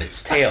water on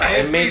its tail?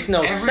 It makes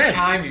no sense. Every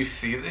time you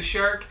see the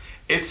shark,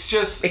 it's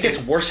just... It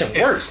gets worse and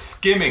worse. It's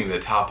skimming the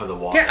top of the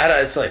water. Yeah,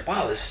 it's like,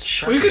 wow, this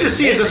shark Well, you can just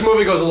see as this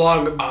movie goes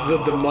along,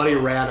 the money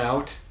ran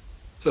out.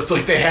 So it's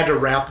like they had to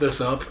wrap this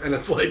up, and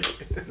it's like...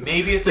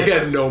 Maybe it's they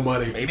like had no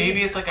money.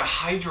 Maybe it's like a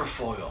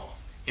hydrofoil.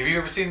 Have you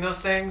ever seen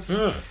those things?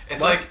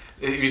 It's what? like...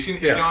 Have you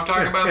seen? You know what I'm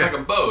talking about? It's like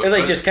a boat. It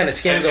like just kind of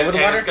skims over the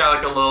water? And it's got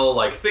like a little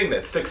like thing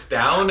that sticks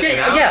down and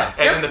out.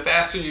 And then the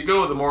faster you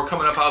go, the more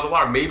coming up out of the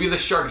water. Maybe the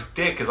shark's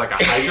dick is like a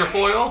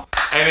hydrofoil.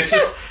 And it's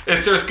just... It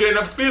starts getting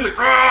up speed. It's like...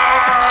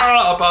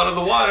 up out of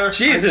the water.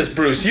 Jesus,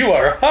 Bruce, you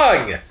are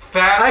hung.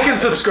 I can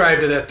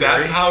subscribe to that theory.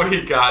 That's how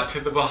he got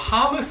to the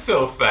Bahamas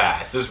so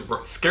fast. Just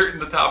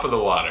skirting the top of the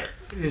water.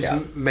 His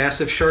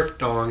massive shark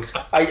dong.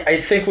 I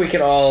think we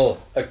can all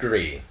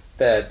agree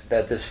that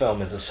this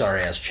film is a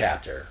sorry-ass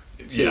chapter.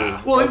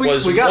 Yeah. Well,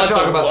 we got to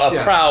talk about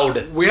a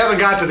proud. We haven't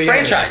got to the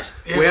franchise.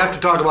 Ending. We have to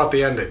talk about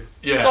the ending.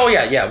 Yeah. Oh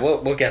yeah.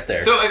 We'll get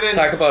there. So and then,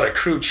 talk about a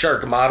crude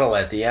shark model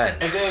at the end.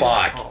 And then,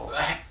 Fuck.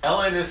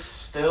 Ellen is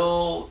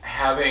still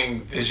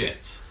having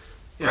visions.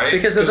 Yeah. Right?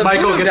 Because of the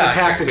Michael gets doctor.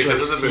 attacked and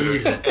because of the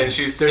voodoo. And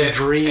she's there's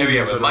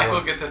dreams. When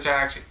Michael gets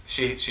attacked,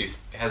 she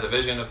has a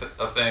vision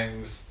of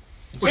things.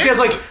 Well, she has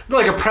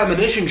like a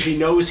premonition. She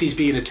knows he's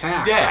being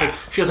attacked. Yeah. It's like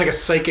she has like a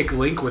psychic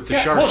link with the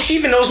shark. Well, she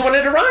even knows when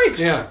it arrived.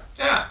 Yeah.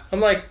 Yeah. I'm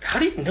like, how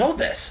do you know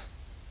this?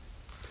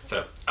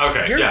 So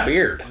okay, You're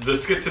weird.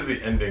 Let's get to the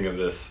ending of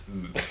this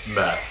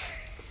mess.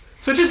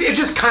 So it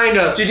just kind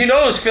of... Did you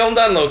know it was filmed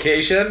on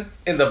location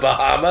in the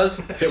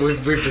Bahamas?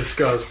 We've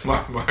discussed.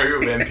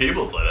 Mario Van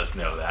Peebles let us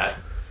know that.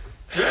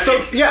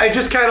 So, yeah, it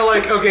just kind of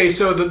like, okay,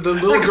 so the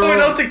little We're girl... going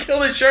out to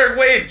kill the shark.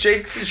 Wait,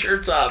 Jake's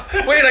shirt's off.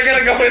 Wait, I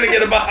gotta go in and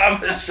get a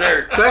Bahamas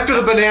shirt. So after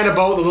the banana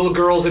boat, the little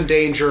girl's in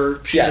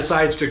danger. She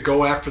decides to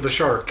go after the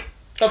shark.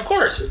 Of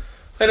course.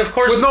 And of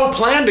course... With no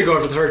plan to go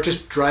after the shark,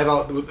 just drive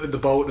out the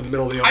boat in the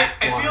middle of the water.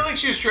 I feel like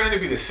she was trying to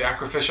be the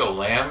sacrificial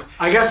lamb.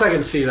 I guess I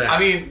can see that. I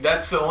mean,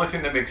 that's the only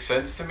thing that makes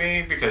sense to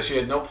me, because she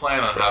had no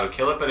plan on how to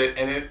kill it,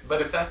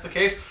 but if that's the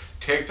case,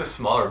 take the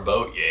smaller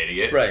boat, you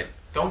idiot. Right.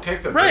 Don't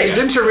take the right. big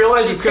Didn't you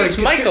realize she it's going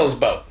to Michael's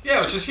boat?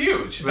 Yeah, which is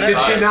huge. Did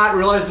she not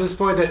realize at this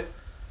point that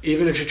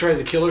even if she tries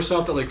to kill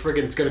herself, that like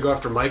friggin' it's going to go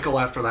after Michael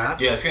after that?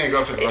 Yeah, it's going to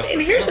go after the rest of the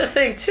And here's the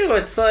thing too.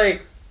 It's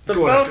like the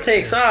boat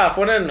takes off.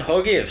 Wouldn't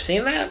Hoagie have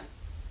seen that?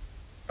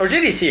 Or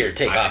did he see her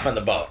take off on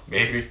the boat?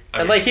 Maybe.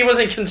 And like he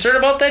wasn't concerned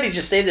about that. He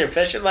just stayed there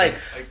fishing. Like,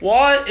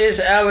 what is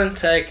Alan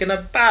taking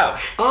about?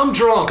 I'm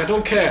drunk. I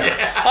don't care.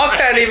 Yeah. I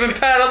can't even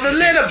paddle the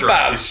lid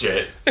about.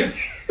 Shit.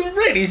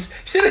 Right.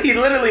 He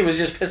literally was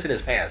just pissing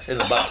his pants in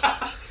the boat.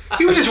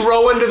 He would just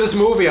row into this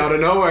movie out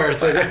of nowhere.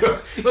 It's like,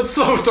 let's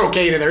throw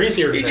Caine in there. He's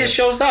here today. He just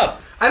shows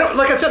up.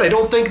 Like I said, I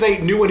don't think they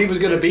knew when he was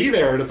going to be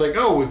there. And it's like,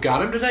 oh, we've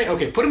got him today?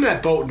 Okay, put him in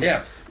that boat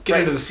and get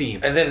into the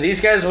scene. And then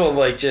these guys will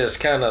like just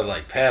kind of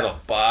like paddle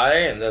by,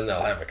 and then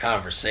they'll have a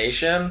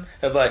conversation.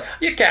 They'll be like,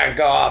 you can't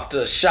go off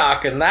to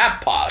shark in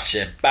that paw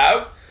shit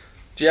boat.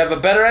 Do you have a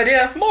better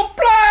idea? More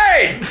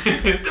blade!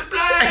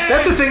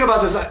 That's the thing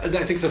about this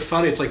I think so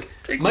funny. It's like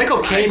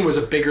Michael Caine was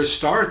a bigger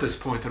star at this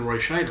point than Roy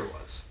Scheider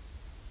was.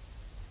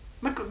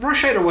 Roy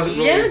Scheider wasn't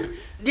really...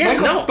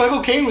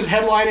 Michael Caine was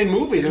headlining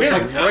movies. And it's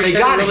like, they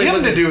got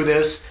him to do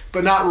this,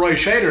 but not Roy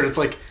Scheider. And it's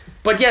like...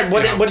 But yeah,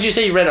 what did you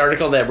say? You read an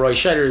article that Roy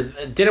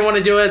Scheider didn't want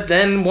to do it,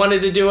 then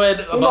wanted to do it?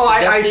 Well, no,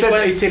 I said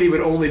they said he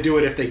would only do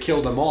it if they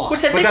killed him off.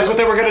 But that's what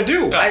they were going to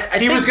do.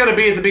 He was going to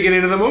be at the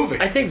beginning of the movie.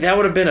 I think that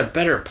would have been a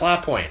better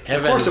plot point.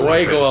 Having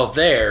Roy go out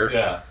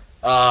there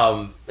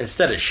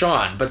instead of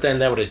Sean. But then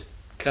that would have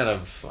kind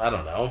of, I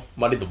don't know,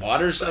 muddied the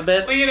waters a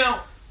bit. Well, you know...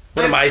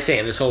 What am I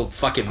saying? This whole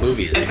fucking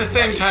movie is... At the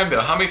same time,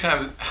 though, how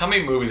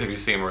many movies have you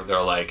seen where they're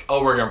like,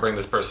 oh, we're going to bring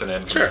this person in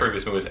from the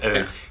previous movies, and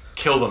then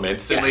kill them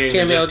instantly,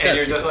 and you're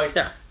just like...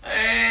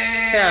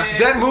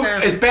 That movie,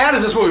 as bad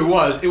as this movie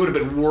was, it would have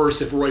been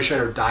worse if Roy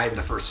Scheider died in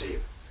the first scene.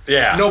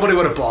 Yeah. Nobody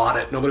would have bought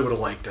it. Nobody would have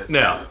liked it.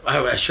 No.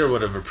 I sure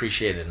would have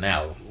appreciated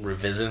now,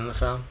 revisiting the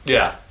film.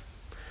 Yeah.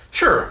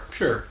 Sure.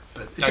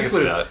 But it I just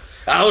would have...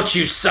 Ouch,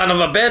 you son of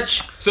a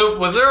bitch. So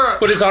was there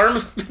Would his arm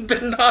have been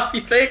bitten off,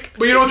 you think?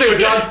 But you know what they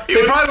would have done?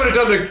 They probably would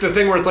have done the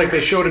thing where it's like they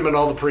showed him in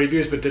all the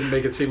previews but didn't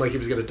make it seem like he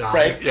was going to die.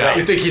 Right. Yeah.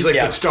 You think he's like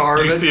the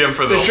star. You see him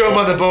for the They show him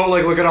on the boat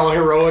like looking all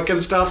heroic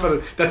and stuff,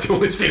 and that's the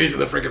only scene he's in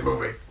the freaking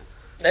movie.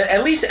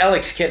 At least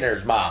Alex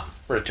Kintner's mom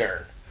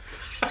returned.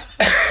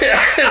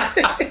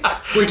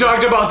 We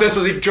talked about this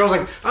as Joe's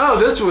like, oh,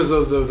 this was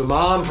the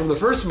mom from the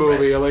first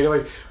movie. Right.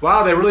 Like,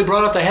 wow, they really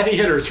brought out the heavy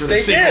hitters for the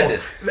sequel. Did.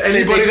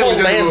 Anybody that was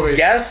in the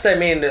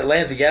movie.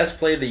 Lance Guest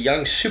played the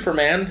young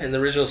Superman in the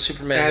original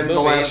Superman and movie.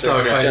 The Last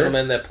Starfighter. The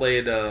gentleman that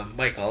played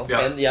Michael.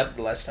 Yeah. And The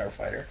Last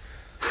Starfighter.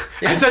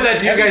 Yeah. I said that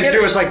to you Heavy guys hitters.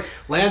 too. It's like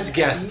Lance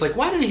Guest. It's like,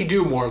 why didn't he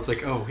do more? It's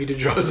like, oh, he did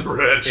Jaws the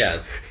Rich. Yeah.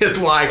 It's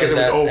why, because it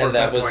was over and at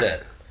that that was point.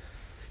 it.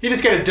 He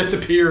just kind of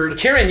disappeared.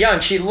 Karen Young,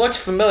 she looks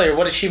familiar.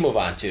 What did she move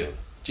on to?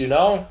 Do you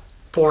know?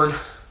 Porn.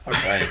 All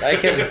right,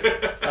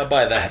 I'll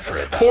buy that for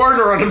it. Porn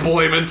or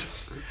unemployment.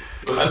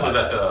 Was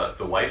that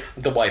the wife?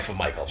 The wife of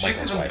Michael. She did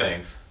Michael's some wife.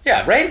 things.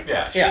 Yeah, right?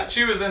 Yeah,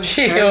 she was in...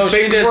 She And did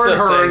things weren't some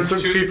her in things.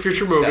 some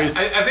future movies.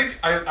 I think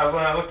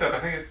when I looked up, I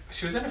think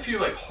she was in a few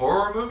like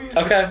horror movies.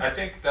 Okay. I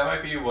think that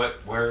might be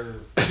where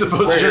As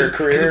opposed Where to her just,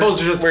 career, as opposed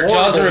to just where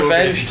Jaws of horrible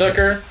Revenge movies. took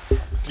her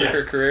Yeah.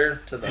 her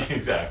career to the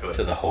exactly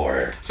to the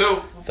horror.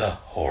 So The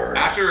horror.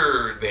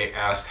 after they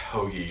asked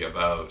Hoagie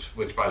about,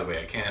 which by the way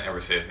I can't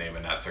ever say his name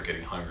and not start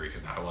getting hungry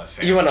because now I want a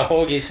sandwich. You want a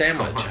hoagie I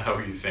sandwich want a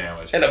Hoagie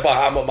sandwich. and a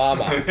Bahama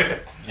Mama.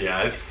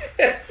 Yes.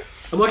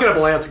 I'm looking up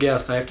Lance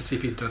Guest. I have to see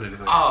if he's done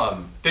anything.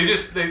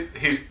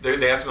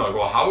 They asked him like,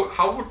 well,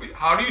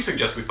 how do you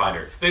suggest we find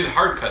her? They just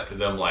hard cut to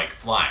them like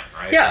flying,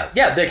 right?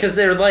 Yeah, because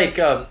they're like,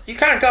 you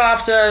can't go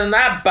off to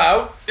that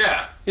boat.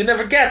 Yeah. You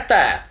never get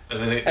that. And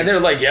then And they're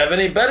like, you have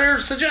any better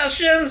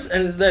suggestions?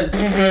 And then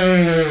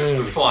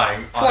they're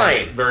flying.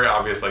 Flying. On a very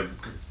obvious like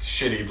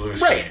shitty blue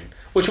screen. right,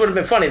 which would have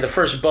been funny. The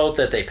first boat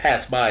that they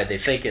pass by, they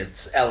think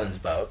it's Ellen's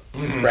boat,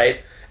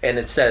 right? And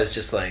instead it's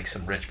just like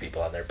some rich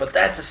people on there. But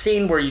that's a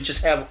scene where you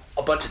just have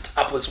a bunch of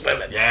topless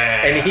women.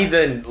 Yeah. And he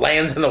then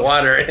lands in the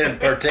water and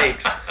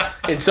partakes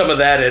in some of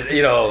that at,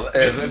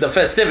 the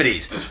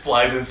festivities. Just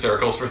flies in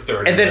circles for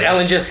 30 And then minutes.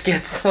 Ellen just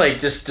gets,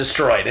 just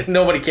destroyed. And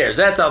nobody cares.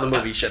 That's how the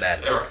movie should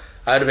end. Right.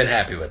 I'd have been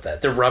happy with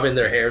that. They're rubbing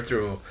their hair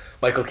through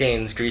Michael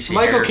Caine's greasy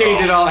hair. Michael Caine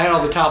had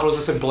all the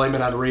topless and Blame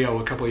It on Rio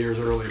a couple of years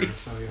earlier.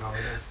 So, it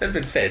is. That'd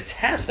been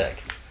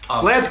fantastic.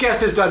 Lance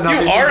Guest has done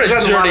nothing. You are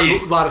He's a done dirty...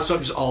 a lot of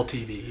stuff, just all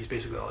TV. He's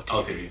basically all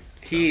TV.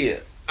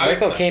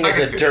 Michael Caine I is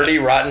can a see dirty,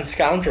 that. rotten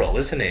scoundrel,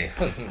 isn't he?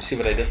 See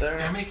what I did there?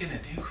 They're making a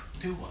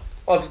new one.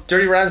 Oh,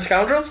 Dirty Rotten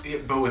Scoundrels? Yeah,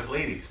 but with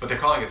ladies. But they're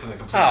calling it something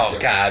completely Oh,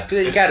 different. God.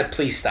 You gotta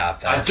please stop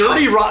that.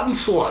 Dirty Rotten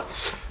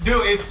Sluts.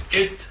 Dude,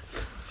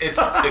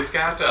 it's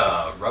got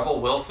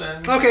Rebel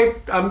Wilson. Okay,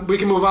 we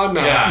can move on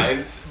now.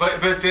 Yeah, but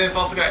then it's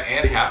also got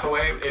Anne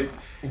Hathaway.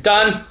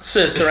 Done.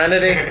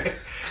 Serenity.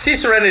 See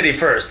Serenity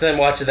first, then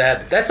watch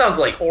that. That sounds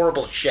like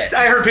horrible shit.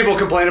 I heard people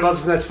complain about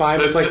this, and that's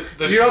fine. It's like,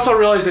 the did you also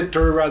realize that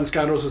Dirty Rotten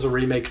Scoundrels was a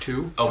remake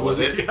too? Oh, was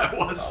it? Yeah, it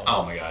was.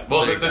 Oh my god.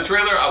 Well, the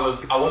trailer I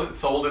wasn't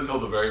sold until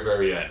the very,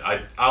 very end.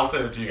 I'll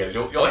send it to you guys.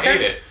 You'll Okay.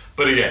 hate it,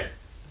 but again.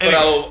 But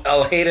anyways.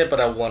 I'll hate it, but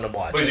I want to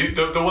watch But it.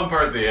 the one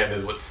part at the end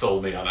is what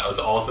sold me on it. I was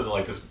all of a sudden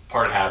like this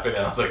part happened,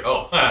 and I was like,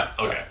 oh,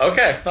 okay.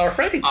 Okay, all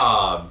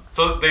right.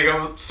 So they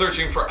go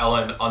searching for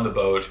Ellen on the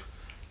boat,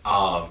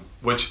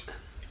 which,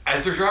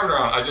 as they're driving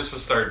around, I just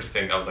was starting to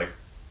think, I was like,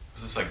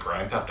 was this like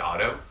Grand Theft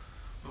Auto?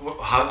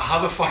 How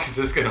the fuck is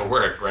this gonna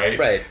work, right?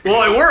 Right.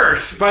 Well, it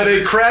works by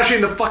they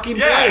crashing the fucking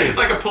Yeah, plane. it's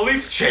like a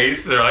police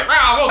chase. They're like,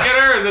 we'll get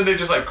her, and then they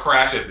just like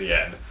crash at the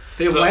end.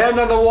 They land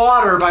on the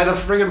water by the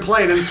friggin'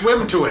 plane and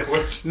swim to it.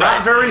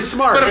 Not very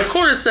smart. But of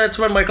course, that's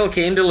when Michael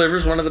Caine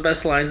delivers one of the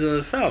best lines in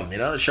the film.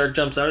 The shark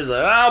jumps out, he's like,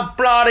 oh,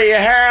 bloody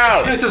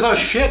hell! He says, oh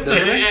shit,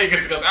 doesn't he? Yeah, he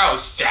goes,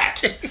 oh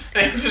shit,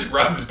 and he just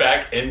runs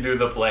back into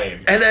the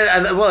plane. And then,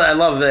 I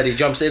love that he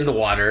jumps in the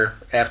water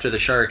after the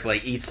shark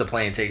eats the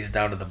plane, takes it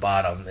down to the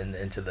bottom and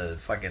into the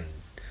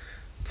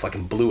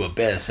fucking blue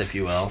abyss, if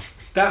you will.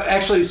 That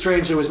actually,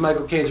 strangely, was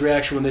Michael Caine's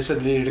reaction when they said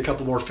they needed a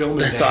couple more filming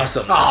That's days.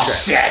 awesome. Oh,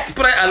 That's shit!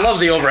 But I love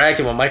the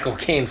overacting when Michael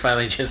Caine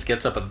finally just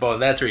gets up at the boat,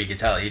 and that's where you can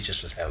tell he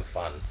just was having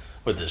fun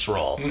with this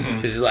role.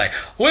 Because he's like,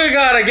 we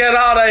gotta get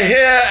out of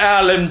here,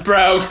 Alan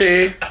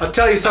Broughty. I'll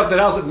tell you something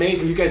else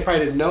amazing. You guys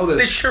probably didn't know this.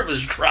 This shirt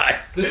was dry.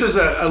 This is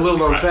a little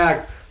known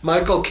fact.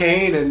 Michael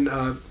Caine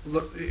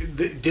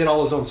did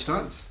all his own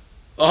stunts.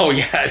 Oh,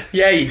 yeah.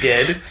 Yeah, he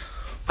did.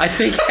 I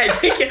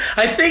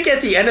think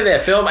at the end of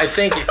that film, I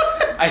think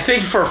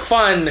for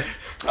fun,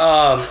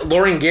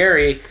 Lauren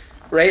Gary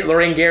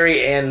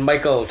and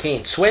Michael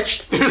Caine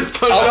switched outfits,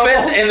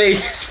 doubles. and they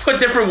just put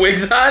different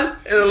wigs on. And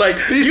they're like,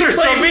 These you are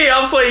play some- me,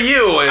 I'll play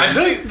you. And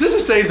This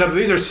is saying something.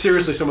 These are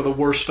seriously some of the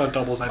worst stunt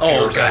doubles I've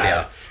ever God, seen.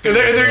 yeah.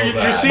 And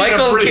you're seeing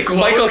them pretty close.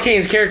 Michael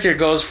Caine's character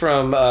goes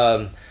from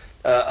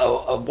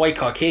a white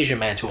Caucasian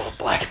man to a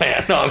black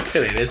man. No, I'm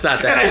kidding. It's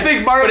not that. And I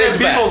think But Marlon it's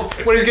bad. Peoples,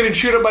 when he's getting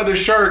chewed up by the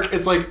shark,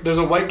 it's like there's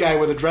a white guy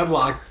with a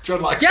dreadlock.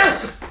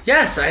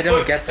 Yes, I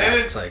don't get that.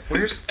 And It's like,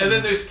 where's and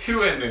then there's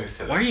two endings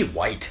to this. why are you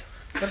white?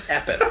 What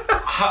happened?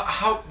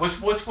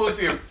 What was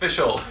the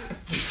official?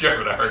 You're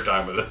having a hard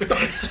time with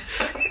this.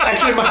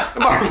 Actually,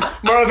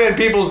 Mara Van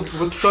Peebles'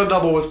 stunt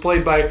double was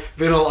played by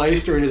Vanilla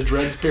Ice during his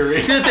dreads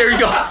period. There you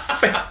go.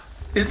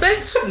 Is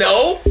that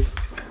Snow?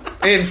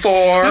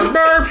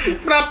 Informer.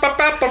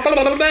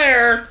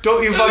 There.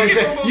 Don't you fucking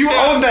say. You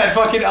own that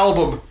fucking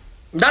album.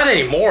 Not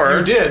anymore.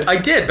 You did. I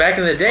did back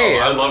in the day.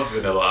 Oh, I loved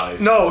Vanilla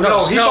Ice. No, he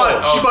bought Snow.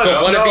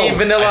 Want to be Snow.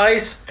 Vanilla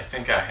Ice? I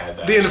think I had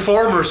that. The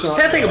Informer song.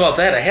 Sad thing about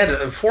that, I had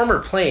an Informer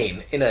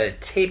playing in a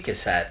tape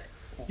cassette.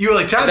 You were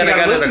like, Tom, you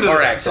gotta listen to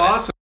this. It's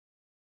awesome.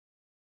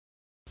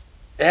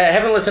 I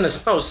haven't listened to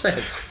Snow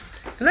since.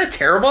 Isn't that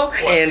terrible?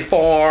 What?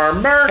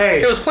 Informer.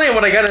 Hey. It was playing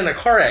when I got in a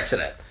car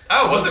accident.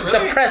 Oh, was it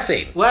really?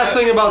 Depressing. Last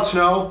thing about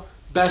Snow,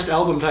 best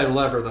album title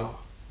ever, though.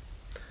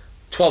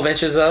 12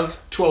 inches of?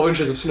 12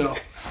 inches of snow.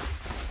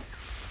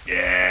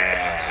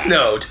 Yeah.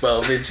 Snow,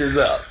 12 inches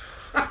up.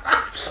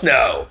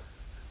 Snow.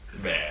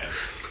 Man.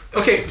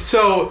 Okay,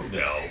 so...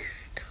 No.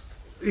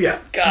 Yeah.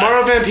 God.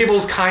 Mara Van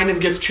Peebles kind of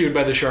gets chewed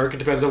by the shark. It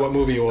depends on what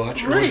movie you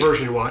watch, or what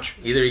version you watch.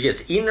 Either he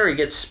gets eaten or he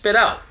gets spit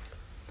out.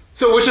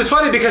 So, which is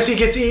funny because he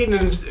gets eaten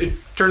and it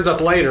turns up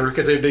later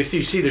because they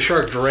see the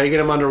shark dragging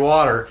him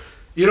underwater.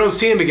 You don't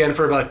see him again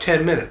for about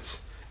 10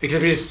 minutes.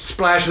 Except he just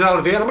splashes out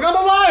at the end. I'm like, I'm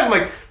alive! I'm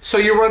like, so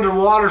you were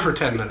underwater for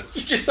 10 minutes.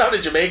 You just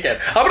sounded Jamaican.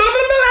 I'm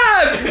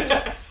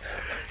alive!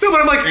 No,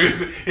 but I'm like... He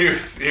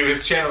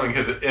was channeling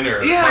his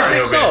inner... Yeah, I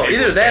think so.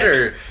 Either that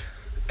or...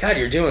 God,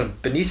 you're doing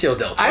Benicio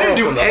del Toro I didn't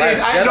do from The any...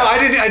 Last Jedi. No,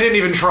 I didn't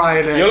even try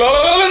it. You need a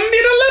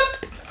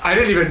lip! I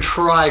didn't even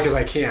try because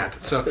I can't.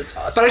 So, That's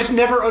awesome. But I just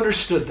never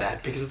understood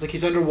that because it's like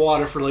he's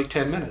underwater for like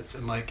 10 minutes.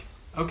 And like,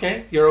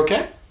 okay, you're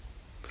okay?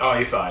 Oh,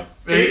 he's fine.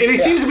 And he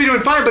seems to be doing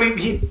fine, but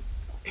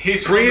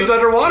he's breathed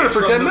underwater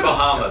for 10 minutes. He's from the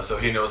Bahamas, so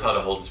he knows how to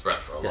hold his breath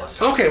for a long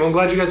time. Okay, well, I'm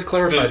glad you guys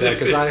clarified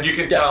that. You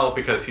can tell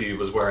because he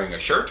was wearing a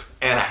shirt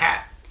and a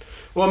hat.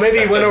 Well, maybe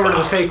he went over to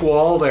the fake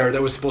wall there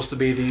that was supposed to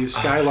be the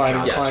skyline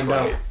and climbed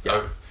out.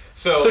 Yeah.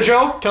 So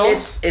Joe, tell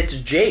us. It's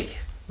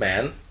Jake,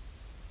 man.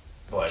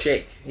 What?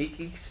 Jake.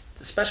 He's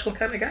a special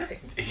kind of guy.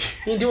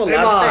 He can do a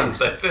lot of things.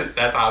 That's it.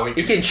 That's how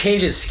He can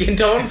change his skin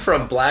tone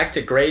from black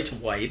to gray to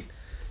white.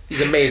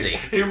 He's amazing.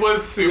 He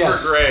was super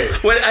great.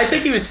 I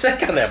think he was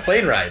sick on that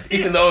plane ride,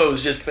 even though it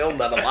was just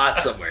filmed on a lot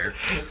somewhere.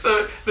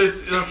 So they're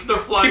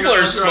flying. People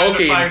are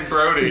smoking to find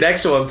Brody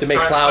next to him to make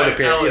Cloud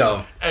appear. Ellen, you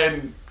know,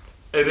 and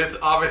it's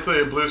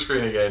obviously a blue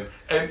screen again.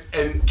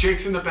 And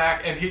Jake's in the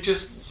back, and he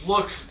just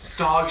looks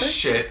dog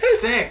shit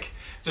sick.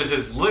 Just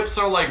his lips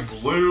are like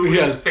blue.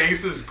 His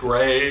face is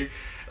gray.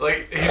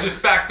 Like he's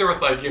just back there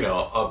with like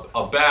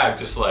a bag.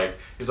 Just like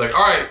he's like,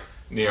 all right.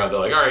 They're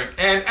like, all right,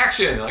 and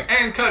action. They're like,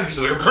 and cut. He's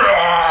just like,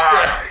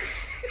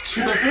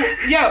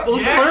 yeah. Well,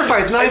 let's clarify.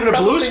 It's not even a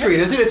blue screen,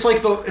 is it? It's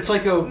like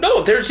a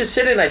no. They're just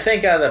sitting, I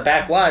think, on the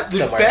back lot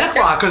somewhere. Back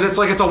lot because it's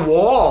like it's a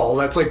wall.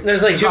 That's like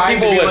there's like two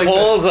people with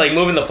poles like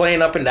moving the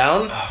plane up and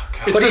down. Oh,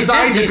 God. It's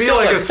designed to be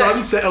like a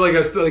sunset, like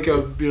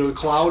a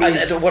cloudy.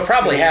 What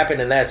probably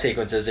happened in that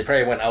sequence is they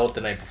probably went out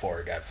the night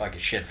before, got fucking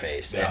shit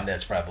faced, and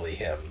that's probably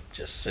him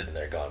just sitting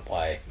there going,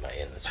 "Why am I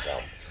in this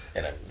film?"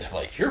 And they're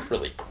like, "You're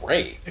really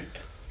great."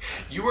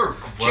 You were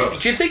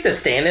gross. Do you think the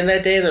stand-in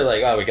that day, they're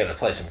like, oh, we got to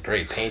apply some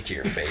gray paint to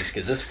your face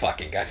because this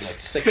fucking guy like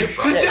sick of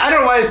I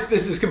don't know why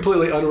this is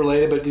completely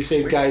unrelated, but you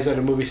say guys on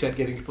a movie set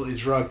getting completely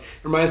drunk.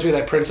 It reminds me of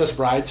that Princess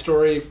Bride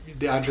story,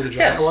 the Andre the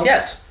Giant one.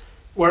 Yes.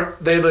 Where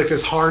they had like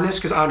this harness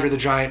because Andre the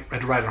Giant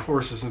had to ride on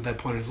horses, and at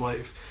that point in his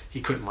life,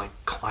 he couldn't like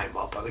climb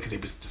up on it because he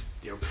was just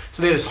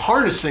So they had this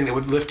harness thing that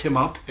would lift him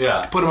up.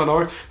 Yeah. To put him on the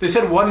horse. They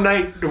said one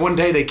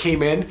day they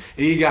came in and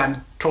he got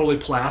totally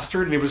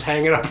plastered and he was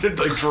hanging up and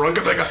like drunk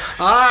and like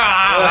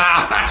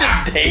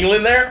just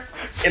dangling there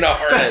in a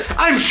harness.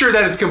 I'm sure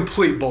that is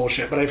complete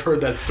bullshit, but I've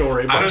heard that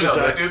story a bunch of times.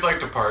 That dude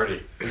liked to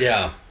party.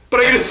 Yeah. But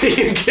I got to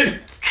see him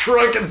get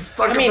drunk and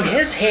stuck. I mean,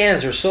 his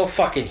hands are so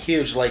fucking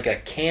huge, like a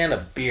can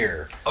of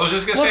beer. I was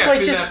just gonna say, I've like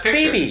seen just that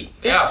picture. Baby.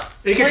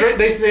 He could drink.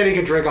 They said he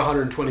could drink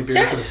 120 beers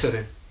in a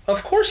sitting.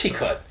 Of course he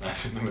could.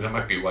 That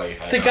might be why he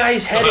had. The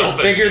guy's head is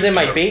bigger than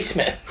my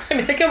basement. I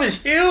mean, that guy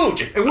was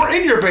huge. And we're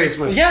in your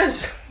basement.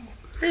 Yes.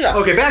 Yeah.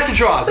 Okay, back to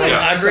Jaws.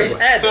 Andre's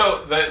head.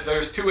 So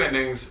there's two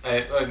endings,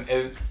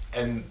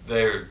 and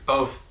they're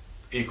both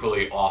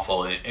equally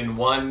awful. In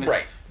one,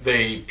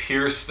 they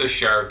pierce the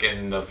shark,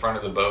 and the front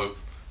of the boat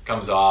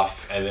comes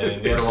off, and then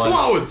in the other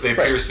one, they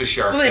pierce the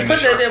shark. Well,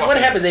 what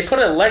happened? They put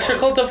an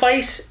electrical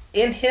device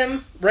in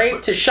him,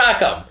 right, to shock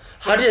him.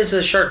 How does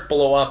the shark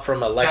blow up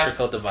from an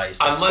electrical device?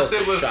 Unless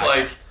it was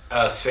like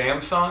a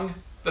Samsung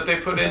that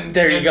they put in.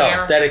 There you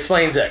go. That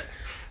explains it.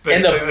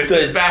 They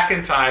sit back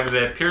in time and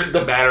then pierced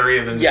the battery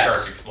and then the shark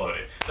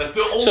exploded. That's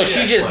the only. So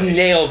she just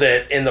nailed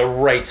it in the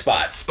right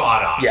spot.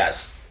 Spot on.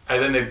 Yes.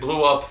 And then they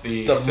blew up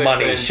the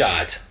money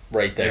shot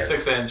right there. The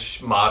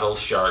 6-inch model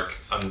shark.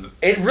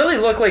 It really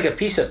looked like a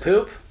piece of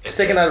poop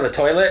sticking out of a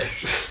toilet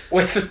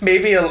with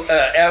maybe a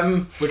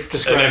M. Which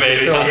describes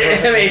this film.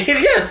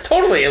 Yes,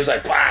 totally. It was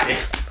like, bah.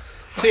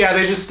 So yeah,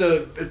 they just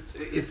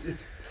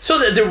it's So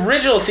the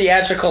original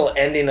theatrical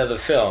ending of the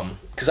film,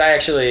 because I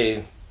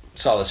actually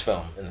saw this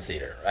film in the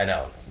theater. I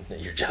know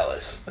you're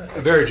jealous.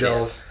 Very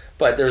jealous.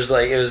 But there's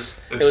like it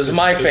was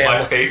my family.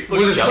 My face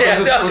looks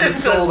jealous. Yeah, was it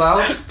sold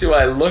out? Do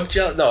I look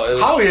jealous? No. It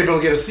was, how were you able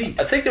to get a seat?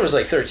 I think there was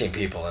like 13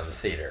 people in the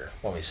theater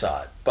when we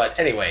saw it. But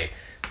anyway,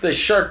 the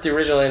shark, the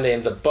original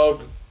ending, the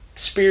boat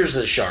spears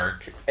the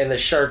shark, and the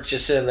shark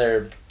just sitting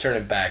there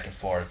turning back and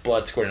forth,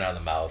 blood squirting out of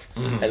the mouth,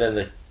 and then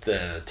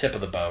the tip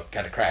of the boat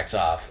kind of cracks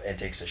off and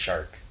takes the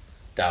shark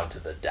down to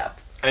the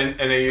depth. And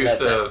they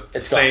used the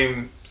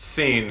same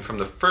scene from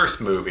the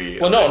first movie.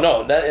 Well,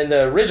 no. In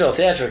the original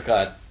theatrical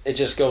cut, it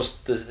just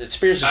goes, it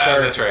spears the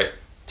shark. That's right.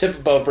 Tip of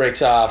the boat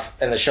breaks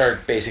off, and the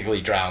shark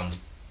basically drowns,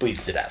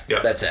 bleeds to death.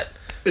 Yep. That's it.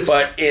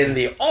 But in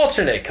the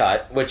alternate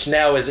cut, which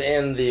now is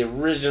in the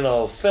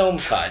original film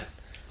cut,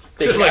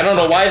 I don't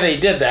know why they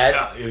did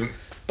that,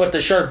 but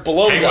the shark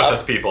blows up. Hang with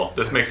us, people.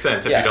 This makes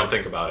sense if you don't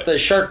think about it. The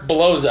shark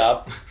blows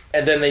up,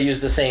 and then they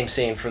use the same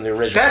scene from the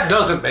original. That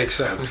doesn't make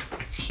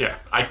sense. Yeah,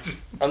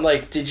 I'm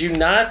like, did you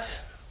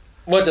not?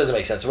 What doesn't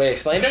make sense? The way I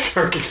explained it?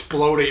 Shark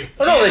exploding.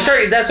 Oh, no, the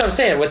shark, that's what I'm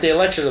saying. With the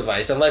electric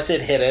device, unless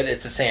it hit it,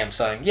 it's a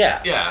Samsung.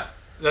 Yeah. Yeah.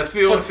 That's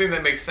the only thing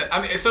that makes sense.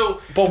 I mean,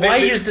 But why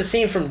use the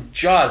scene from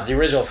Jaws, the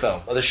original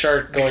film, of the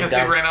shark going down? Because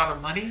they ran out of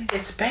money?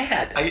 It's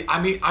bad.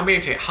 I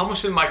maintain, how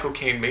much did Michael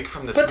Caine make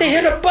from this movie? They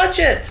hit a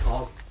budget.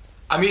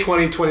 I mean,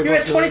 20 you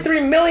had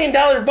 $23 million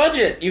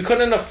budget. You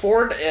couldn't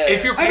afford.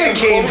 If you're I think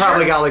Caine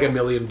probably got like $1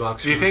 million.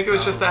 Do you think it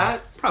was just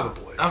that?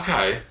 Probably.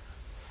 Okay.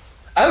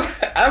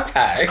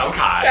 Okay.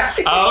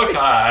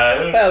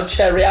 Well,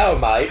 cherry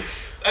out, mate.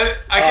 I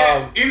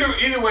can't.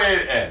 Either way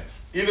it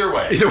ends. Either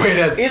way it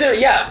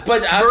ends.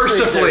 But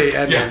mercifully,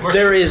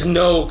 there is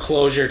no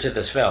closure to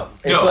this film.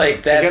 It's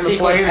like that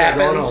sequence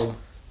happens,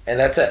 and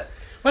that's it.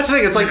 That's the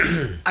thing. It's like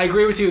I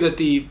agree with you that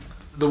the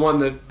one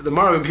that the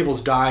Marvin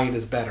people's dying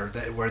is better.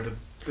 Where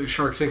the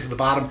shark sinks at the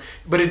bottom,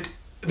 but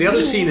the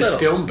other scene is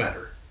filmed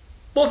better.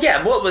 Well,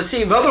 yeah. Well,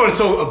 see, the other one's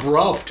so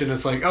abrupt, and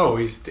it's like, oh,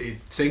 he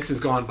sinks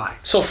and's gone by.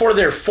 So for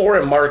their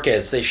foreign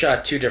markets, they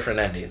shot two different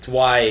endings.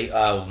 Why?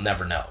 I'll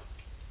never know.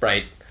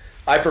 Right?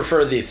 I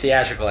prefer the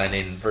theatrical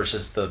ending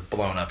versus the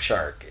blown up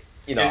shark.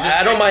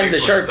 I don't mind the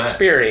shark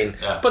spearing,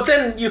 but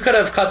then you could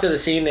have cut to the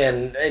scene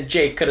and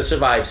Jake could have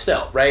survived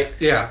still, right?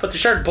 Yeah. But the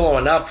shark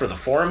blowing up for the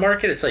foreign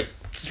market, it's like,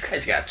 you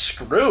guys got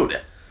screwed.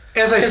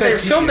 As I said, they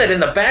filmed it in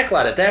the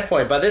backlot at that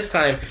point. By this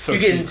time, you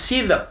can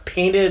see the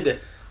painted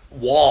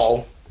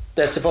wall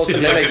that's supposed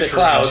to mimic the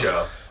clouds.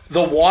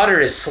 The water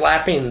is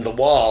slapping the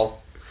wall.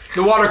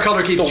 The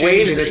watercolor keeps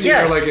changing. It's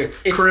either like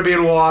a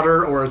Caribbean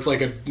water or it's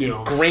like a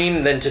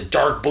green then to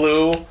dark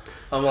blue.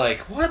 I'm like,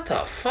 what the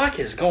fuck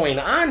is going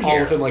on here? All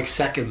within like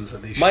seconds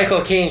of these. Michael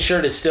Caine's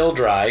shirt is still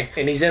dry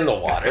and he's in the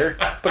water,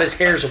 but his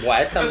hair's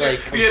wet. I'm like,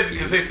 confused.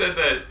 Because they said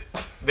that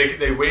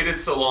they waited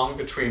so long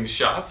between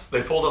shots.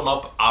 They pulled him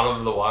up out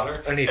of the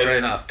water and he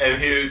dried off. And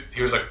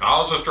he was like, "I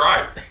was just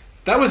dry."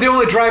 That was the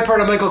only dry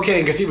part of Michael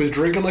Caine because he was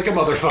drinking like a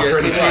motherfucker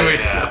in this movie.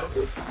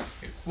 So.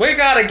 We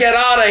gotta get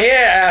out of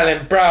here,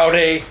 Alan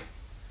Brody.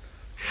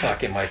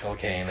 Fucking Michael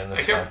Caine in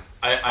this one.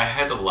 I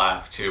had to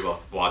laugh too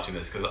about watching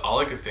this because all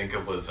I could think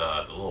of was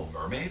the Little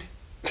Mermaid.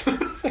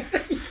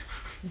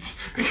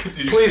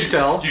 Please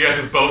tell. You guys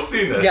have both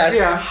seen this. Yes.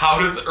 Yeah. How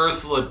does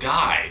Ursula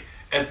die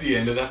at the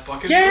end of that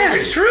fucking movie?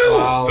 Yeah, true.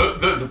 Wow.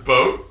 The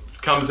boat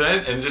comes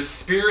in and just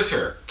spears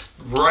her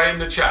right in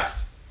the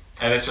chest.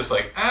 And it's just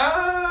like,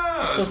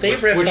 So they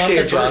riffed off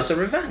the Jaws of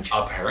Revenge.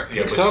 Apparently. I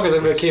think so,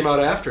 because it came out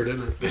after,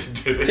 didn't it?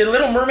 Did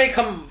Little Mermaid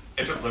come...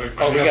 Let me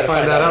find we gotta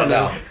find that out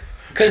now.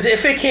 Because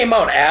if it came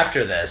out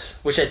after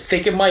this, which I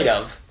think it might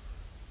have,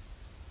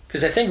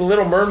 because I think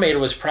Little Mermaid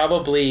was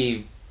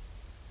probably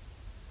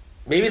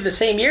maybe the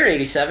same year,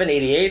 87,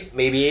 88,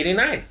 maybe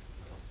 89.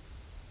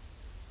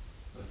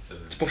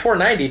 It's before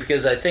 90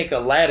 because I think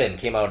Aladdin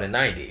came out in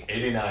 90.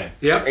 89.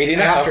 Yep.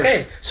 89, after.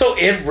 Okay. So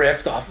it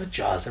riffed off of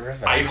Jaws of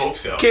Revenge. I hope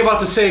so. Came out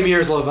the same year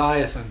as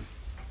Leviathan.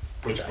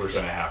 Which we're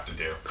going to have to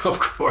do. Of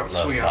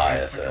course we are.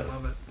 Leviathan. I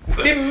love it.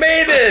 So, he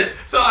made it!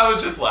 So I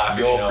was just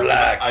laughing. You're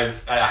black. I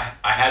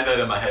had that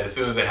in my head as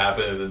soon as it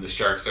happened, and then the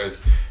shark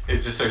starts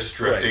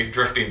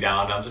drifting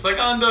down. And I'm just like,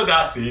 under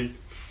the sea.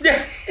 Yeah,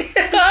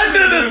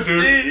 under the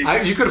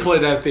sea. You could have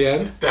played that at the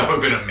end. That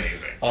would have been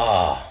amazing.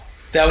 Oh,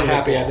 that would be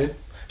happy cool. ending.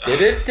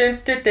 Did it? Ding,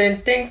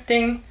 ding, ding,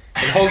 ding.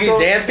 And Hoagie's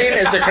dancing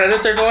as the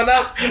credits are going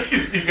up.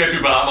 He's got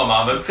two Bahama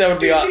Mamas. That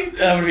would be awesome.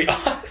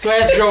 So I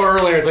asked Joe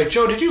earlier. It's like,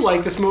 Joe, did you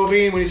like this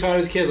movie? And when he saw it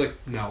as a kid, I was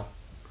like, no.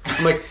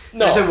 I'm like,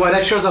 no. I said, well,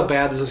 that shows how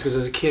bad this is because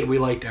as a kid we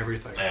liked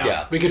everything.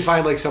 Yeah. We could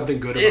find like something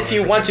good about it. If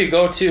you want to,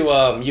 go to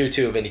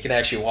YouTube and you can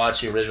actually watch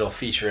the original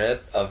featurette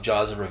of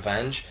Jaws of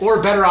Revenge. Or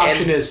a better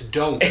option is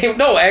don't.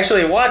 No,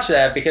 actually watch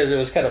that because it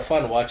was kind of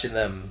fun watching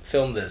them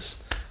film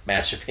this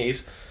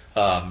masterpiece.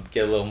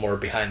 Get a little more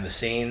behind the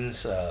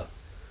scenes. A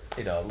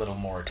little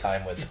more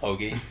time with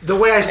Hoagie. The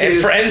way I see it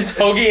is... Friends,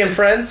 Hoagie and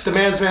Friends. The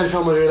Man's Man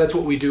film here, that's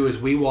what we do,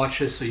 is we watch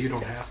this so you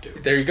don't have to.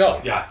 There you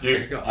go. Yeah. There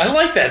you go. I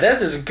like that.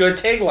 That is a good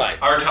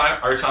tagline. Our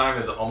time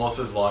is almost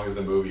as long as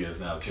the movie is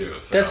now,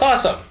 too. So. That's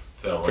awesome.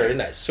 So very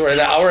nice. So we're at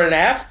an hour and a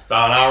half?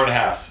 About an hour and a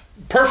half.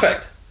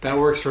 Perfect. That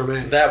works for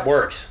me. That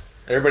works.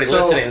 Everybody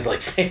listening is like,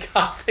 thank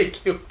God,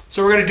 thank you.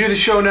 So we're going to do the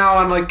show now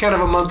on like kind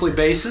of a monthly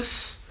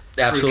basis.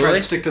 Absolutely. We're going to try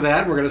to stick to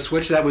that. We're going to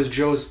switch. That was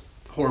Joe's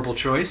horrible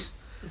choice.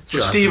 So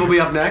Steve will be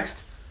up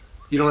next.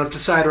 You don't have to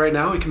decide right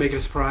now. We can make it a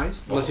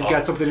surprise. Unless you've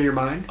got something in your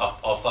mind.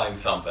 I'll find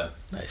something.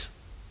 Nice.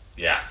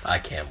 Yes. I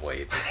can't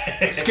wait.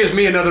 This gives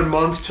me another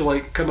month to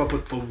like come up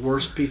with the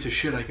worst piece of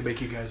shit I can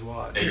make you guys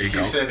watch. And you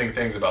keep sending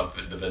things about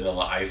the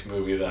Vanilla Ice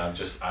movies, and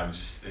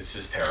it's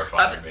just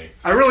terrifying to me.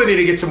 I really need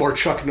to get some more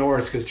Chuck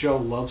Norris because Joe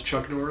loves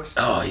Chuck Norris.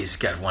 Oh, he's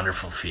got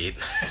wonderful feet.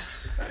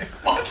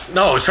 What?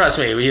 No, trust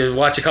me. When you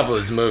watch a couple of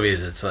his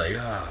movies, it's like,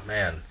 oh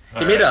man,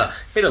 he made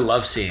a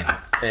love scene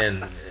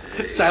and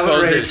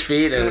exposed his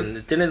feet,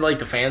 and didn't like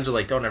the fans were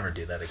like, don't ever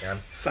do that again.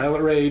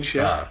 Silent Rage,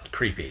 yeah.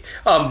 Creepy.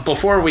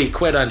 Before we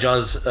quit on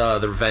Jaws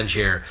the Revenge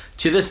here,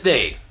 to this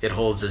day, it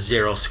holds a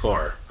 0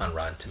 score on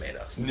Rotten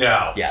Tomatoes.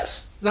 No.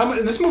 Yes.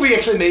 This movie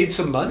actually made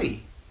some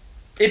money.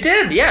 It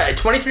did, yeah. A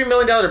 $23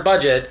 million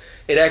budget.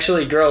 It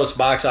actually grossed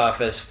box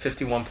office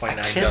 $51.9 billion.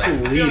 I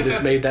can't believe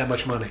this made that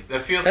much money.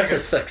 That feels that's like a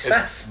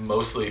success. It's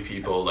mostly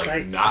people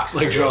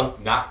Joe,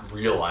 not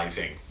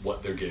realizing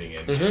what they're getting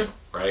into,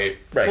 right?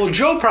 Well,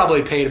 Joe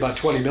probably paid about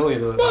 $20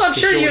 million. Well, I'm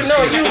sure you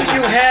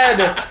had.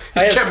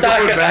 I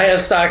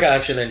have stock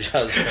option in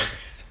Jaws.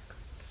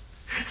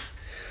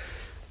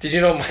 Did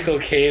you know Michael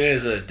Caine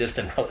is a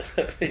distant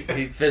relative?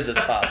 He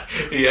visits up.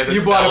 You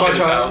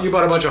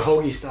bought a bunch of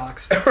hoagie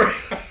stocks.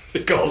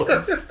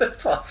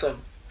 That's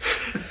awesome.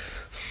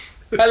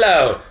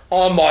 Hello,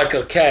 I'm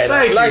Michael Caine.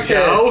 I'd like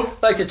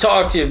to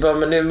talk to you about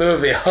my new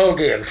movie,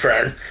 Hoagie and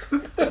Friends.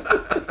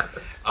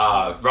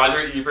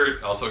 Roger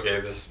Ebert also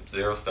gave this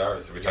 0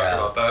 stars. Did we talk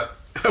about that?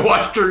 I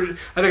watched her.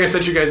 I think I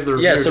sent you guys the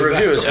review. Yes, the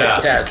review is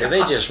fantastic. They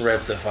just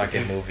ripped the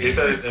fucking movie. He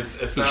said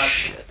it's not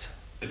shit.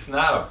 It's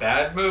not a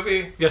bad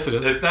movie. Yes, it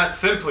is. It's not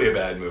simply a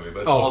bad movie,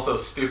 but it's also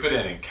stupid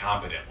and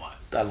incompetent one.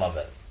 I love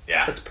it.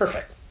 Yeah, it's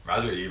perfect.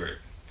 Roger Ebert.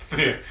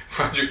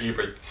 Roger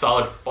Ebert,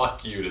 solid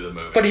fuck you to the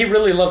movie. But he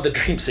really loved the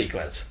dream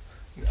sequence.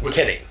 I'm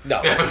kidding.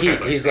 No,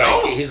 he's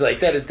like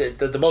that.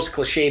 The most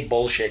cliched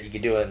bullshit you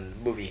could do in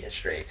movie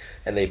history,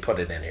 and they put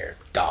it in here.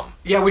 Dumb.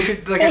 Yeah, we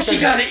should.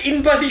 She got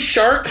eaten by the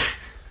shark.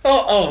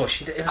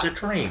 It was a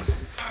dream.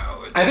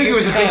 I think it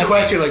was a big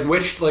question. Like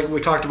which, like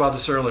we talked about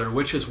this earlier.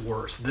 Which is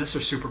worse, this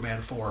or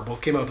Superman 4?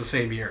 Both came out the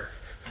same year.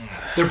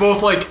 They're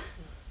both like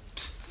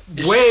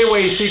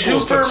way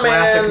sequels to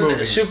classic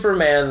movies.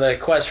 Superman: The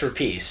Quest for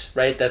Peace,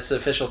 right? That's the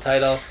official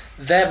title.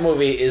 That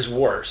movie is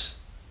worse,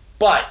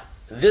 but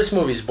this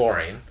movie's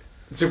boring.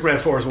 Superman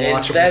 4 is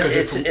watchable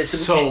because it's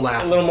so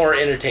laughable. A little more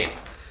entertaining.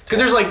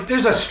 Because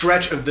there's a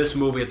stretch of this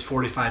movie. It's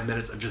 45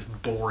 minutes of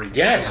just boring.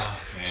 Yes.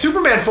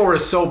 Superman 4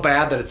 is so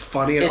bad that it's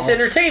funny. It's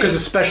entertaining because the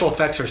special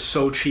effects are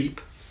so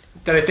cheap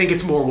that I think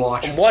it's more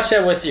watchable. Watch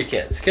that with your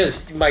kids,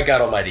 because my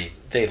God Almighty,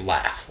 they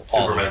laugh.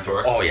 Superman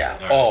 4. Oh yeah.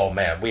 Right. Oh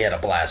man, we had a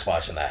blast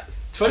watching that.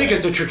 It's funny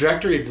because the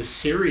trajectory of the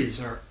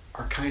series are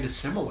kind of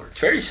similar. It's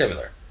very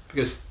similar.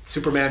 Because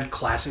Superman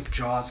classic,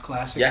 Jaws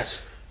classic.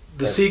 Yes.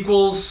 The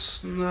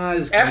sequels.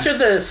 After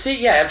the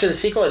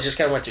sequel, it just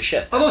kind of went to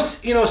shit. Although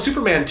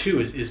Superman 2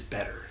 is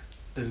better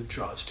than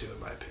Jaws 2 in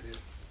my opinion.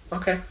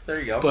 Okay, there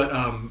you go. But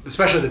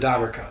especially the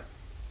Donner cut.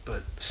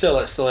 But still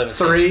haven't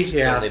 3, seen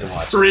it. yeah. Still need to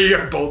watch 3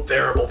 are both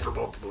terrible for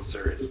both of those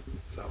series.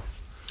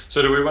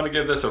 So do we want to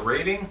give this a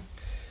rating?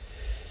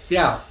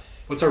 Yeah.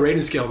 What's our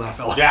rating scale now,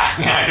 fellas? Yeah,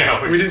 I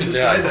know. We didn't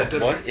decide that,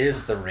 did we? What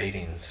is the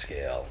rating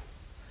scale?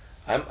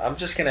 I'm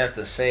just gonna have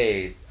to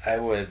say I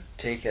would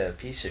take a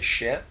piece of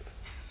shit,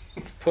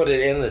 put it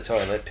in the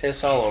toilet,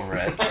 piss all over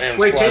it, and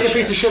wait, take a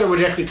piece of shit, or would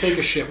you actually take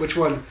a shit? Which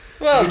one?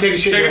 Well, you take a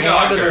shit in your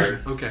hand,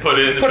 okay. Put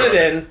it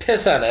in,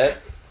 piss on it,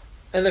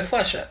 and then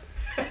flush it.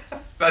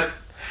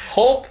 That's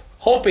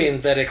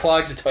hoping that it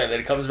clogs the toilet,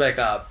 it comes back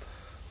up.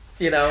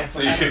 So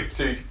you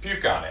can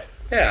puke on it.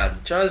 Yeah,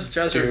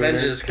 Jaws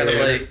Revenge is kind of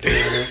like...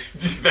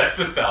 That's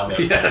the sound.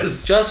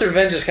 Yes. Jaws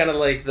Revenge is kind of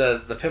like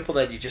the pimple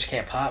that you just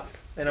can't pop,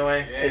 in a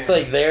way. Yeah. It's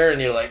like there, and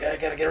you're like, I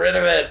gotta get rid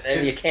of it,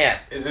 and you can't.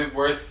 Is it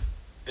worth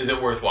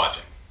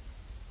watching?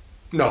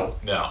 No.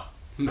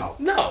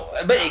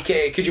 But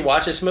could you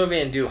watch this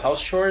movie and do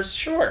house chores?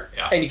 Sure.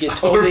 Yeah. And you get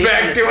totally... We're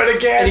back to it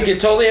again. And you get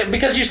totally...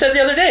 Because you said the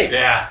other day.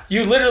 Yeah.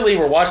 You literally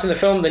were watching the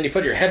film, then you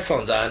put your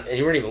headphones on, and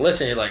you weren't even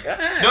listening. You're like,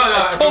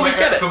 I totally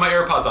get it. Put my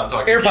AirPods on so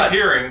I can keep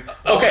hearing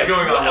what was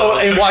going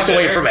on. And walked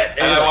away from it.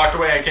 And I walked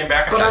away and came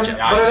back and but on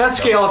that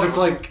scale, if it's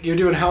like you're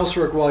doing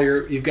housework while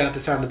you've got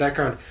this on in the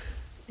background,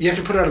 you have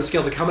to put it on the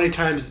scale. Like how many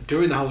times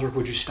during the housework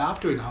would you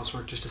stop doing the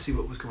housework just to see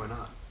what was going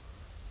on?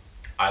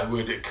 I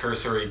would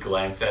cursory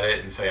glance at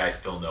it and say I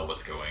still know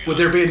what's going on. Would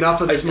there be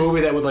enough of this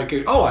movie that would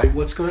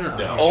what's going on?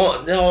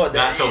 No. No.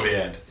 Not till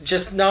the end.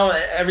 Just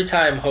every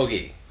time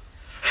Hoagie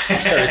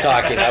started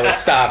talking, I would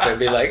stop and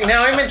be like,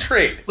 now I'm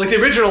intrigued. Like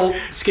the original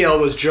scale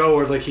was Joe,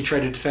 where like he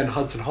tried to defend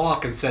Hudson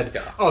Hawk and said,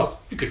 "Oh,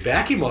 you could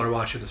vacuum while you're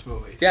watching this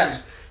movie."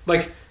 Yes.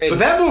 But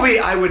that movie,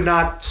 I would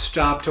not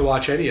stop to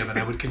watch any of it.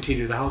 I would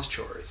continue the house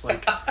chores,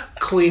 like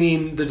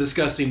cleaning the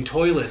disgusting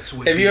toilets.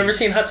 Have you ever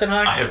seen Hudson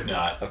Hawk? I have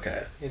not.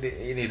 Okay,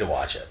 you need to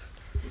watch it.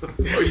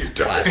 Oh, you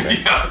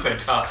classic. Yeah,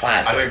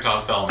 I think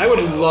Tom's telling me. I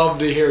would love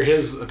to hear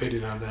his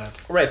opinion on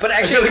that. Right, but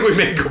actually, I feel like we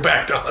may go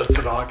back to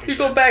Hudson Hawk. You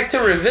go back to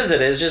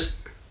revisit it. It's just,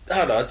 I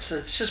don't know. It's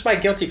just my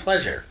guilty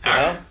pleasure. You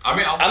know? I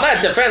mean, I'm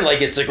not defending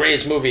like it's the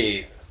greatest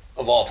movie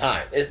of all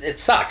time. It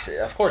sucks.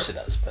 Of course it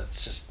does, but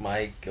it's just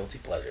my guilty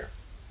pleasure.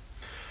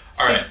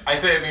 All right, I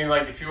say. I mean,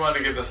 like, if you wanted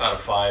to give this out of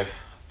 5,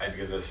 I'd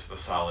give this a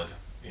solid,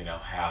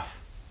 half.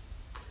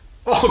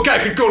 Oh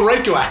God, you'd go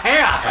right to a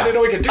half. I didn't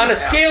know we could do on a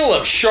scale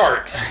of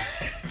sharks.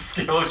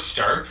 Scale of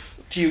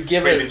sharks? Do you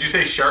give Wait, it? Did you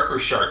say shark or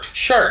shart?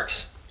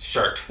 Sharks.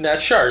 Shart. Not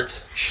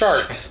sharks.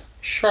 Sharks.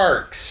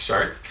 Sharks.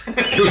 Sharks?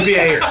 It would be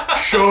a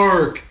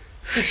shark.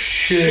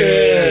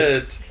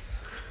 Shit.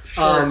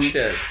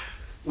 Shit.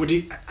 Would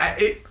you?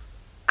 I'd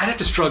have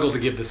to struggle to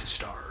give this a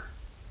star.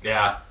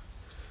 Yeah.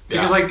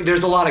 Because like,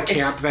 there's a lot of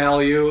camp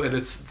value, and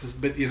it's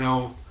but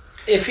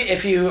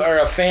If you are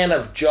a fan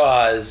of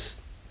Jaws.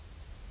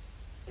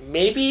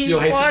 Maybe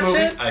you'll hate watch this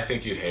movie? it. I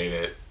think you'd hate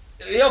it.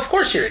 Yeah, of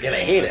course you're gonna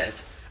hate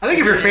it. I think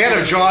if you're a fan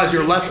of Jaws,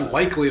 you're less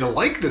likely to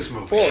like this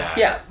movie. Well,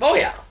 yeah. Oh,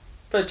 yeah.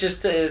 But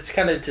just it's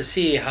kind of to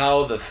see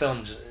how the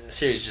film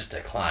series just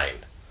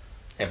declined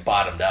and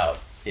bottomed out,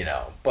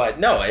 But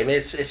no, I mean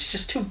it's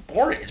just too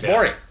boring. It's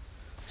boring.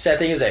 Sad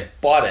thing is, I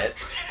bought it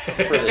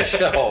for the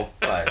show,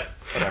 but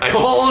whatever.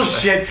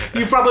 Bullshit!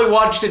 You probably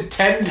watched it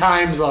 10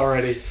 times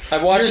already.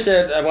 I watched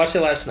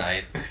it last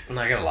night. I'm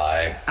not gonna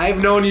lie. I've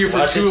known you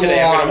for too long.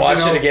 I'm gonna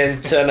watch it again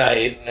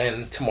tonight,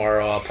 and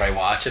tomorrow I'll probably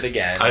watch it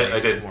again. I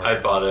did. I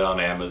bought it on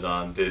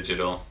Amazon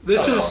digital.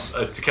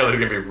 Kelly's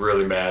gonna be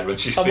really mad when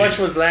she sees. How much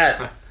was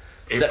that?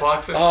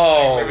 $8 or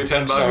oh, maybe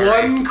 $10.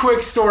 One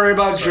quick story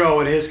about Joe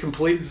and his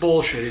complete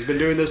bullshit. He's been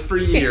doing this for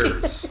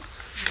years.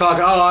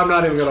 I'm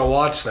not even gonna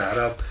watch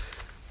that.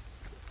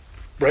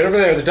 Right over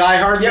there, the Die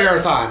Hard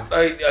Marathon.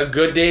 A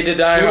good day to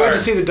Die Hard. We went to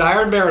see the Die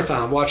Hard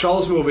Marathon, watch all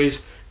his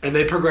movies, and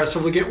they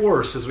progressively get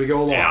worse as we go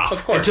along. Yeah,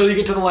 of course. Until you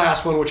get to the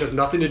last one, which has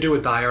nothing to do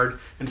with Die Hard,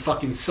 and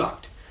fucking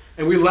sucked.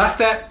 And we left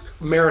that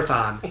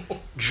marathon.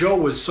 Joe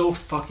was so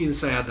fucking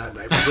sad that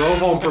night. We drove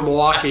home from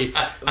Milwaukee,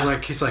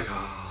 and he's like,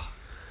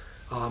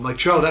 I'm like,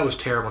 Joe, that was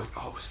terrible. Like,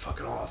 it was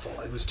fucking awful.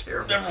 It was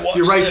terrible.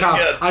 You're right, Tom.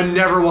 I'm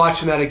never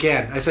watching that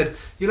again. I said,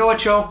 you know what,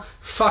 Joe?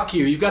 Fuck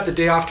you. You've got the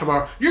day off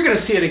tomorrow. You're going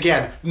to see it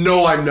again.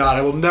 No, I'm not.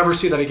 I will never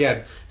see that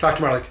again. Talk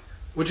tomorrow. Like,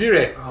 what'd you do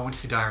today? I want to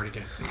see Die Hard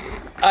again.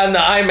 On the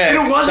IMAX. And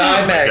it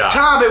wasn't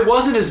Tom, it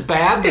wasn't as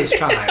bad this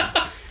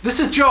time. This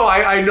is Joe.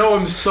 I know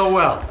him so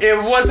well.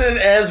 It wasn't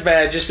as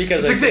bad just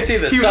because I could see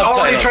the subtitles. He was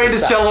already trying to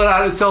sell it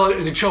out and sell it.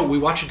 He's like, Joe, we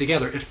watched it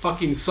together. It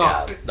fucking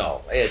sucked. Yeah,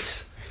 no,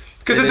 it's...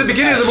 Because at the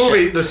beginning of the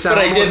movie, the sound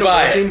wasn't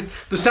working.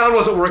 The sound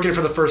wasn't working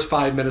for the first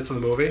 5 minutes of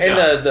the movie.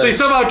 And so he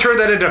somehow turned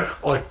that into,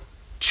 it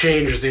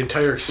changes the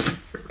entire experience.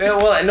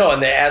 Well, no,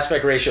 and the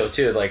aspect ratio,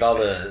 too. Like, all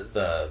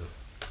the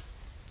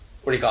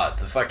what do you call it?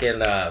 The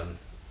fucking...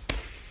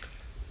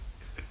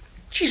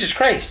 Jesus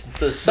Christ.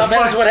 The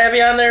subheads, what have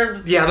you on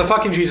there? Yeah, the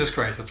fucking Jesus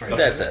Christ. That's right.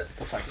 That's it.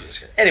 The fucking Jesus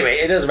Christ. Anyway,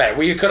 it doesn't matter.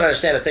 We couldn't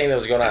understand a thing that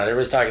was going on.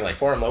 Everybody's talking like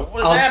for him. Like,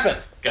 what has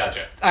happened?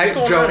 Gotcha.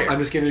 Joe, I'm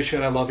just giving you shit.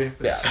 I love you.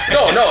 Yeah.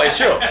 No, it's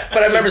true.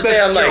 But I remember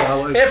saying,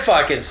 it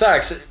fucking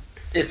sucks.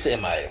 It's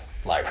in my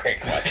library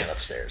collection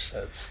upstairs.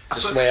 That's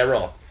just the way I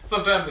roll.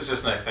 Sometimes it's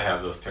just nice to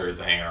have those turds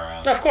hanging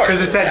around. Of course.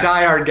 Because it's that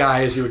Die Hard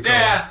guy, as you would call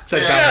it. It's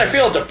that I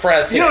feel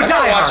depressed. Die Hard.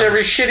 I watch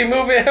every shitty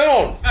movie I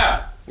own.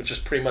 Yeah. Which is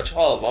pretty much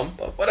all of them,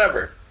 but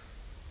whatever.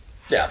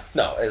 Yeah,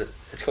 no,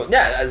 it's cool.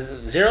 Yeah,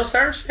 0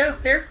 stars?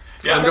 Yeah, here?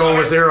 Yeah, I'm going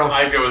with 0.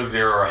 I'd go with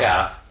 0 or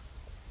half.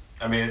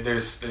 I mean,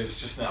 there's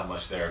just not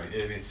much there.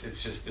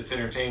 It's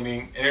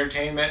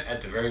entertainment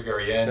at the very,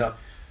 very end. Yeah.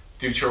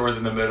 Do chores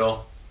in the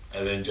middle,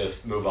 and then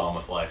just move on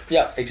with life.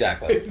 Yeah,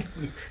 exactly.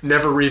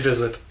 Never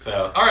revisit.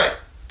 So, all right,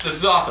 this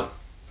is awesome.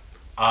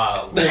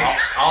 I'll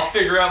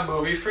figure out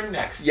movie for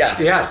next. Yes.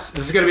 time. Yes,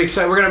 this is gonna be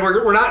exciting.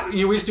 We're not. We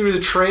used to do the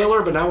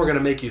trailer, but now we're gonna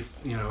make you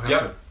have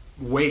to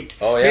wait.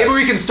 Oh yeah. Maybe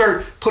we can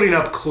start putting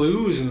up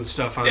clues and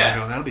stuff on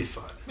that'll be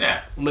fun.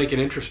 Yeah. We'll make it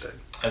interesting.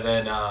 And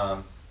then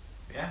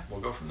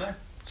we'll go from there.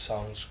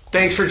 Sounds cool.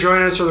 Thanks for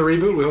joining us for the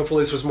reboot. We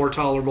hopefully this was more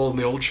tolerable than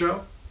the old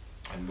show.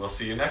 And we'll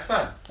see you next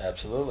time.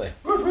 Absolutely.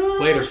 Woo-hoo.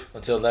 Later.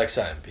 Until next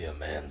time, be a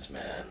man's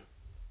man.